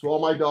 So all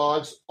my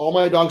dogs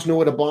know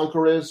what a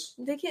Bonker is.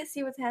 They can't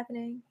see what's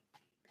happening.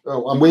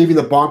 Oh, I'm waving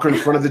the Bonker in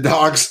front of the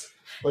dogs.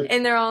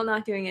 And they're all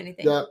not doing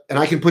anything. Yeah, and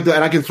I can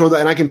I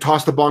can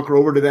toss the Bonker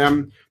over to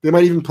them. They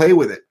might even play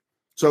with it.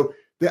 So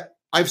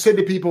I've said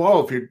to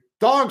people, if your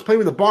dog's playing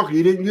with the Bonker,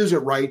 you didn't use it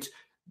right.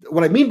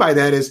 What I mean by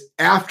that is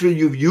after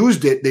you've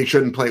used it, they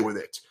shouldn't play with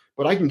it.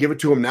 But I can give it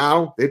to them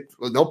now.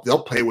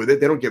 They'll play with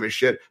it. They don't give a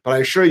shit. But I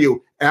assure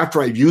you,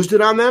 after I've used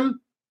it on them,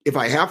 if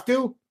I have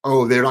to,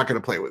 they're not going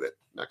to play with it.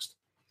 Next.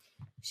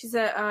 She's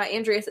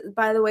Andrea says,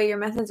 by the way, your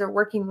methods are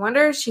working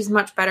wonders. She's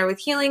much better with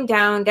healing,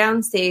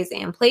 down, stays,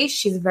 and place.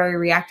 She's a very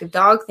reactive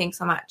dog. Thanks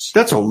so much.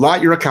 That's a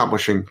lot you're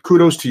accomplishing.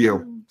 Kudos to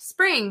you.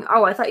 Spring.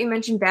 Oh, I thought you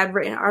mentioned bad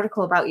written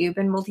article about you.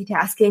 Been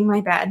multitasking. My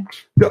bad.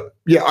 No,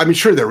 yeah, I mean,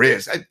 sure there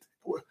is.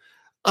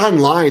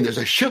 Online, there's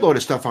a shitload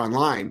of stuff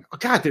online. Oh,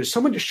 God, there's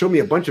someone just showed me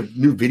a bunch of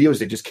new videos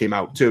that just came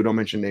out too. Don't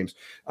mention names.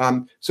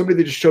 Somebody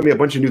that just showed me a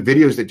bunch of new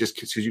videos that just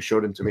because you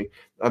showed them to me.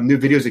 New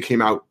videos that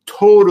came out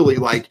totally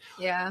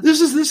yeah.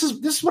 This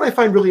is what I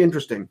find really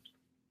interesting.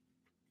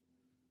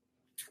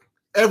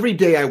 Every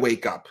day I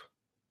wake up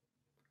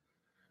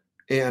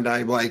and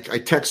I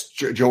text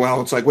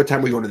Joelle. It's like, what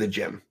time are we going to the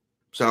gym?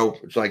 So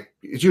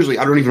it's usually,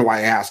 I don't even know why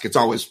I ask. It's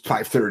always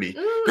 5:30.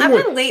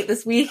 I've been late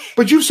this week.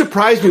 But you've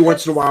surprised me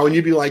once in a while and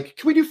you'd be like,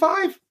 can we do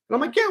 5? And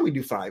I'm like, yeah, we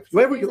do 5.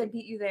 I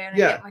beat you there and I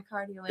get my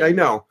cardio in. I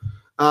know.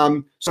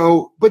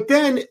 But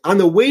then on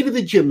the way to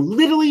the gym,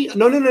 literally,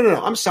 no.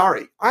 I'm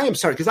sorry. I am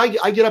sorry. Because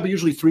I get up at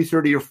usually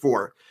 3:30 or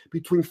 4.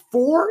 Between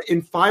 4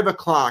 and 5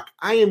 o'clock,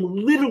 I am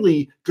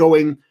literally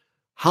going,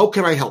 how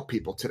can I help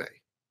people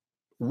today?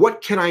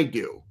 What can I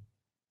do?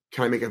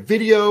 Can I make a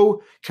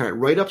video? Can I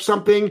write up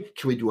something?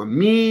 Can we do a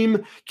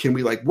meme? Can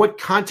we what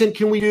content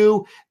can we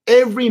do?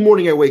 Every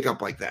morning I wake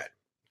up like that.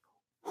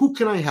 Who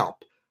can I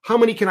help? How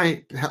many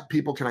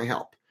people can I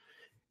help?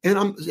 And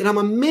I'm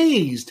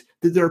amazed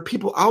that there are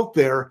people out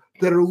there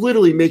that are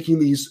literally making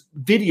these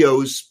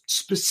videos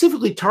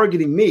specifically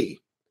targeting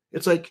me.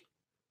 It's like,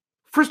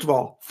 first of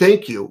all,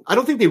 thank you. I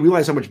don't think they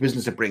realize how much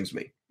business it brings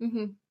me.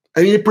 Mm-hmm.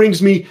 I mean, it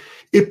brings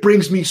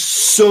me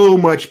so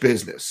much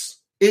business.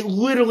 It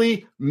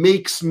literally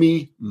makes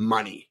me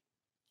money.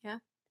 Yeah.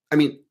 I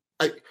mean,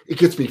 it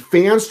gets me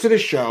fans to the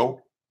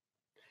show.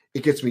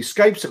 It gets me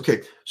Skypes.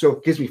 Okay, so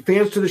it gets me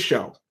fans to the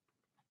show,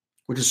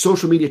 which is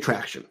social media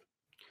traction.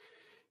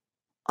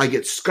 I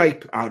get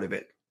Skype out of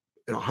it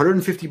at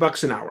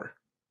 $150 an hour.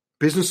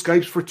 Business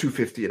Skypes for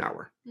 $250 an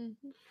hour.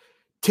 Mm-hmm.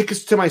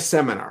 Tickets to my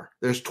seminar.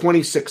 There's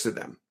 26 of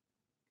them.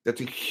 That's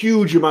a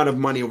huge amount of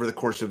money over the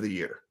course of the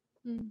year.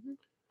 Mm-hmm.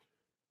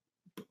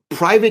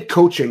 Private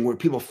coaching where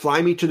people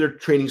fly me to their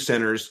training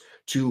centers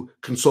to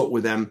consult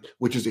with them,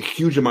 which is a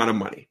huge amount of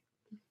money.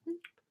 Mm-hmm.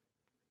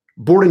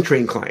 Board and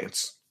train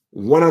clients,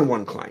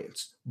 one-on-one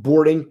clients,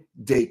 boarding,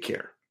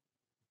 daycare.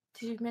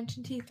 Did you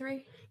mention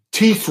T3?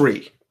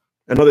 T3,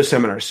 another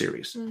seminar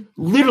series. Mm-hmm.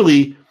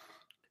 Literally,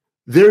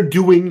 they're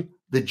doing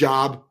the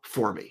job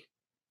for me.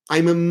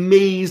 I'm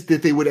amazed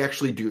that they would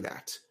actually do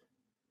that.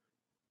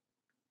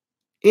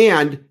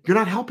 And you're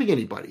not helping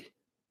anybody.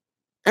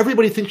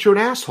 Everybody thinks you're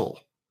an asshole.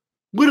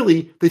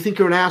 Literally, they think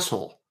you're an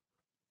asshole.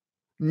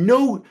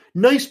 No,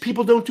 nice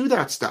people don't do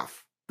that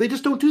stuff. They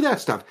just don't do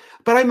that stuff.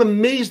 But I'm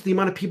amazed at the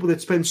amount of people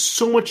that spend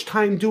so much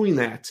time doing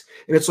that.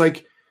 And it's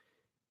like,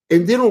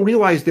 and they don't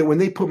realize that when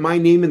they put my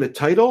name in the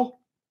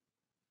title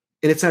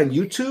and it's on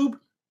YouTube,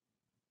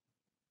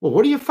 well,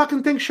 what do you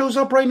fucking think shows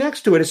up right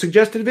next to it as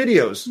suggested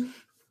videos?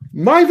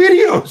 My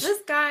videos.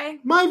 This guy.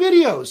 My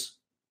videos.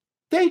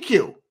 Thank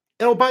you.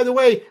 And oh, by the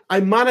way,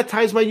 I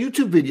monetize my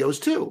YouTube videos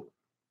too.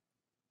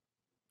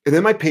 And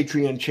then my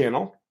Patreon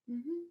channel.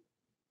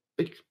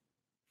 Mm-hmm.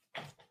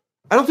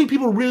 I don't think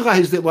people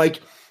realize that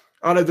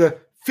out of the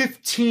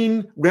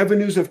 15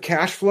 revenues of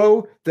cash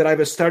flow that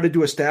I've started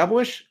to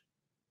establish,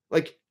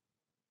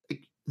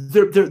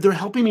 they're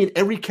helping me in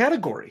every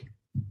category.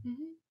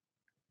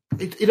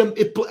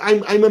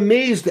 I'm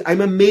amazed.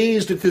 I'm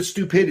amazed at this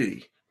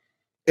stupidity,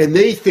 and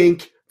they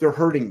think they're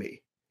hurting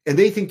me, and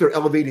they think they're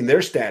elevating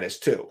their status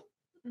too.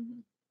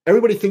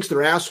 Everybody thinks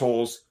they're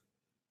assholes,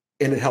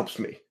 and it helps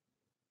me.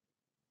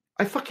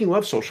 I fucking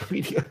love social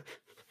media.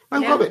 I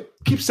love it.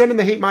 Keep sending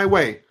the hate my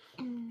way.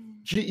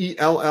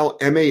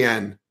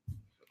 GELLMAN.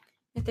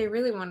 If they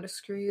really wanted to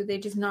screw you, they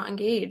just not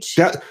engage.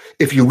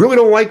 If you really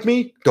don't like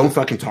me, don't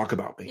fucking talk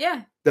about me.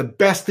 Yeah. The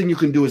best thing you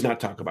can do is not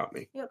talk about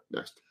me. Yep.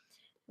 Next.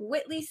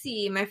 Whitley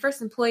C. My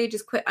first employee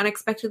just quit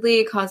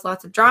unexpectedly, caused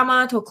lots of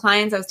drama, told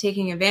clients I was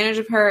taking advantage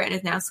of her, and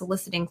is now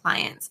soliciting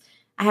clients.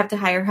 I have to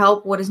hire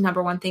help. What is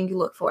number one thing you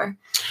look for?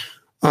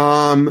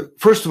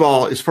 First of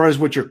all, as far as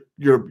what your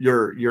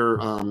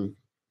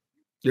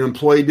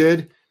employee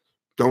did,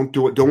 don't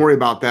do it. Don't worry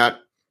about that.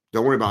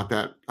 Don't worry about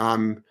that.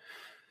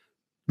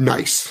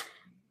 Nice.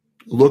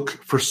 Look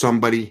for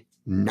somebody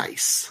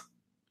nice.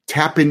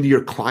 Tap into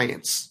your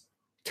clients.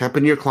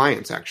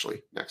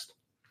 Actually. Next.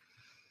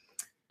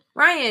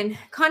 Ryan,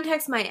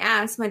 context my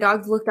ass. My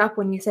dog looked up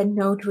when you said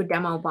no to a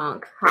demo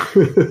bonk.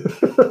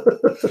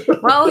 Ha.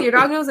 Well, your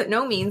dog knows what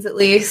no means, at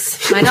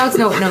least. My dogs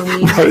know what no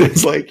means.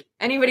 It's like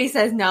anybody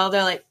says no,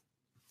 they're like,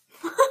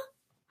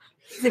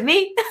 is it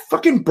me?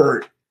 Fucking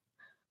Bert.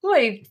 What,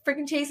 are you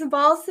freaking chasing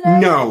balls today?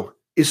 No.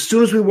 As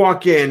soon as we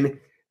walk in,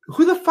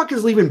 who the fuck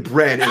is leaving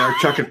bread in our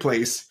chucking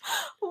place?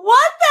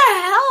 What the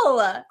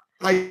hell?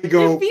 I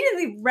go. You're feeding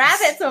these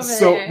rabbits over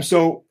there.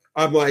 So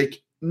I'm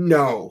like,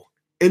 no.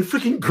 And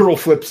freaking girl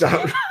flips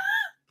out.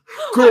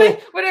 Girl.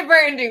 What did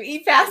Burton do?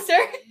 Eat faster?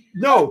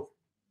 No.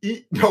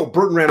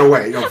 Burton ran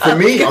away. No, for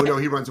me? Oh, no,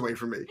 he runs away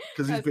from me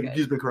because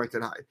he's been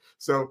corrected high.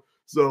 So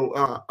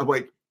I'm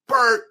like,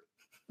 Bert,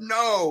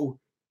 no.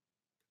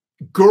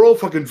 Girl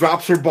fucking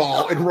drops her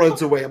ball and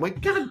runs away. I'm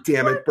like, God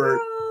damn it,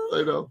 Bert.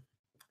 I know.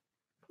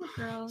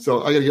 Girl.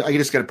 So I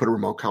just got to put a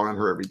remote count on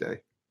her every day.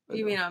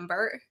 You mean on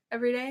Bert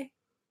every day?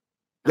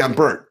 Yeah, I'm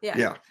Bert.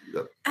 Yeah.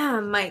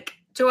 Mike.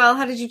 Joelle,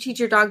 how did you teach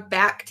your dog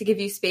back to give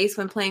you space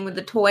when playing with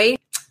the toy?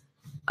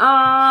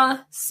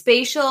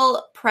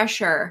 Spatial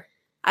pressure.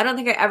 I don't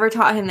think I ever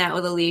taught him that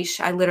with a leash.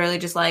 I literally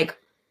just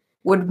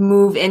would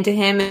move into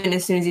him, and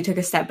as soon as he took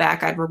a step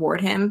back, I'd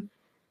reward him.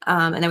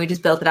 And then we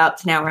just built it up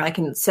to now where I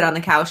can sit on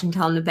the couch and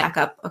tell him to back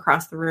up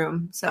across the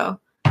room. So,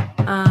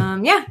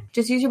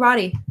 just use your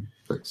body.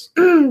 Thanks.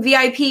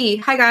 VIP.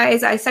 Hi,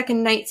 guys. I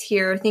second nights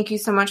here. Thank you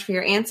so much for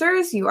your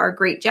answers. You are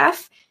great,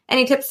 Jeff.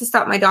 Any tips to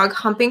stop my dog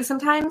humping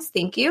sometimes?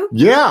 Thank you.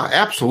 Yeah,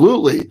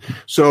 absolutely.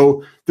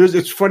 So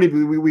it's funny.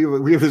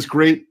 We have this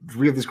great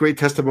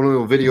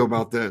testimonial video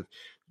about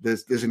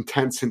this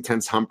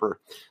intense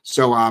humper.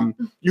 So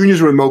you can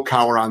use a remote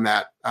collar on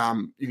that.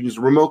 You can use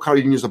a remote collar.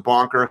 You can use a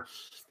bonker.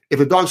 If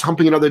a dog's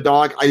humping another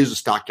dog, I use a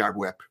stockyard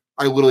whip.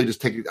 I literally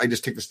just take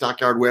the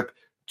stockyard whip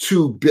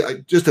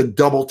just a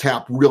double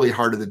tap really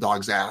hard at the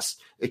dog's ass.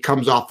 It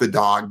comes off the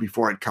dog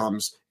before it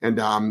comes, and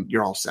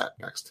you're all set.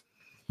 Next.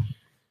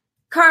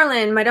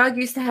 Carlin, my dog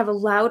used to have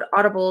loud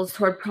audibles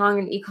toward prong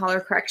and e-collar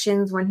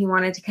corrections when he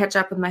wanted to catch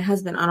up with my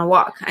husband on a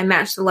walk. I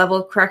matched the level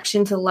of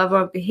correction to the level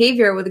of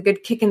behavior with a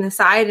good kick in the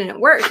side, and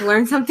it worked.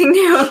 Learn something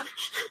new.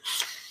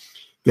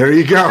 There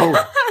you go.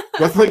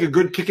 Nothing like a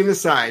good kick in the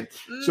side.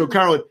 So,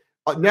 Carlin,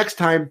 next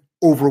time,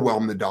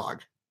 overwhelm the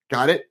dog.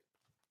 Got it?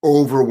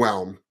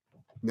 Overwhelm.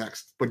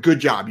 Next. But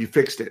good job. You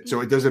fixed it, so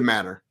it doesn't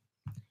matter.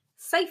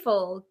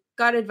 Seifel.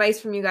 Got advice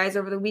from you guys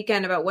over the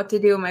weekend about what to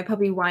do when my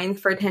puppy whines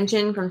for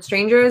attention from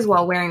strangers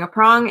while wearing a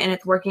prong, and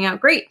it's working out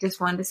great. Just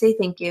wanted to say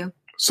thank you.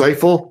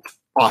 Seifel,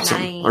 awesome.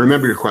 Nice. I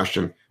remember your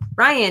question.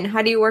 Ryan,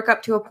 how do you work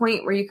up to a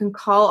point where you can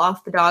call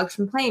off the dogs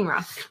from playing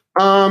rough?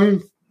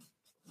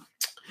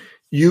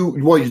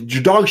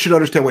 Your dog should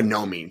understand what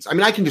no means. I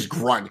mean, I can just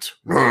grunt.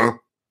 I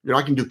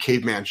can do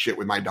caveman shit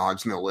with my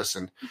dogs and they'll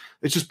listen.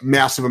 It's just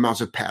massive amounts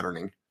of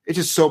patterning. It's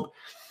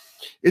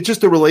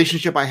just the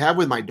relationship I have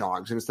with my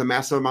dogs, and it's the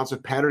massive amounts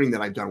of patterning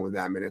that I've done with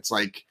them. And it's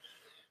like,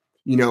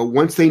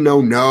 once they know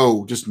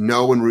no, just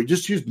no, and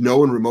just use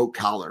no and remote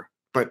collar.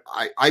 But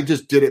I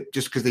just did it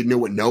just because they knew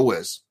what no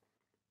is.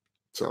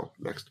 So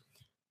next.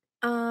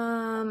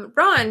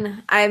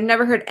 Ron, I've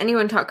never heard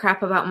anyone talk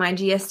crap about my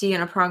GSD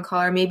in a prong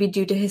collar, maybe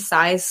due to his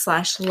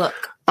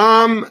size/look.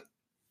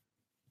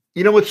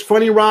 What's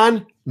funny,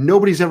 Ron?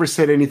 Nobody's ever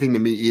said anything to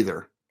me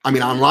either. I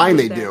mean, online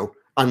they do.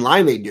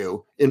 Online they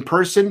do. In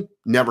person,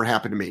 never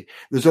happened to me.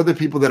 There's other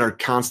people that are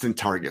constant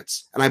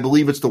targets. And I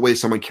believe it's the way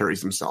someone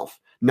carries themselves,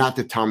 not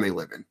the town they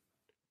live in.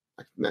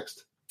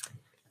 Next.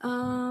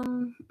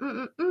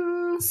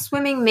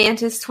 Swimming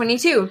Mantis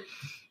 22.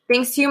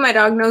 Thanks to you, my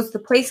dog knows the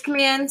place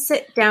command,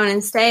 sit down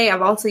and stay.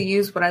 I've also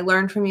used what I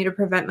learned from you to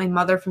prevent my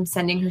mother from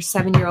sending her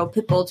 7-year-old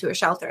pit bull to a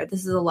shelter.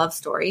 This is a love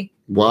story.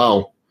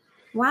 Wow.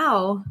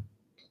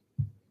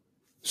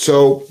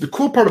 So the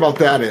cool part about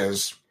that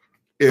is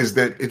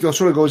that it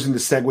sort of goes into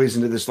segues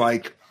into this,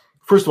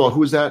 first of all,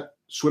 who is that?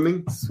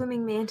 Swimming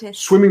Mantis.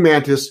 Swimming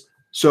Mantis.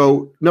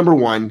 So number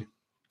one,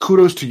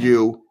 kudos to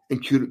you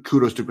and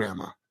kudos to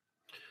Grandma.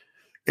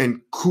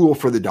 And cool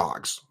for the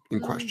dogs in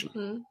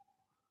question.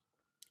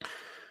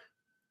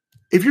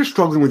 if you're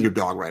struggling with your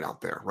dog right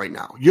out there, right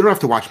now, you don't have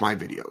to watch my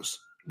videos,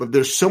 but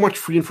there's so much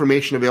free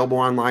information available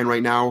online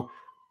right now.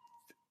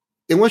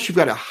 Unless you've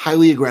got a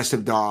highly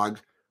aggressive dog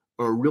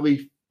or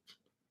really,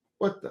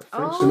 what the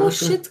Frank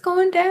Sinatra? Shit's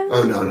going down.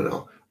 Oh,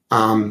 no.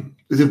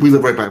 We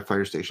live right by a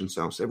fire station,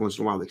 so every once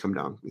in a while they come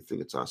down. We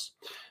think it's us.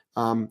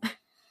 Not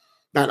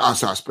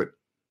us, but it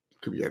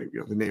could be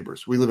the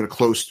neighbors. We live in a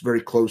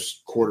very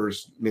close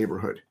quarters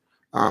neighborhood.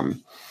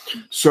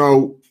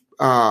 So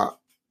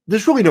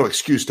there's really no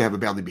excuse to have a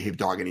badly behaved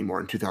dog anymore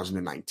in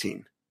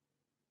 2019.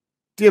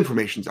 The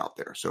information's out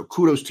there. So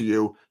kudos to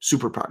you.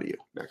 Super proud of you.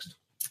 Next.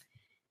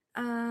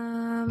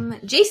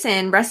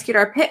 Jason rescued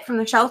our pit from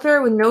the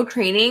shelter with no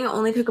training.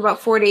 Only took about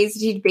 4 days to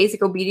teach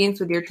basic obedience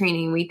with your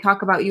training. We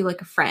talk about you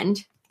like a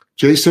friend.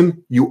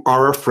 Jason, you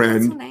are a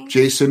friend. So nice.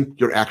 Jason,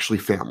 you're actually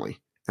family.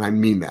 And I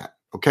mean that.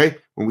 Okay?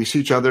 When we see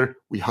each other,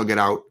 we hug it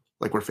out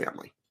like we're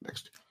family.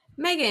 Next.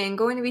 Megan,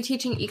 going to be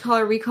teaching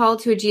e-collar recall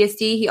to a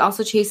GSD. He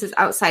also chases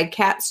outside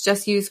cats.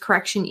 Just use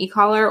correction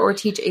e-collar or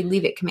teach a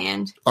leave it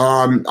command.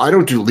 I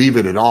don't do leave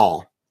it at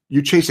all.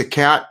 You chase a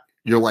cat,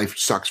 your life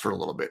sucks for a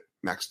little bit.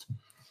 Next.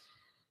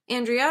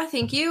 Andrea,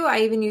 thank you.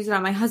 I even use it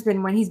on my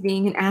husband when he's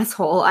being an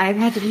asshole. I've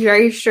had to be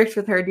very strict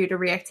with her due to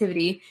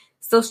reactivity.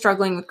 Still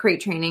struggling with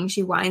crate training.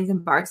 She whines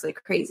and barks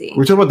like crazy.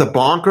 We're talking about the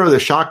bonker or the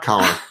shock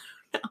collar?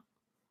 No.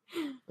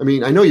 I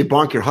mean, I know you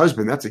bonk your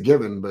husband. That's a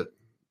given, but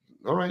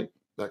all right.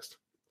 Next.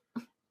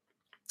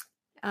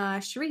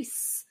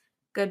 Sharice,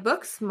 good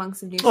books,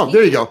 Monks of New Oh,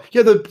 there you go.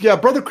 Yeah,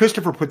 Brother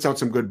Christopher puts out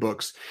some good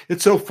books.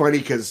 It's so funny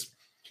because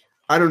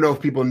I don't know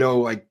if people know,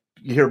 like,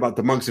 you hear about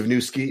the Monks of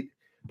New Skeet.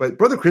 But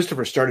Brother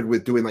Christopher started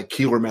with doing like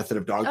Keeler method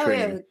of dog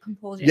training. Yeah,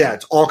 compulsion. Yeah,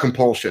 it's all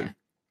compulsion,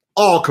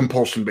 all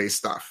compulsion-based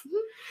stuff.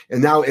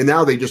 Mm-hmm. And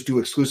now they just do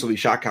exclusively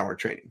shock collar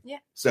training. Yeah.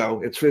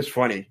 So it's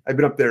funny. I've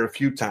been up there a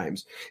few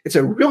times. It's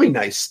a really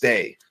nice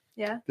stay.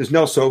 Yeah. There's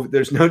no cell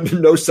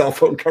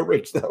phone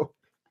coverage though.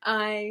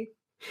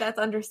 That's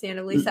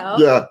understandably so.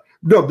 Yeah.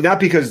 No, but not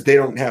because they've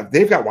got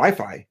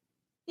Wi-Fi.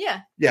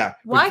 Yeah. Yeah.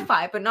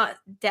 Wi-Fi, but not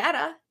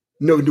data.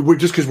 No, we're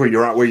just because where you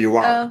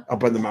are, Oh.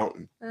 up on the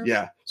mountain. Oh.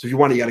 Yeah. So if you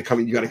want, you got to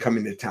come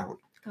into town.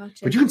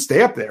 Gotcha. But you can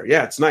stay up there.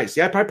 Yeah, it's nice.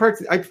 Yeah, I parked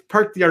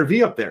the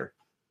RV up there.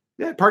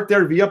 Yeah, I parked the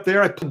RV up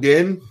there. I plugged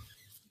in,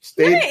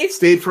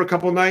 stayed for a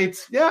couple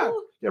nights. Yeah.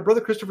 Cool. Yeah, Brother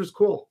Christopher's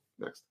cool.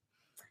 Next.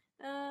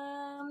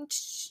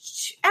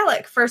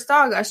 Alec, first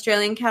dog,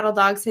 Australian cattle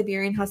dog,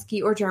 Siberian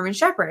Husky, or German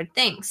Shepherd.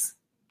 Thanks.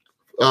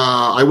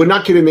 I would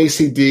not get an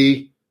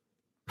ACD.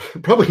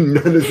 Probably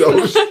none of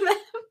those.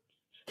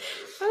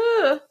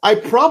 I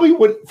probably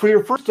would, for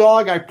your first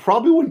dog, I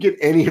probably wouldn't get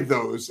any of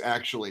those,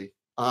 actually.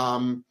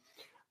 I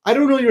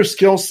don't know your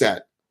skill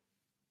set.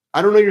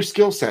 I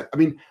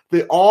mean,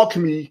 they all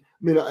can be,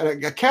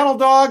 a cattle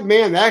dog,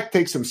 man, that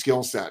takes some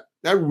skill set.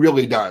 That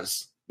really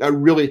does.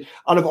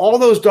 Out of all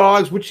those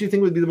dogs, which do you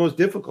think would be the most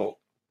difficult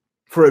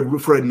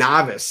for a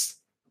novice?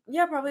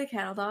 Yeah, probably a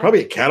cattle dog.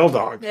 Probably a cattle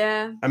dog.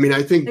 Yeah. I mean,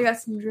 I think. They got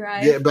some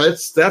drive. Yeah, but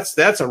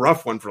that's a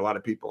rough one for a lot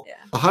of people. Yeah.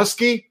 A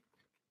husky.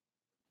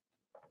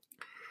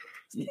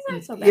 He's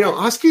not so bad.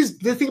 Huskies,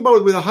 the thing about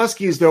it with a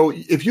husky is, though,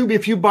 if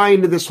you buy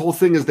into this whole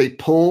thing as they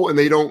pull and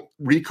they don't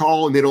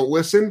recall and they don't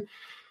listen,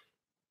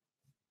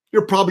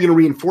 you're probably going to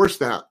reinforce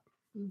that.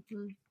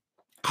 Mm-hmm.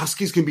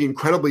 Huskies can be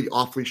incredibly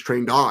off-leash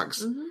trained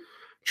dogs. Mm-hmm.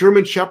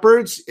 German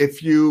Shepherds,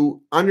 if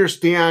you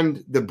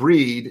understand the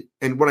breed,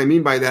 and what I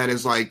mean by that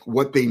is like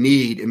what they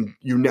need, and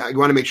you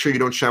want to make sure you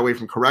don't shy away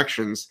from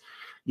corrections,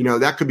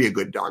 that could be a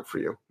good dog for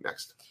you.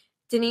 Next.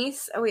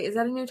 Denise. Oh, wait, is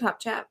that a new top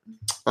chat?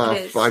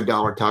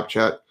 $5 top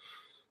chat.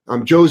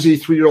 Josie,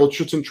 3-year-old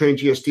Schützen trained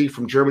GSD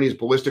from Germany, is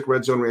ballistic,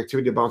 red zone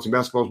reactivity to bouncing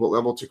basketballs. What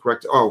level to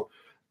correct?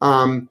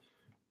 The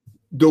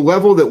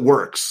level that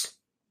works.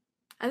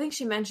 I think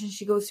she mentioned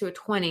she goes to a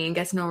 20 and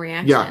gets no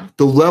reaction. Yeah,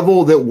 the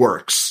level that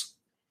works.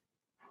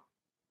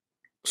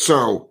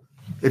 So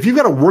if you've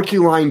got a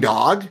working line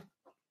dog,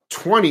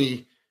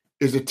 20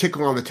 is a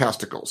tickle on the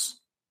testicles.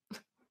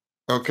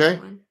 Okay?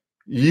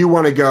 You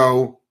want to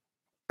go,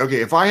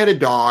 okay, if I had a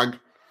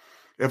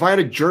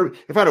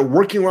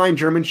working line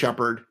German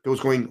Shepherd that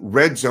was going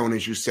red zone,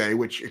 as you say,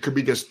 which it could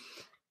be just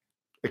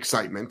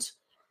excitement,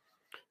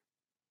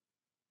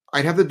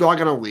 I'd have the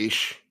dog on a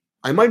leash.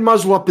 I might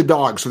muzzle up the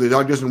dog so the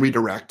dog doesn't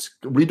redirect.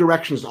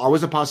 Redirection is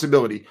always a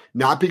possibility,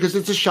 not because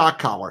it's a shock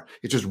collar.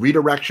 It's just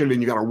redirection,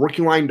 and you got a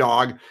working line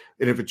dog.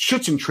 And if it's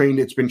Schützen trained,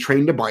 it's been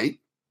trained to bite.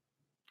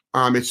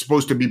 It's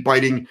supposed to be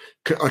biting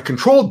a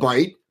controlled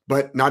bite,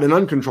 but not an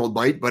uncontrolled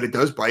bite, but it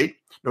does bite.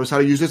 Knows how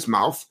to use its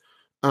mouth.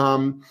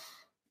 I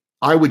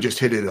would just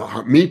hit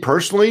it. Me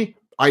personally,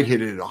 I'd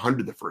hit it at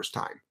 100 the first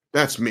time.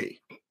 That's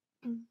me.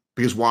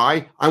 Because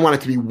why? I want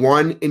it to be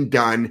one and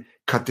done.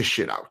 Cut the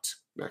shit out.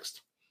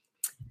 Next.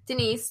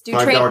 Denise,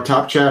 $5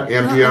 top chat.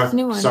 Andrea,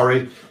 new one.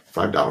 sorry,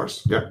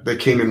 $5. Yep, they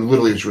came in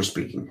literally as you were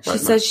speaking. She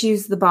says she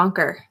used the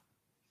bonker.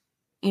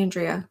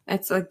 Andrea,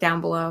 it's like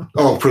down below.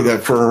 Oh, for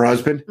her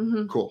husband?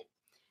 Mm-hmm. Cool.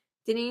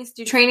 Denise,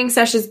 do training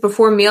sessions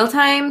before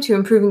mealtime to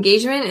improve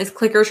engagement? Is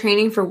clicker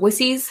training for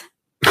wussies?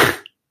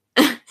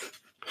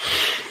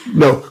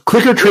 No,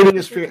 clicker training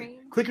is for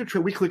clicker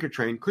train. We clicker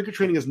train. Clicker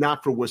training is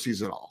not for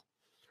wussies at all.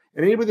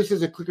 And anybody that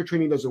says that clicker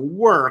training doesn't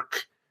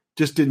work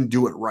just didn't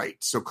do it right.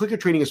 So clicker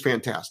training is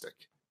fantastic.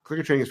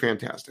 Clicker training is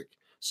fantastic.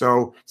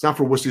 So it's not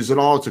for wussies at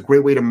all. It's a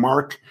great way to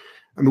mark.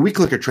 I mean, we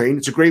clicker train.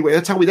 It's a great way.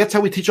 That's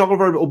how we teach all of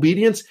our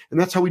obedience, and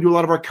that's how we do a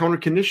lot of our counter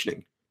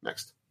conditioning.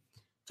 Next.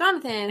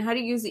 Jonathan, how do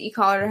you use the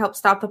e-collar to help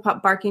stop the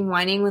pup barking,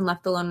 whining when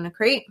left alone in a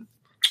crate?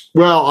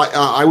 Well,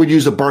 I would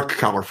use a bark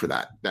collar for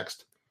that.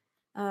 Next.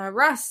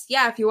 Russ,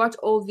 yeah, if you watch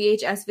old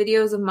VHS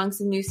videos of Monks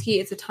of New Ski,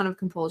 it's a ton of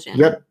compulsion.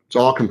 Yep, it's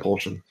all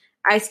compulsion.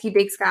 I Ski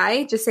Big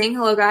Sky, just saying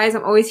hello, guys.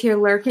 I'm always here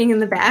lurking in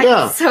the back.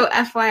 Yeah. So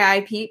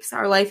FYI, peeps,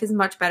 our life is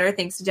much better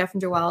thanks to Jeff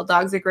and Joelle.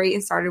 Dogs are great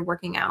and started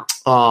working out.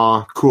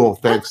 Cool.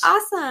 Thanks.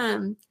 That's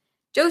awesome.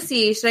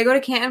 Josie, should I go to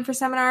Canton for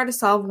seminar to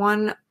solve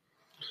one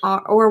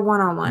or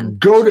one-on-one?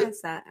 Go to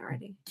that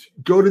already.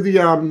 Go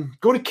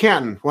to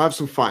Canton. We'll have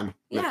some fun.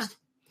 Yeah. Next.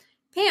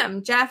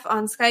 Pam, Jeff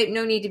on Skype,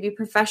 no need to be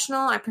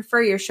professional. I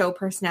prefer your show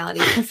personality.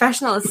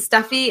 Professional is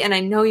stuffy, and I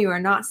know you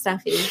are not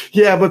stuffy.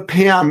 Yeah, but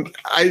Pam,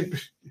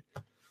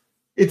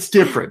 it's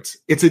different.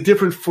 It's a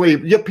different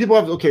flavor. Yeah, people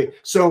have, okay,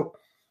 so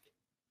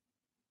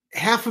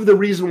half of the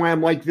reason why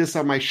I'm like this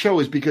on my show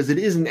is because it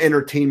is an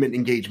entertainment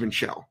engagement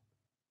show.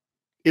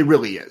 It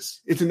really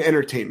is. It's an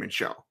entertainment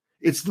show.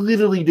 It's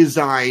literally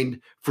designed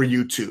for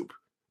YouTube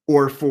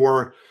or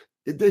for,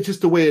 it's just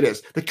the way it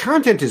is. The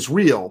content is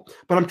real,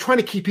 but I'm trying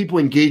to keep people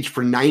engaged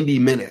for 90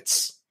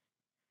 minutes.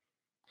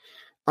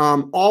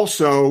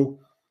 Also,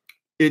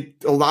 it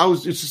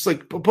allows, it's just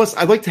like, plus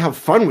I like to have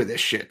fun with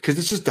this shit because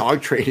it's just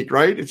dog training,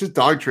 right? It's just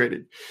dog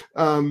training.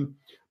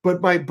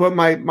 But my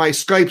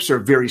Skypes are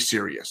very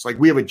serious. Like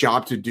we have a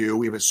job to do.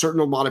 We have a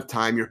certain amount of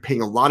time. You're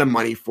paying a lot of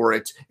money for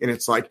it. And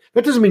it's like,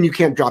 that doesn't mean you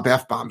can't drop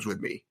F-bombs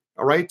with me.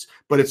 All right.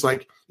 But it's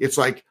like,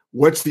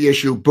 what's the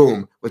issue?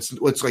 Boom.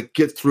 Let's like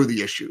get through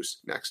the issues.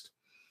 Next.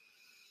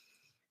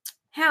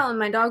 Helen,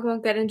 my dog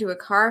won't get into a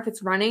car if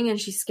it's running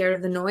and she's scared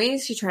of the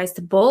noise. She tries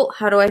to bolt.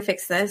 How do I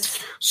fix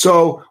this?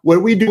 So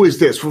what we do is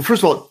this. Well,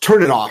 first of all,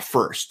 turn it off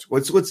first.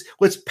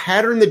 Let's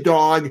pattern the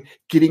dog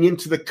getting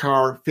into the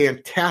car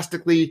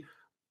fantastically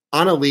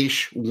on a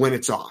leash when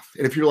it's off.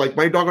 And if you're like,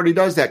 my dog already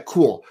does that,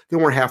 cool. Then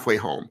we're halfway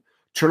home.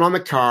 Turn on the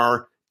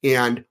car.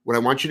 And what I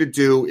want you to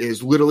do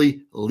is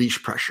literally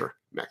leash pressure.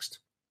 Next.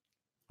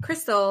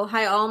 Crystal,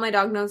 hi all. My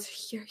dog knows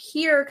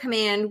here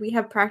command. We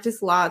have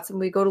practiced lots and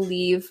we go to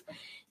leave.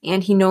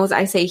 And he knows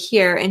I say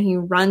here, and he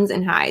runs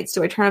and hides.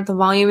 Do I turn up the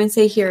volume and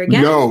say here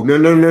again? No.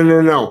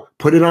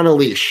 Put it on a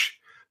leash.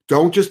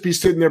 Don't just be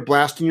sitting there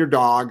blasting your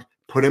dog.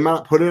 Put it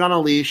on a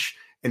leash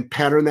and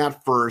pattern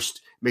that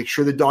first. Make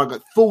sure the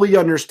dog fully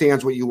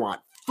understands what you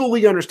want.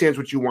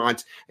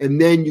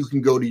 And then you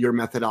can go to your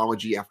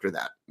methodology after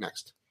that.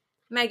 Next.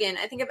 Megan,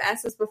 I think I've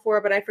asked this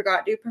before, but I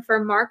forgot. Do you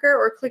prefer marker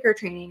or clicker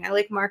training? I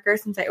like marker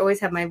since I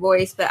always have my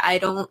voice, but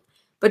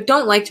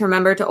don't like to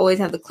remember to always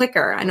have the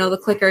clicker. I know the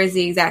clicker is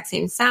the exact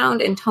same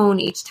sound and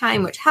tone each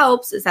time, which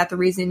helps. Is that the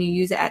reason you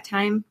use it at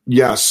time?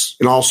 Yes.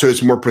 And also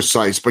it's more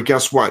precise. But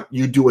guess what?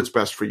 You do what's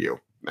best for you.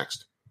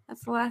 Next.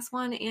 That's the last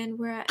one. And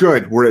we're at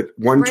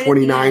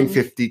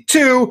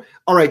 129.52.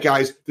 All right,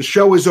 guys. The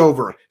show is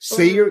over.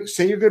 Say your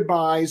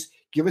goodbyes.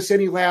 Give us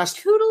any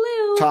last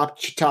toodaloo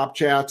top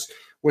chats.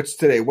 What's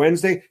today?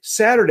 Wednesday?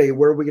 Saturday,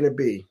 where are we going to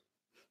be?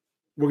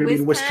 We're going to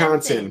be in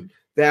Wisconsin.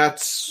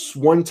 That's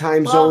one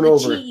time zone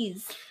over.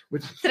 Cheese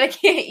that I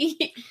can't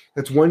eat.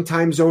 That's one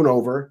time zone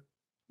over.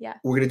 Yeah.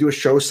 We're going to do a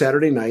show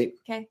Saturday night.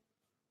 Okay.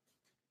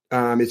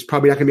 It's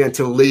probably not going to be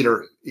until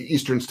later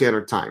Eastern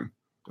Standard Time.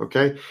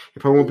 Okay. It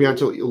probably won't be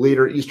until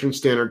later Eastern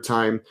Standard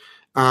Time.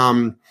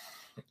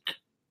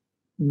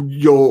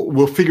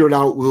 We'll figure it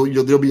out.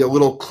 There'll be a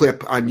little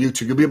clip on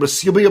YouTube.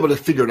 You'll be able to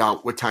figure it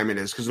out what time it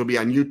is because it'll be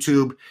on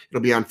YouTube,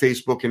 it'll be on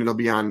Facebook, and it'll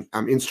be on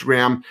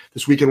Instagram.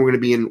 This weekend we're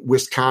going to be in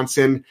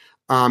Wisconsin.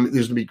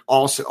 There's going to be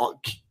also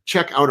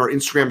check out our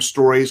Instagram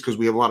stories because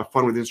we have a lot of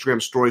fun with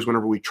Instagram stories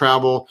whenever we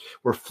travel.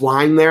 We're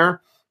flying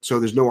there, so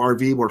there's no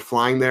RV. We're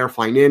flying there,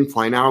 flying in,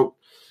 flying out.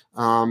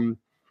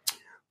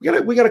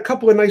 We got a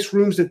couple of nice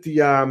rooms at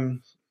the.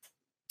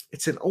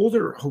 It's an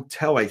older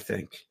hotel, I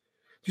think.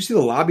 Do you see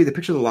the lobby? The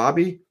picture of the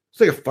lobby? It's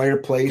like a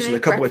fireplace and a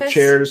couple of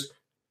chairs.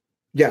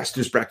 Yes,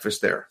 there's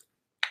breakfast there.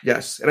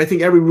 Yes, and I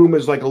think every room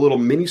is like a little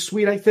mini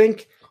suite. I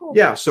think. Cool.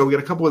 Yeah, so we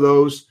got a couple of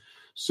those.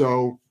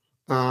 So.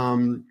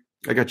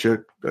 I got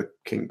you a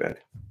king bed.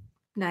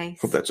 Nice.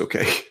 Hope that's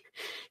okay.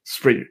 It's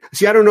pretty.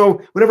 See, I don't know.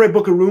 Whenever I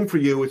book a room for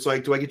you, it's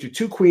like, do I get you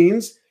 2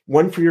 queens,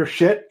 one for your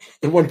shit,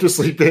 and one to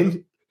sleep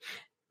in?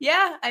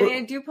 Yeah,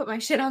 I do put my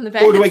shit on the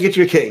bed. Or do I get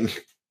you a king?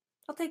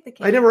 I'll take the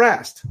king. I never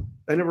asked.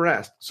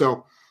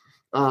 So,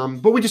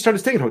 but we just started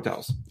staying in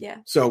hotels. Yeah.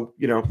 So,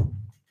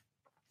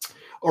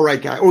 all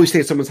right, guy. Or we stay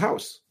at someone's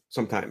house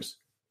sometimes.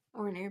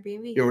 Or an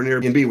Airbnb. Or an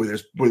Airbnb where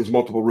there's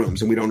multiple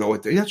rooms and we don't know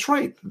what. That's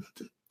right.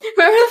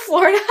 Remember the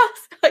Florida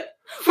house? Like,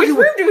 which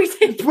room do we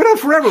take? It went on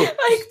forever. Like,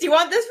 do you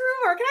want this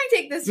room or can I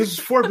take this room? This is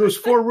four. There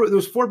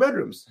was 4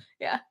 bedrooms.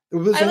 Yeah.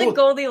 I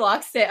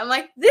Goldilocks it. I'm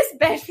like, this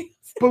bed.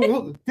 But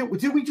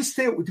did we just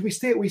stay? Did we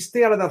stay? We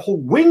stay out of that whole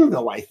wing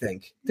though. I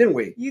think, didn't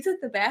we? You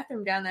took the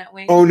bathroom down that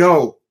wing. Oh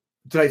no,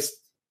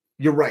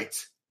 You're right.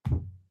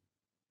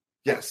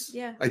 Yes.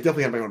 Yeah. I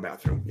definitely have my own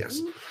bathroom. Yes.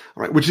 All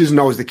right. Which isn't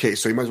always the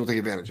case. So you might as well take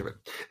advantage of it.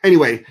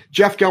 Anyway,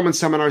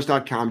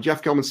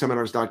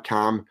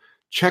 JeffGelmanSeminars.com.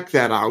 Check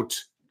that out.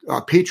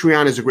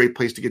 Patreon is a great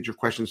place to get your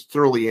questions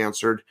thoroughly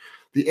answered.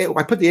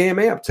 I put the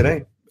AMA up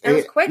today. That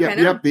was quick, I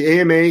know. Yep, the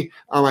AMA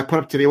I put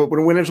up today.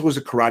 When it was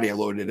a karate, I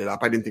loaded it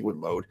up. I didn't think it would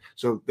load.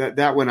 So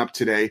that went up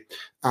today.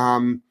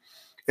 And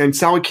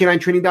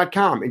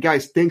SolidCanine.training.com. And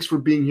guys, thanks for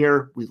being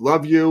here. We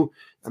love you.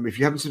 If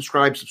you haven't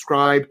subscribed,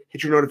 subscribe.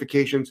 Hit your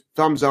notifications.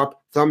 Thumbs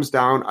up, thumbs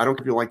down. I don't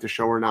care if you like the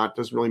show or not. It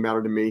doesn't really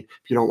matter to me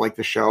if you don't like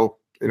the show.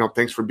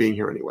 Thanks for being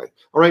here anyway.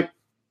 All right.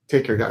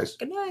 Take care, guys.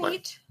 Good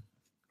night.